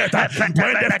budget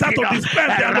when they start to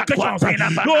dispense the allocations.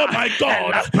 Oh my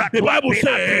God, the Bible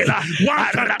says one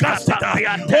can cast it.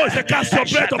 Oh, it's a cast your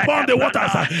bread upon the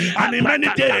waters, and in many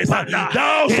days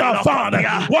thou shalt find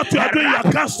what you are doing. You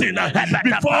are casting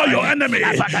before your enemy.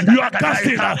 You are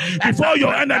casting before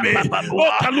your enemy.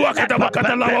 Oh, Kalua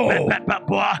Katalao.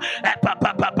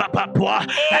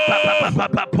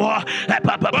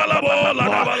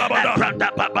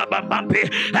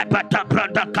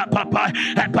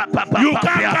 You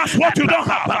can't cast what you don't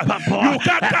have. You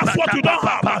can't cast what you don't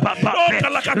have. Oh,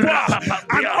 Kalakatwa.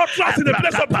 An utterance in the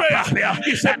place of prayer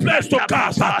is a place to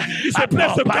cast. It's a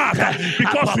place to cast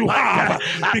because you have.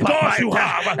 Because you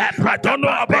have. I don't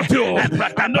know about you.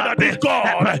 I know that this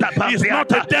God is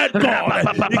not a dead God.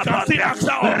 He can still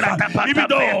answer us. Even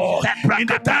though in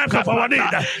the times of our need,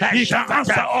 He can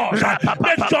answer us.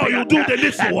 Make sure you do the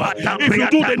needful. If you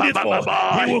do the needful,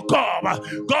 He will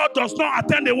come. God does not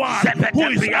attend the one who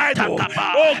is idle.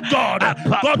 Oh God,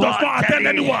 God does not attend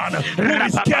anyone who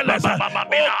is careless. Oh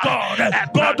God,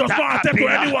 God does not attend to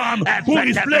anyone who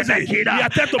is lazy. He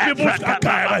attends to people's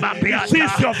archive. He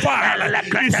sees your file.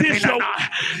 He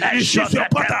sees your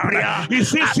pattern. He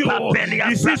sees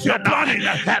your planning.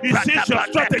 He sees your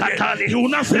strategy. He will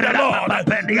not say the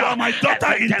Lord, you are my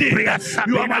daughter indeed.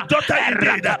 You are my daughter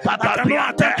indeed. I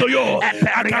cannot attend to you.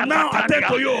 I can now attend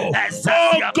to you.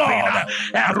 Oh God.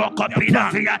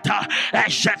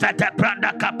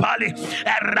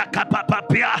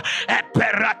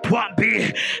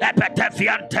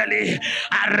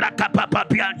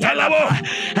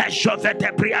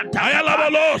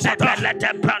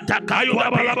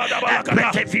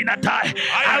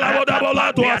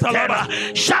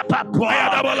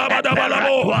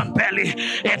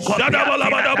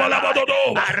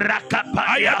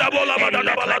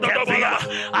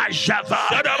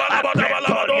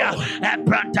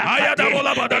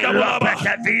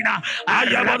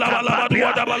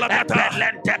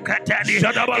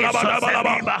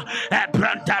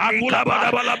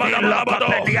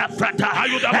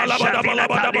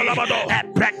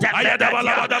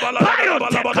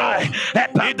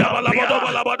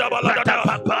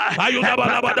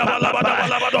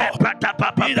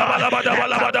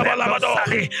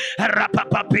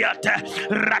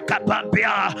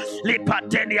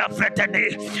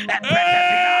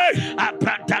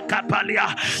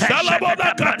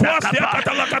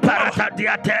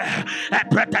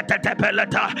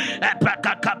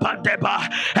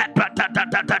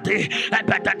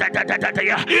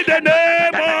 In the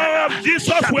name of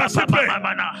Jesus, we are suffering.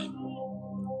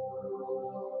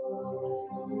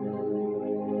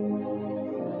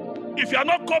 If you are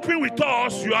not coping with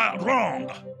us, you are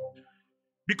wrong.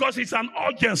 Because it's an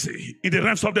urgency in the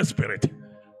realms of the spirit.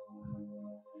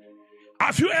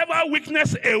 Have you ever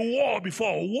witnessed a war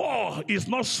before? War is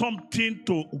not something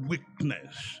to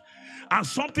witness. And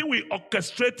something will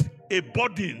orchestrate a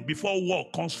burden before war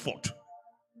comes forth.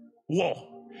 War.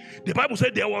 The Bible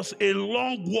said there was a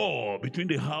long war between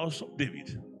the house of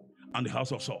David and the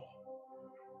house of Saul.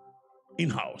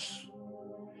 In-house.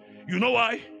 You know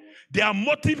why? Their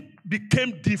motive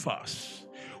became differs.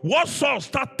 What Saul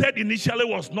started initially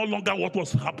was no longer what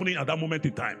was happening at that moment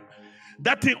in time.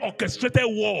 That thing orchestrated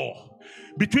war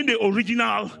between the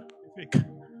original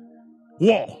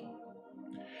war.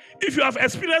 if you have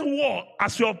experienced war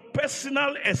as your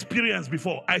personal experience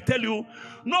before, I tell you,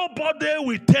 nobody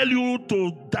will tell you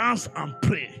to dance and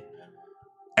pray,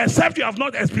 except you have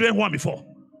not experienced one before.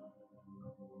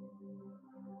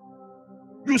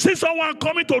 You see someone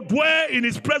coming to dwell in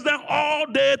his presence all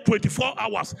day, 24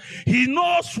 hours. He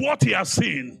knows what he has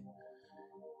seen.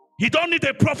 He don't need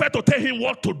a prophet to tell him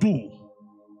what to do.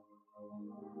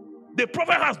 The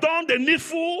prophet has done the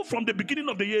needful from the beginning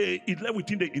of the year. He left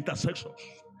within the intercessions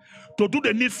to do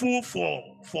the needful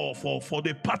for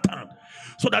the pattern,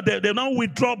 so that they now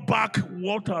withdraw back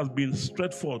what has been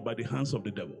stretched forth by the hands of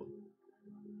the devil.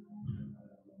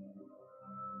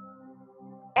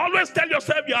 Always tell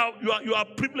yourself you are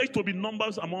privileged to be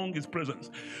numbers among his presence,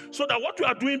 so that what you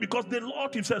are doing, because the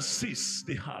Lord himself sees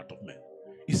the heart of men.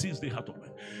 He sees the heart of men.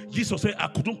 Jesus said, I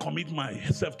couldn't commit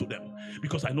myself to them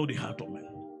because I know the heart of men.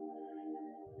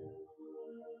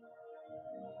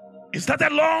 It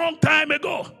started a long time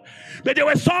ago, but there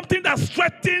was something that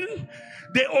strengthened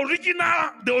the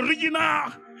original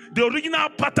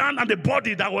pattern and the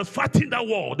body that was fighting that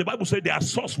war. The Bible said their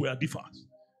source were different.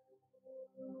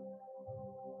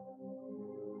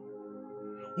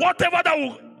 Whatever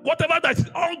that is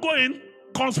ongoing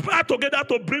conspire together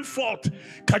to bring forth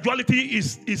casualty.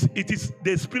 It is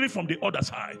the spirit from the other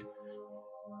side.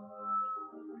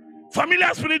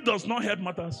 Familiar spirit does not help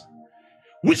matters.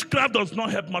 Witchcraft does not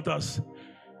help matters.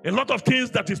 A lot of things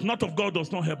that is not of God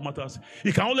does not help matters.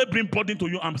 It can only bring burden to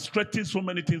you and strengthen so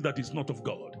many things that is not of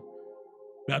God.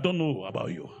 But I don't know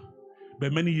about you,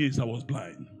 but many years I was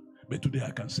blind, but today I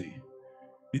can see.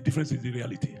 The difference is the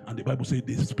reality. And the Bible says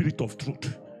the spirit of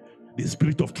truth. The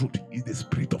spirit of truth is the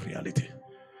spirit of reality.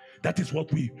 That is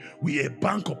what we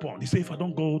bank upon. He said, if I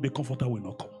don't go, the comforter will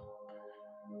not come.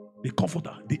 The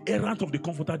comforter, the errand of the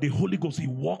comforter, the Holy Ghost, he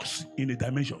walks in the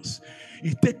dimensions.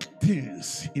 He takes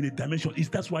things in a dimension.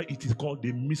 That's why it is called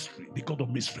the mystery, the God of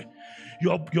mystery.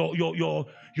 Your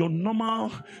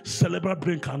normal cerebral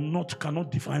brain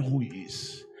cannot define who he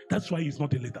is. That's why he's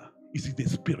not a letter. It's the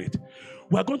spirit.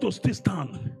 We are going to still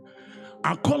stand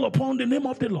and call upon the name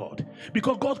of the Lord,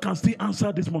 because God can still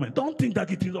answer this moment. Don't think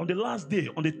that it is on the last day,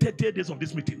 on the 30th days of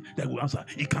this meeting, that he will answer.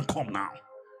 He can come now.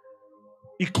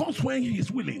 It comes when he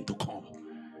is willing to come.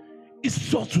 It's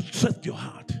just to set your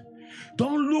heart.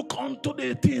 Don't look unto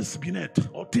the things beneath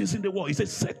or things in the world. He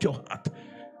says, set your heart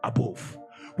above.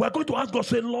 We are going to ask God,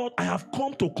 say, Lord, I have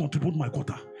come to contribute my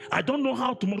quota. I don't know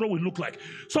how tomorrow will look like.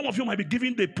 Some of you might be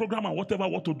giving the program and whatever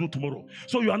what to do tomorrow.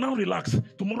 So you are now relaxed.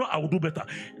 Tomorrow I will do better.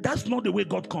 That's not the way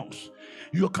God comes.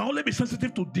 You can only be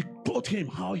sensitive to dictate him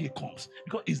how he comes,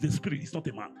 because it's the spirit, it's not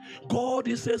a man. God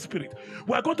is a spirit.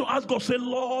 We are going to ask God, say,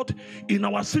 Lord, in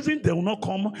our season they will not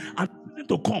come, and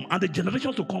to come, and the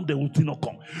generations to come, they will still not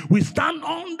come. We stand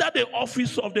under the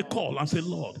office of the call and say,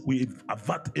 Lord, we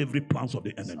avert every plans of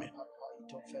the enemy.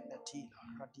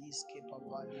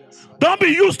 Don't be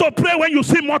used to pray when you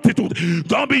see multitude.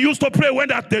 Don't be used to pray when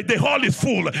the hall is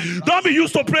full. Don't be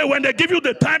used to pray when they give you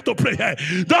the time to pray.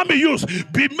 Don't be used.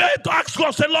 Be made to ask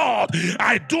God, say, Lord,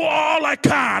 I do all I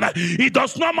can. It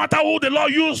does not matter who the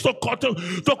Lord used to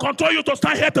control you to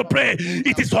stand here to pray.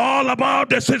 It is all about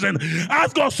the season.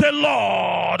 Ask God, say,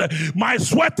 Lord, my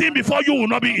sweating before you will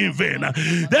not be in vain.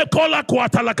 They call a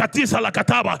quarter like a tisa like a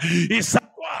taba.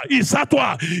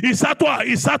 Isatwa,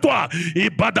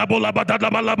 Ibadabola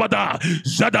Badadabalabada,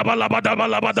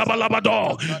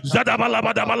 Zadabalabadabalabadabalabado,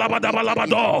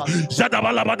 Zadabalabadabalabadabalabado,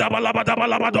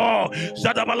 Zadabalabadabalabadabalabado,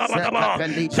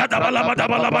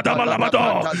 Zadabalabadabalabadabalabado,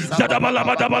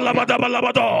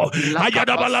 Zadabalabadabalabadabalabado,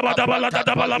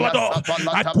 Ayadabalabadabalabadabalabado,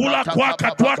 Akula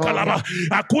Kwakatwakalaba,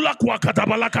 Akula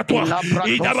Kwakatabalakatwa,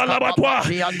 Idabalabatwa.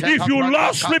 If you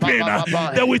love sleeping,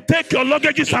 they will take your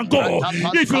luggages and go.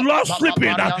 If you love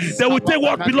sleeping, they will take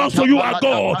what belongs to you and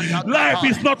go. Life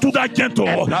is not to that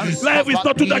gentle. Life is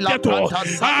not to that gentle.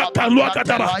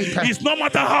 It's no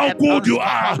matter how good you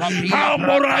are, how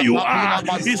moral you are.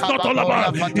 It's not all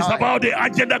about. It's about the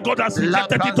agenda God has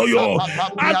rejected into you.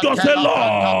 I just say,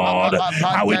 Lord,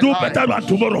 I will do better than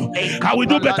tomorrow. I will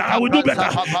do better. I will do better.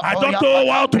 I don't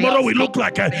know how tomorrow will look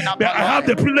like, but I have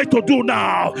the privilege to do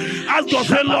now. Ask God,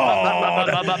 say, Lord.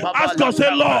 Ask God, say,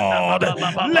 Lord,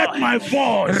 let my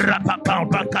voice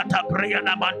count. Bakata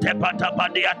Briana Mantepata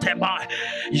Badia Tema,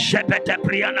 Jepete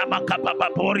Briana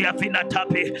Macapaporia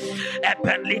Vinatapi,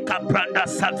 Epelika Pranda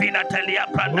Savina Telia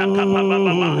Pranda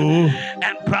Capababa,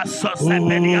 Empraso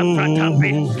Sebenia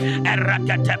Fratapi,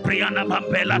 Erakate Briana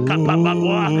Mambela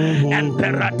Capababoa,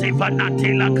 Emperativa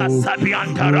Natila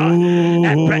Casabiantara,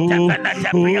 Emprete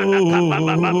Venete Briana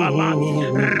Capababa,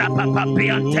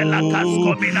 Rapapapiantela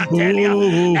Cascomina Telia,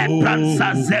 Empransa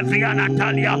Zevia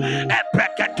Natalia,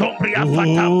 Eprecatombria.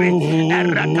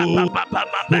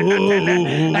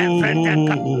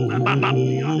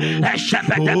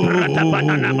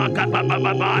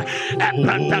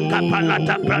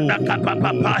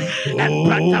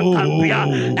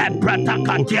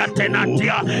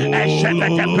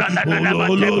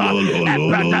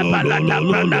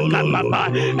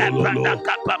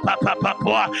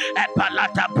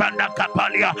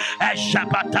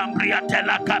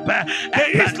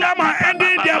 Islam are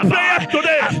ending their prayers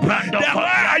today.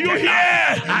 Why are you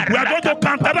here? We are going to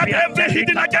counteract every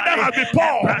hidden agenda has been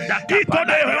poured into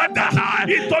the water,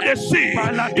 into the sea,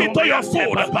 into your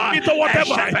food, into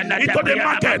whatever, into the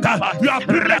market. You are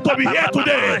privileged to be here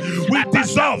today. We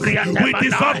dissolve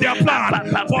their plan.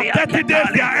 For 30 days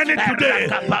they are ending today.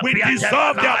 We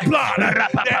dissolve their plan.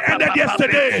 They ended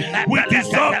yesterday. We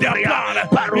dissolve their plan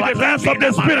with the hands of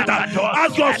the Spirit.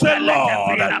 As God said,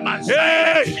 Lord,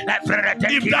 hey,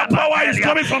 if that power is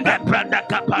coming from them,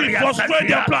 we frustrate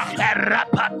their plan.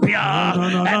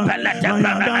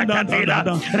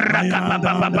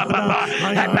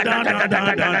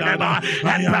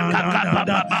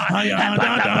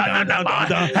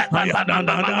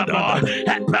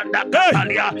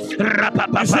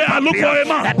 He said, I look for a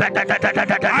man.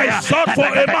 I sought for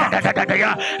a man.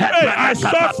 Hey, I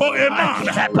sought for a man.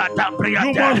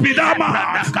 You must be that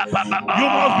man. You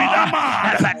must be that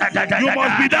man. You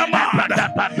must be that man.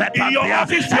 In your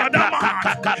office, you are that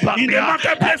man. In the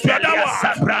marketplace, you are that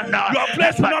one. Your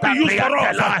place will not be used for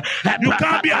us. You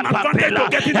can't be an advantage to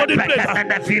get into the place.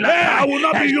 Hey, I will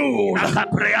not be used.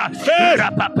 Hey,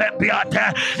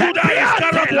 Judas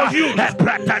Iscariot was used.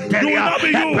 You will not be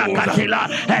used.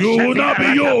 You will not be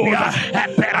used.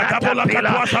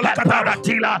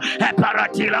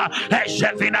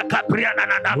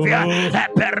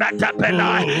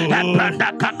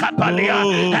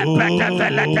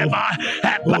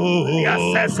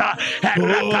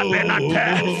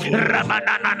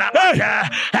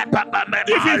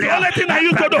 If it's the only thing I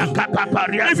used to do,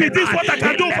 if it is what I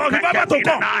can do for revival to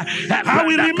come, I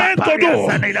will remain to do.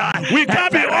 We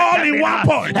can't be all in one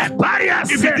point.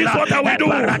 If it is what I will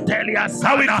do, I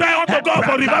will cry unto God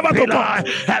for revival to come.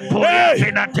 Hey,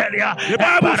 the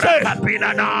Bible says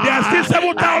there are still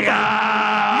 7,000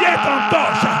 yet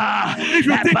untouched. If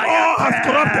you think all has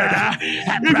corrupted,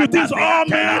 if you think all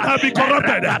men have been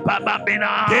corrupted,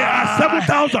 there are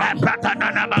 7,000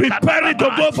 preparing to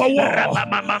go for war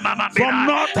from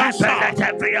north and south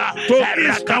to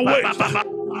east and west.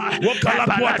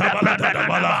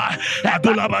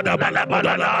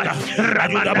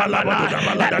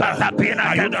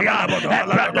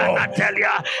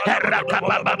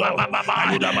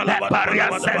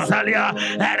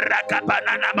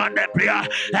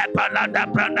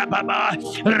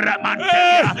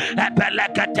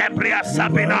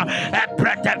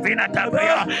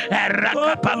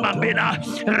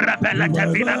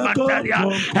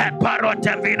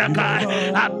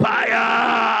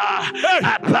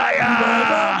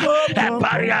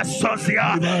 Eparia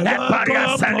Sosia, Eparia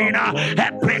Salina,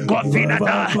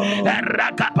 Epicofinata,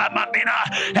 Erakapa Mamina,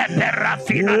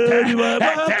 Eperafina,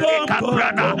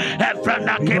 Etelicambrana,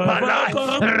 Efrana Kibala,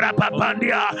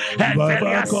 Rapapandia,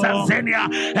 Epelia Sazenia,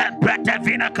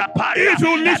 Epretevina Capaya. If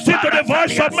you listen to the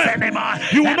voice of men,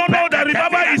 you will not know that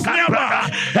revival is nearby.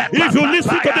 If you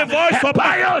listen to the voice of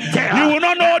men, you will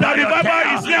not know that revival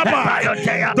is nearby.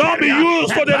 Don't be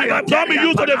used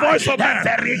to the voice of men.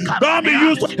 Don't be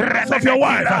used to the voice of your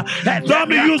wife. Don't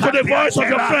be used to the voice of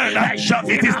your friend.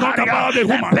 It is not about the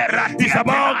woman. It's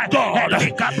about God.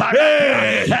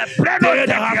 Hey, they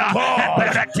have called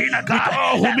with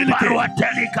all humility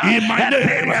in my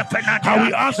name. I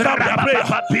will answer their prayer.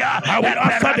 I will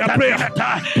answer their prayer.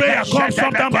 Prayer comes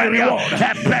sometimes by reward.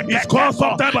 It comes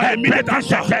sometimes by immediate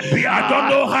answer. I don't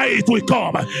know how it will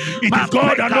come. It is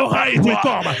God that knows how it will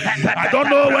come. I don't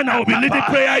know when I will be leading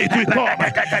prayer, it will come.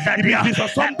 It is for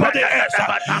somebody else,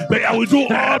 but I will do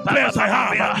all prayers I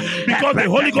have, because the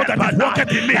Holy Ghost that is working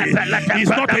in me is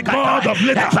not a God of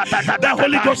letters. That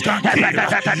Holy Ghost can kill. He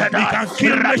can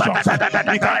kill nations.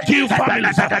 He can kill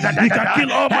families. He can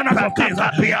kill all manners of things.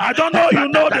 I don't know you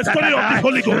know the story of this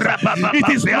Holy Ghost. It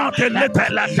is not a letter.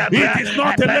 It is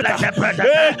not a letter.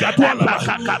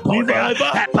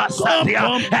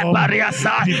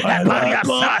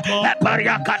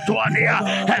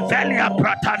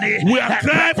 We are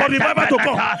crying for revival to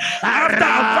come. After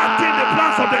averting the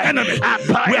plans of the enemy,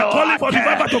 we are calling for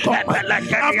revival to come.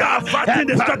 After averting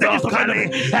the strategies of the enemy,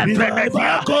 revival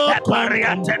come.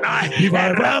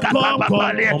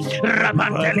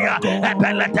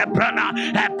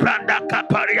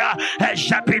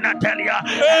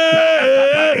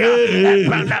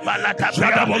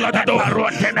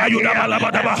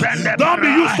 Don't be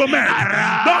used to men.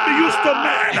 Don't be used to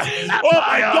men. Oh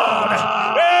my God.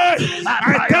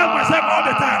 I tell myself all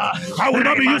the time, I will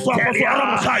not be used to Apostle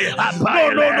Messiah.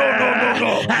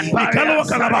 No.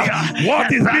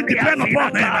 What is being dependent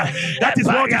upon him? That is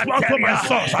what is also my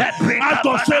source. As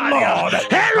God said, Lord,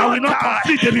 I will not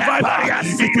complete the revival.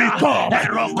 It will come. I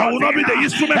will not be the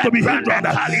instrument to be hindered.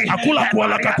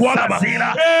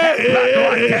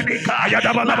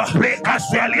 As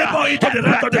we labor into the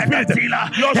rest of the Spirit,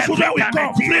 your children will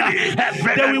come freely.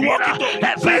 They will walk into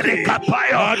freely.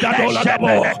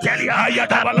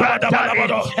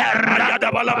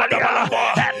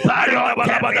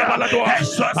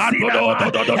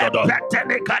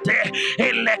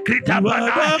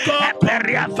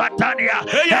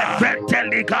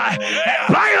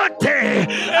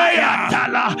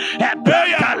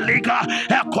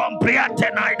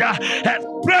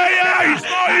 Prayer is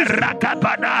not easy.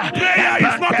 Prayer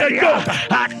is not a joke.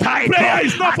 Prayer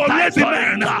is not for lazy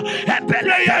men.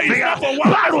 Prayer is not for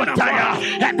one person.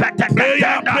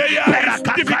 Prayer is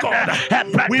difficult.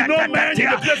 We know men in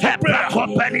the place of prayer.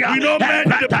 We know men in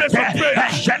the place of prayer.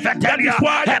 That is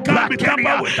why they can't be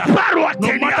tampered with. No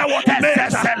matter what it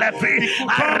makes, it will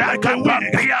come like a wind.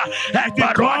 It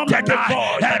will come like a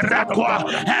voice.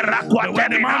 But when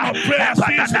the man of prayer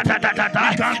sees it, he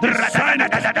can't decide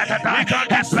it. He can't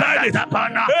decide it.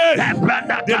 Hey,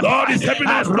 the Lord is helping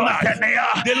us tonight.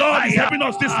 The Lord is helping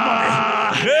us this morning.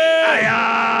 Hey,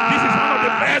 this is one of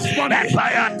the best mornings.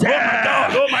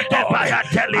 Oh my God.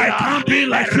 I can't be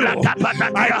like you. I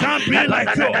can't be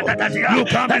like you. You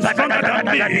can be stronger than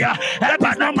me. That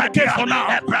is not my case for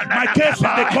now. My case is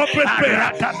the corporate prayer.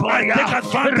 I take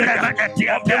advantage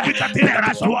of the wicked thing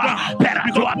that is around.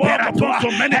 Because we walk upon so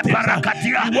many things.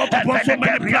 You walk upon so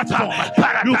many platforms.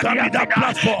 You can be that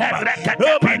platform.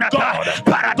 Oh my God.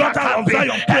 Daughter of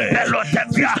Zion, pray.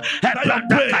 Zion,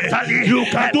 pray. You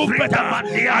can do better.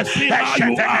 I see how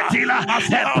you are. I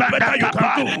see how better you can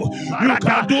do. You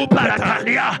can do better.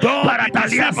 Don't be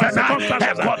deceived by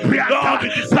circumstances. Don't be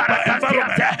deceived by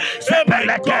environment. Say, my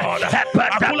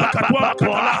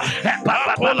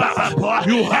God,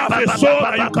 you have a soul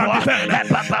that you can defend.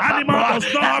 Animal does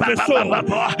not have a soul.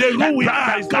 The room we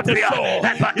are is not a soul.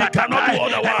 It cannot do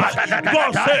otherwise.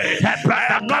 God said, I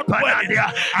am not dwelling.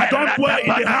 I don't dwell in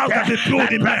the house that is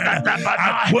built in man.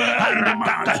 I dwell in the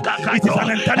man. It is an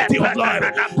eternity of life.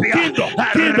 Kingdom.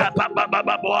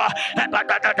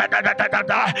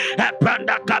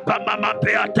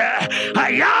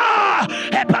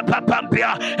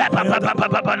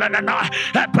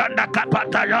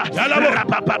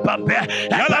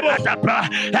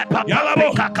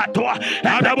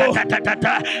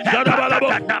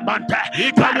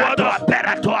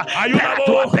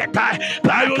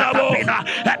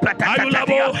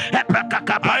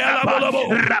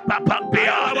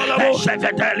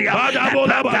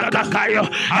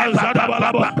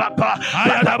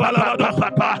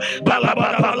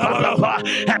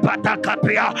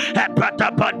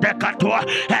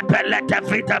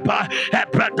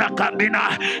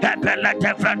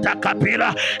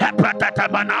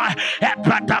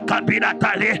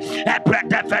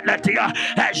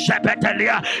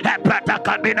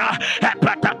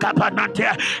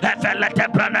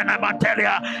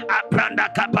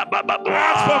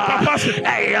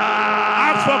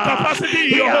 Ask for capacity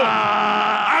in your home.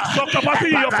 Ask for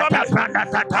capacity in your family.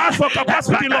 Ask for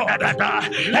capacity, Lord.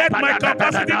 Let my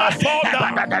capacity not fall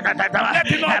down.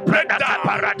 Let it not break down.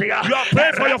 You are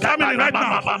praying for your family right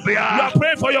now. You are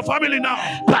praying for your family now.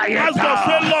 Ask God,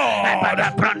 say, Lord,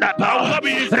 I will not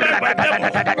be influenced by devil.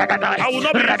 I will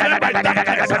not be influenced by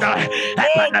darkness.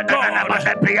 Oh God,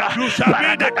 you shall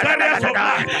be the carriers of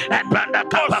life.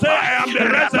 God say, I am the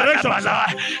resurrection.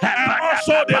 I am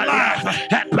also the life.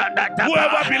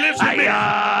 Whoever believes in me,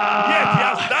 yet he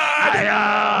has died.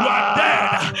 You are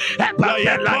dead. You are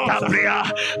yet lost.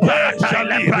 Yet shall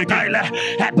live again.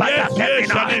 Yet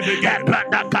shall live again.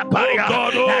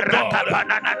 God, oh God,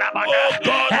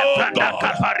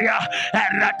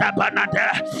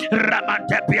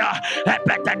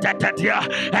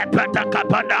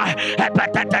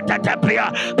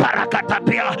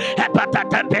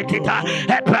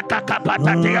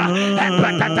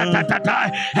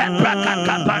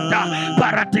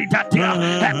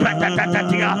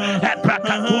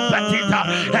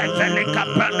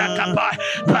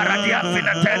 Paradia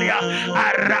Finatelia,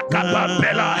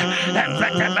 Arakabambela, and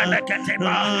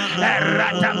Vetemanakatima,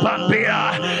 Ratapambia,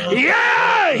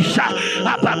 yes,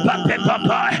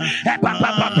 Apapapipapa,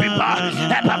 Epapapapia,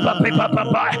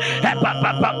 Epapapipapa,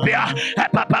 Epapapapia,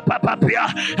 Epapapapia,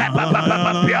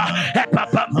 Epapapapia,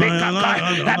 Epapapikaka,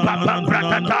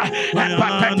 Epapapratata,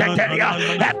 Epatatelia,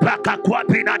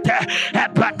 Epakakwapinate,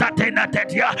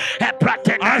 Epatatenatetia,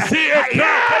 Epratena. I see a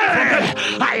crowd coming from heaven.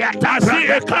 I see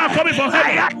a crowd coming from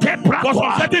heaven. For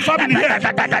some certain family here, you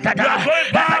are going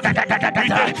back with a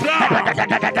crown.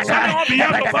 Standing on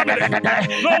behalf of family.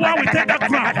 No one will take that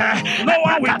crown. No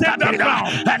one will take that crown.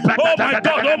 Oh my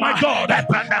God, oh my God.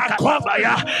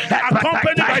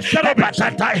 Accompanied by cherubims.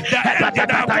 The angels that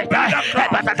accompany that crown.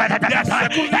 They are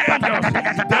secondary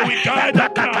angels. They will guide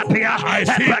that crown. I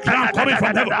see a crown coming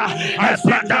from heaven. I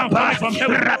see a crown coming from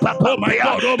heaven. Oh my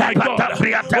God, oh my God.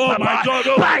 Oh my God,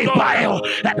 oh my God.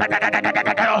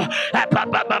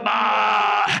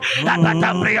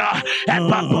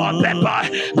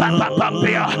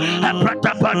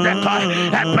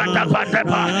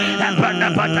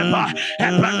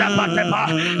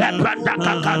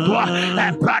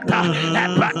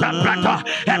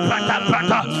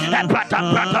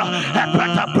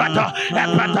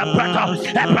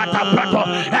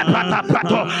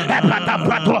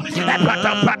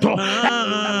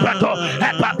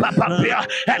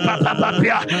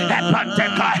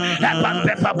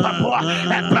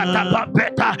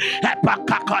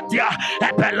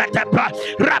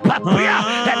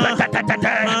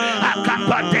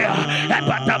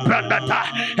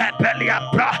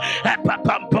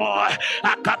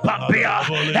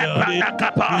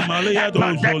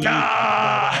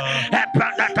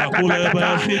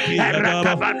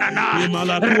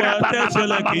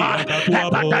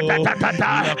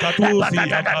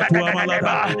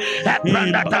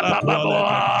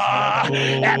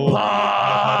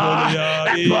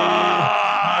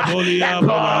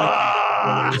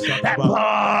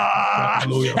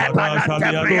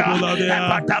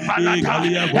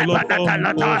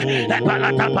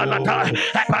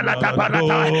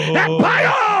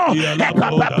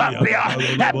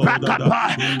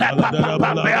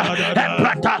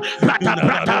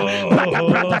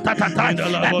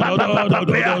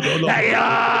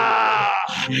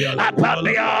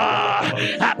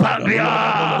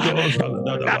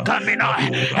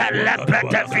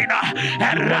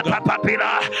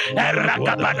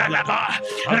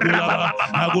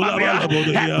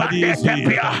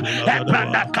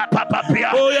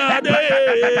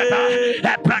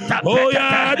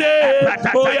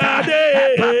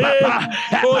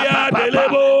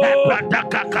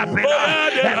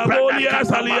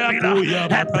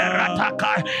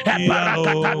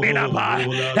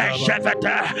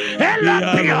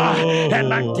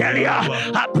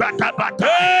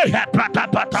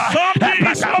 Something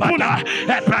is opening.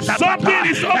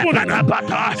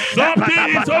 Something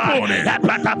is opening.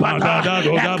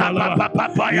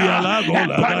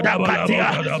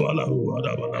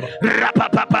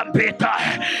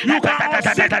 You can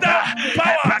unseat the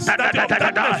powers that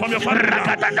you have from your family.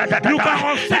 You can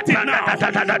unseat it now.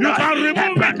 You can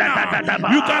remove it now.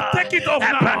 You can take it off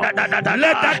now.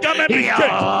 Let that garment be changed.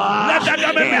 Let that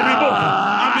garment be removed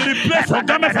and be replaced with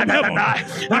garment from heaven.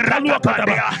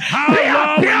 How long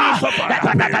will you suffer?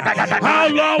 How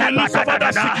long will you suffer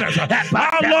that sickness?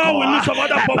 How long will you suffer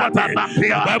that poverty?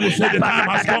 The Bible says the time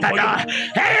has come for you.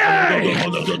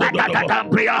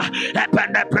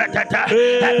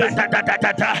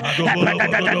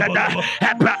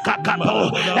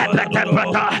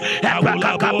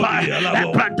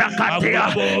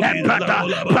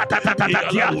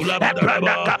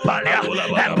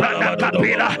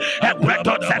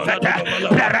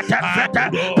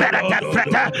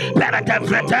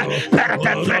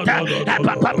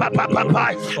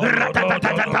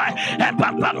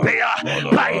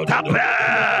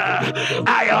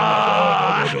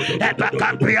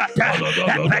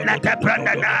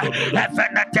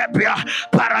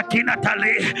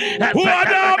 Who are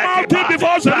thou mounted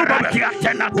before Zerubbabel?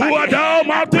 Who are thou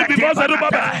mounted before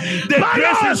Zerubbabel? The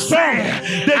grace is strong.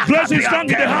 The grace is strong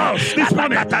in the house this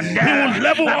morning. He will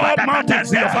level all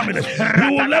mountains in your family. He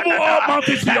will level all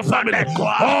mountains in your family.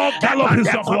 All gallop is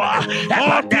your family.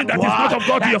 All things that is not of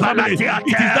God in your family. It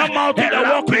is that mountain that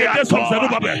walks in the days of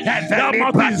Zerubbabel. That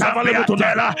mountain is available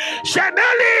tonight.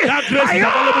 That grace is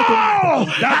available tonight.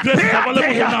 That grace is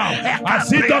available tonight. I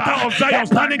see daughter of Zion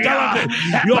standing gallantly.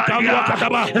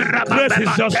 Grace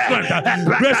is your strength.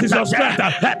 Grace is your strength.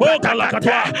 Oh,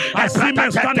 Kalakatwa. I see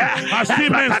men standing. I see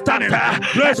men standing.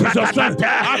 Grace is your strength.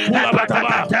 Akula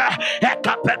Bataba.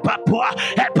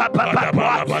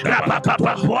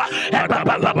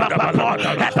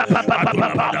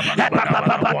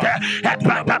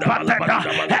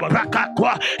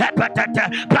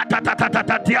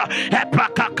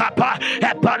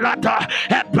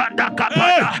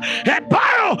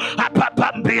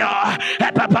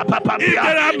 If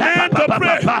there are men to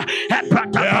pray,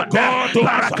 they are God to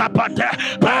answer.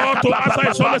 God to answer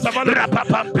is always available.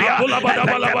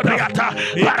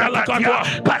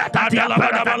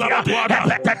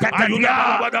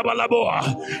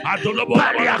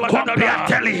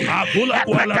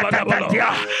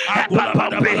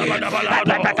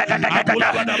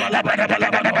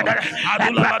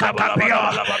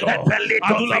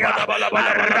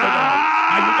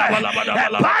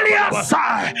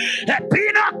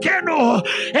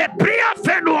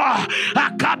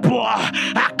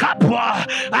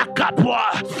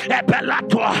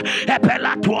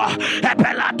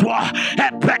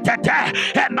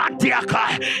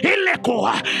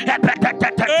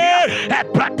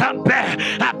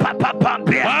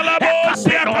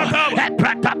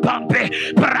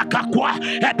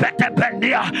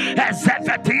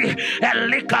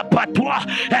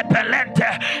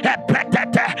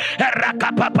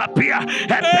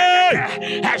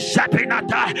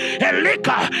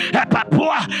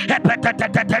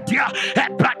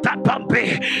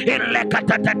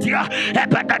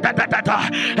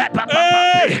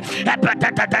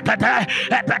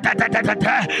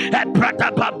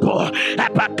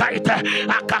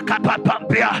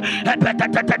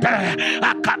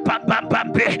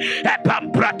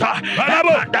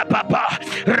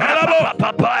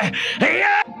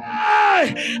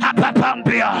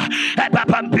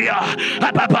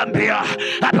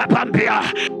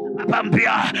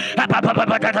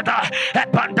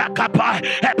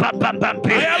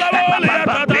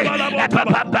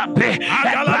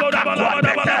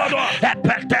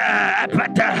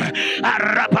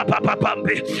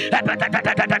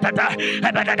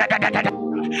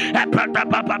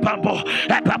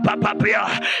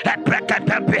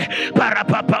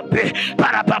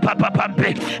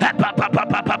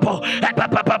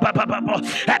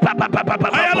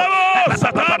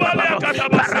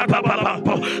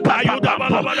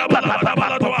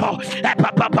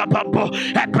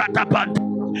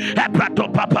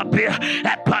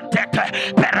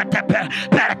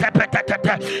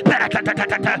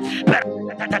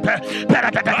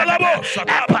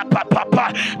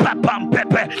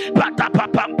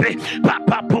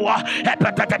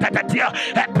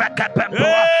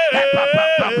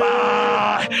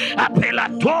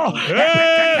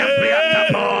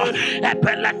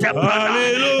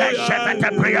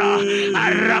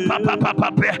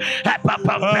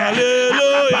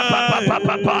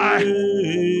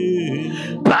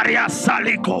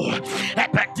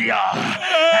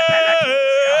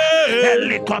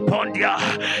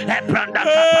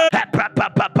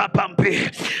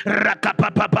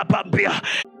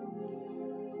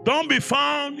 Don't be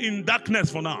found in darkness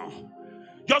for now.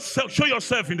 Just show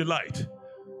yourself in the light.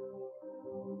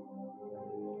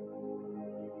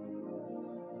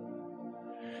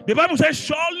 The Bible says,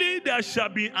 surely there shall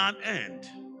be an end.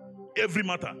 Every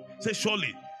matter. It says,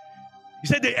 surely. He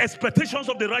said, the expectations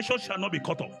of the righteous shall not be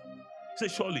cut off. He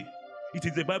said, surely. It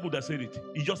is the Bible that said it.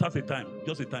 It just has a time.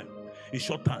 Just a time. A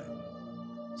short time.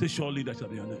 He said, surely there shall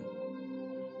be an end.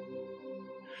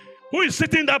 Who is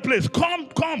sitting in that place? Come.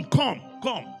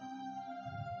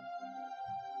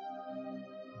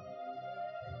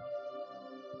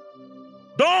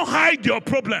 Don't hide your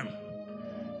problem.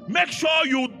 Make sure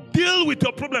you deal with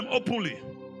your problem openly.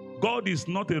 God is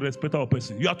not a respecter of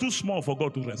person. You are too small for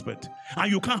God to respect.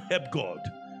 And you can't help God.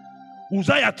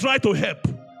 Uzziah tried to help,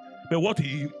 but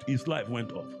his life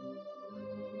went off.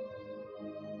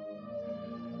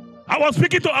 I was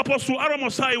speaking to Apostle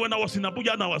Aramosai when I was in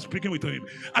Abuja, and I was speaking with him.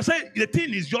 I said, the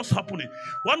thing is just happening.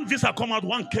 One visa come out,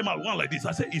 one came out, one like this.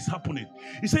 I said, it's happening.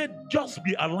 He said, just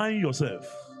be aligning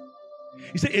yourself.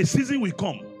 He said, a season will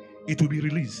come, it will be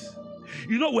released.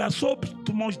 You know, we are so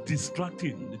too much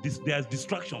distracting. There's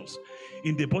distractions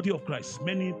in the body of Christ.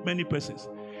 Many persons.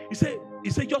 He said,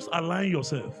 just align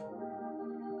yourself.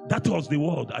 That was the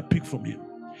word I picked from him.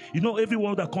 You know, every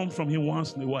word that comes from him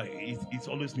once in a while, it's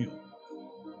always new.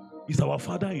 He's our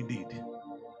Father indeed.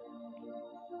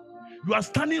 You are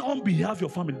standing on behalf of your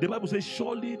family. The Bible says,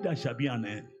 surely there shall be an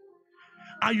end.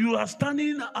 And you are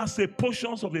standing as a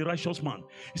portions of a righteous man.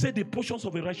 He said, the portions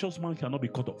of a righteous man cannot be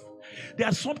cut off.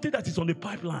 There's something that is on the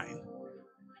pipeline.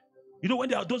 You know, when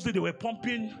those days they were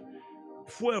pumping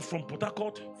fuel from Port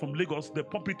Harcourt, from Lagos, they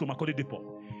pump it to Makode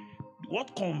Depot.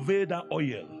 What conveyed that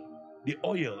oil? The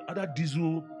oil, other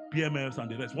diesel, PMS, and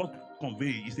the rest, what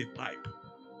convey is a pipe.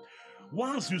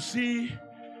 Once you see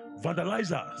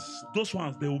vandalizers, those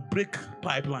ones, they will break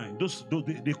pipeline.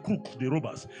 They crook, the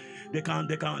robbers. They can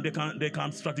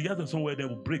strategize somewhere. They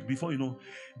will break before, you know,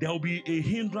 there will be a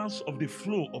hindrance of the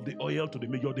flow of the oil to the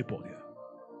major depot here,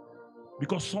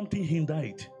 because something hindered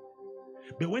it.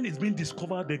 But when it's been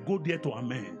discovered, they go there to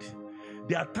amend.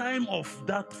 Their time of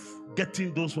that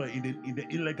getting those who are in the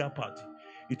illegal part,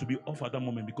 it will be off at that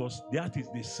moment, because that is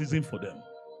the season for them,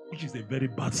 which is a very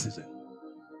bad season.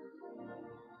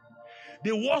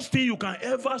 The worst thing you can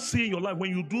ever see in your life, when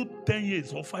you do 10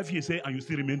 years or 5 years and you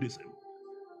still remain the same.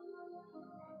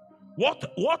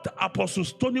 What Apostle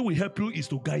Tony will help you is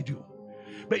to guide you.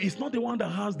 But it's not the one that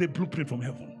has the blueprint from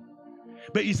heaven.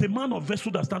 But it's a man of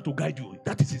vessel that stands to guide you.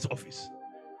 That is his office.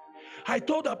 I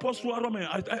told Apostle Aaron,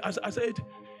 I said,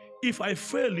 if I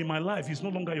fail in my life, it's no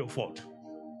longer your fault.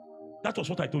 That was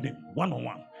what I told him,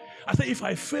 one-on-one. I said, if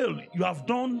I fail, you have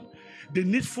done the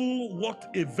needful what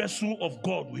a vessel of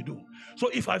God will do. So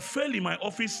if I fail in my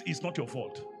office, it's not your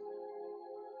fault.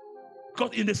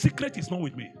 Because in the secret, it's not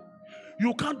with me.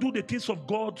 You can't do the things of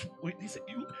God.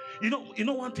 You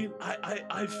know one thing,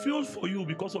 I feel for you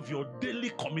because of your daily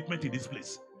commitment in this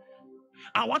place.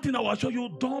 And one thing I will show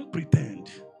you, don't pretend.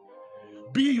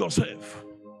 Be yourself.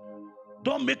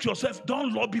 Don't make yourself,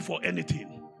 don't lobby for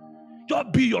anything.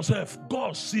 Just be yourself.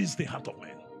 God sees the heart of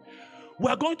man. We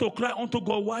are going to cry unto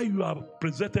God while you have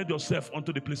presented yourself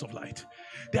unto the place of light.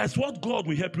 That's what God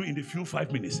will help you in the few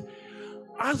 5 minutes.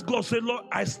 Ask God, say, Lord,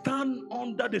 I stand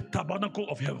under the tabernacle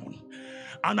of heaven,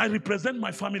 and I represent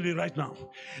my family right now.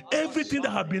 Everything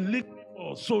that have been linked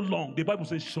for so long, the Bible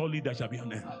says, surely there shall be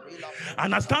an end.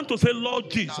 And I stand to say, Lord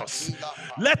Jesus,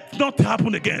 let not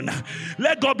happen again.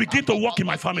 Let God begin to work in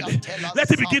my family.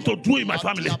 Let it begin to do in my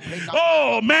family.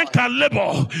 Oh, men can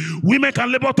labor, women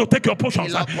can labor to take your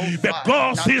portions, but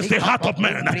God sees the heart of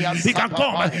man. He can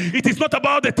come. It is not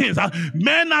about the things.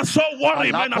 Men are so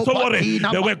worried. Men are so worried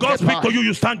that when God speaks to you,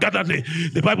 you stand gatheredly.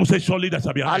 The Bible says, surely there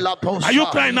shall be an end. Are you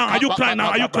crying now? Are you crying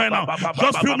now? Are you crying now?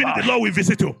 Just few minutes, the Lord will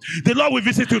visit you. The Lord will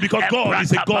visit you, because God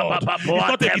is a God.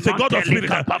 It's a God of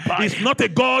spirit. It's not a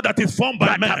God that is formed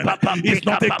by man. It's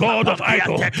not a God of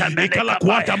idol. Everything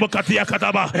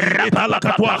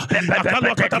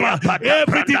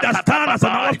that stands as an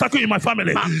obstacle in my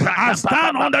family, I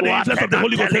stand under the influence of the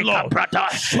Holy Ghost. Say, Lord,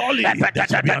 surely there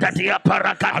shall be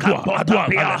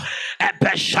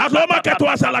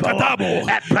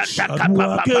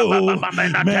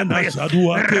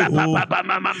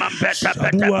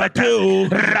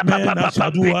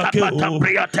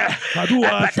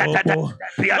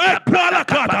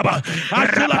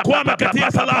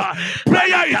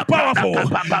prayer is powerful.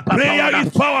 Prayer is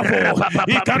powerful.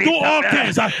 It can do all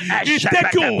things. It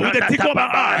takes you with the tick of an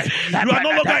eye. You are no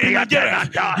longer in Nigeria.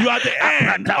 You are the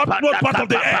end, upward part of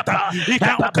the earth. It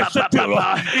can orchestrate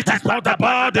you. It is not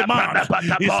about the man.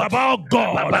 It's about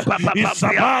God. It's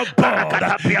about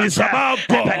God. It's about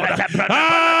God.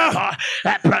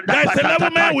 There is a level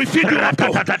man we feed you up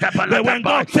to. But when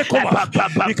God takes over,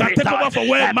 He can take over for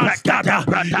where man started.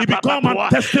 He becomes a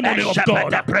testimony of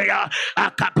God.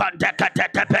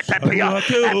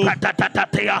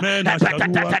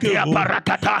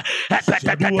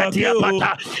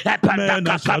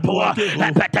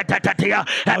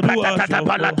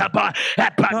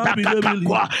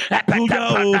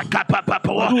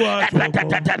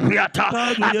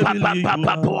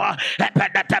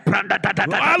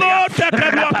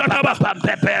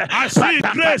 I see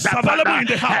grace available in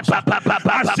the house.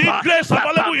 I see grace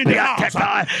available in the house.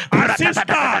 I see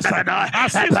stars. I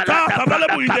see stars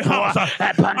available in the house.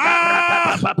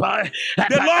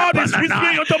 The Lord is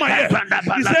whispering into my ear.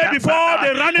 He said, before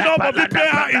the running up of the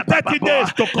prayer in 30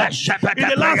 days to come, in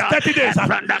the last 30 days,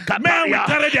 men will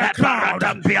carry their crown.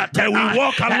 They will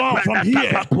walk along from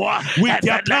here with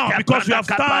their crown, because we have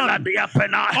stand on behalf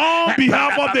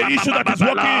of the issue that is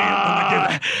working in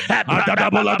Nigeria.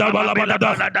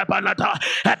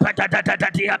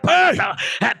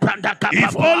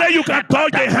 If only you can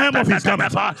touch the hem of his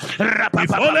garment.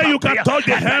 If only you can touch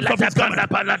the hem of his garment.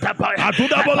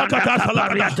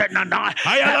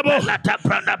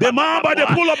 The man by the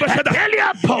pool of Bethesda,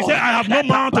 he said, I have no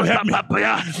man to help me.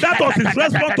 That was his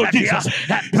response to Jesus.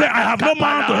 He said, I have no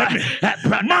man to help me.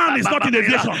 Man is not in the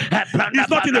vision. It's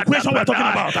not in the question we're talking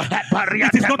about.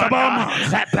 It is not about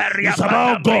man. It's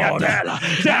about God.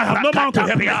 He said, I have no man to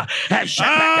help me.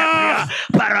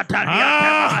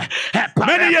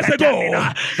 Many years ago,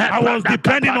 I was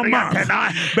depending on man,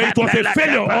 but it was a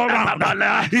failure all round.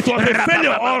 It was a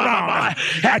failure all round.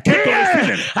 I came to a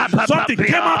season. Something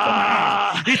came out of my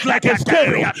eye. It's like a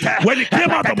scale. When it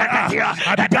came out of my eye,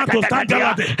 I began to stand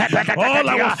gallantly. All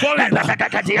I was falling,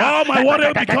 all my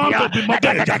water began to be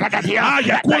mortgaged.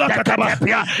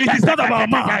 It is not about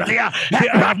man. I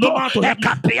have no man to help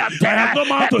me. I have no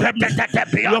man to help me.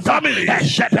 Your family.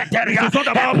 It is not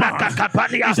about man.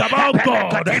 It's about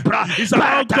God. It's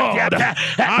about God.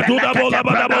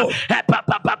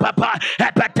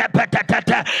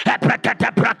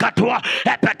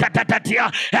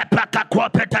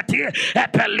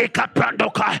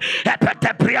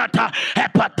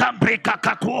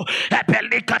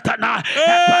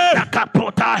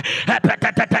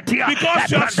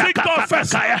 Because you are seek God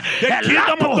first, the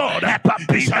kingdom of God,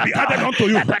 it shall be added unto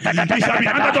you. It shall be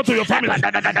added unto your family. It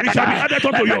shall be added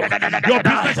unto you. Your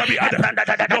business shall be added.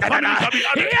 Your family shall be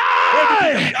added.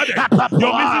 Everything shall be added.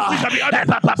 Your ministry shall be added.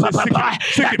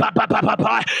 Seek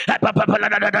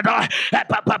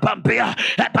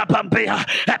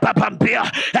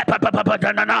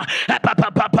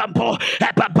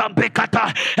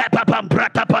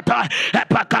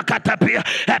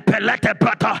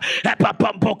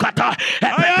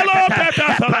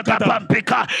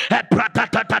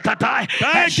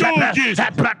Thank you, Jesus.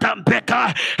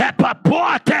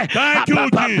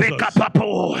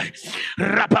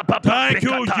 Thank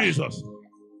you, Jesus.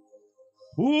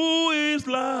 Who is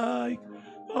like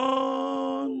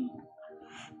unto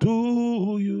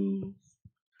you?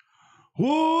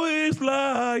 Who is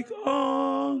like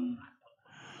unto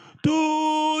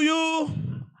you?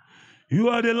 You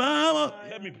are the Lamb.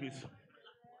 Help me, please.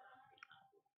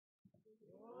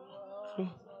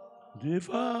 The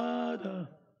Father.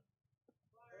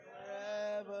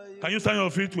 Can you stand on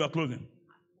your feet? We are closing.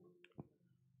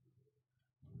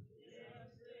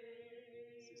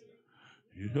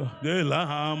 The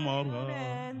Lamb of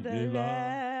God, the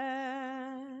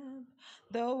Lamb,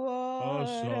 the word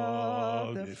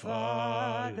of the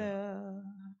Father,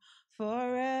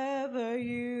 forever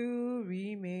you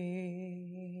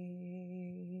remain.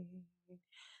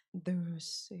 The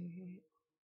same.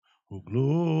 Oh,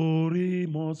 glory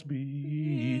must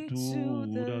be to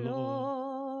the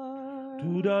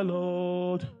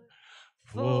Lord,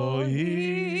 for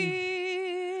He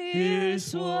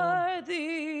is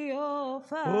worthy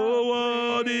of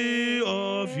worthy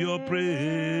of your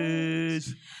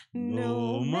praise.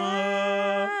 No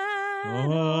man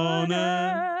on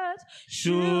earth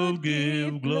should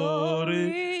give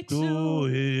glory to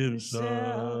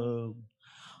himself.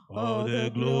 All the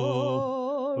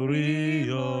glory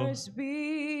must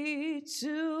be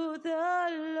to the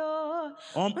Lord.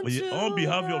 On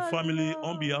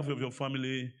behalf of your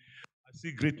family, I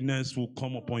see greatness will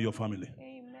come upon your family.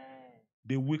 Amen.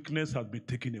 The weakness has been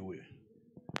taken away.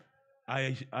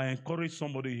 I encourage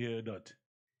somebody here that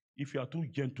if you are too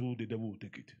gentle, the devil will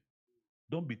take it.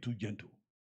 Don't be too gentle.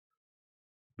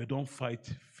 But don't fight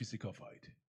physical fight.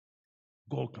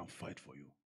 God can fight for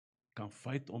you. Can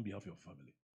fight on behalf of your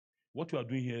family. What you are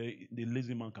doing here, the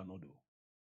lazy man cannot do.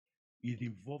 It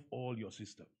involves all your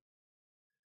system.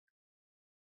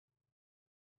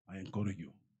 I encourage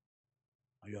you.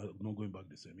 And you are not going back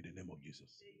the same in the name of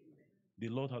Jesus. The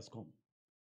Lord has come.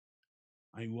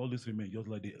 And you always remain just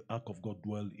like the ark of God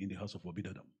dwelled in the house of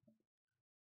Obed-Edom.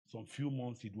 Some few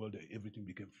months he dwelled there, everything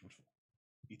became fruitful.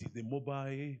 It is the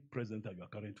mobile presence that you are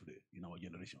carrying today in our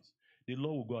generations. The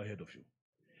Lord will go ahead of you.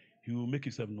 He will make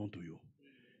himself known to you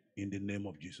in the name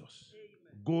of Jesus.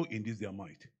 Go in this their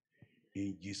might.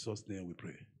 In Jesus' name we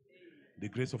pray. The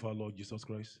grace of our Lord Jesus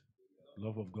Christ,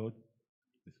 love of God,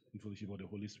 the fellowship of the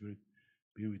Holy Spirit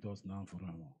be with us now and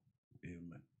forevermore.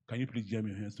 Amen. Can you please jam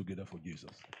your hands together for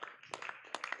Jesus?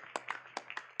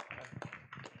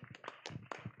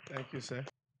 Thank you, sir.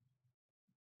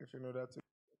 If you know that.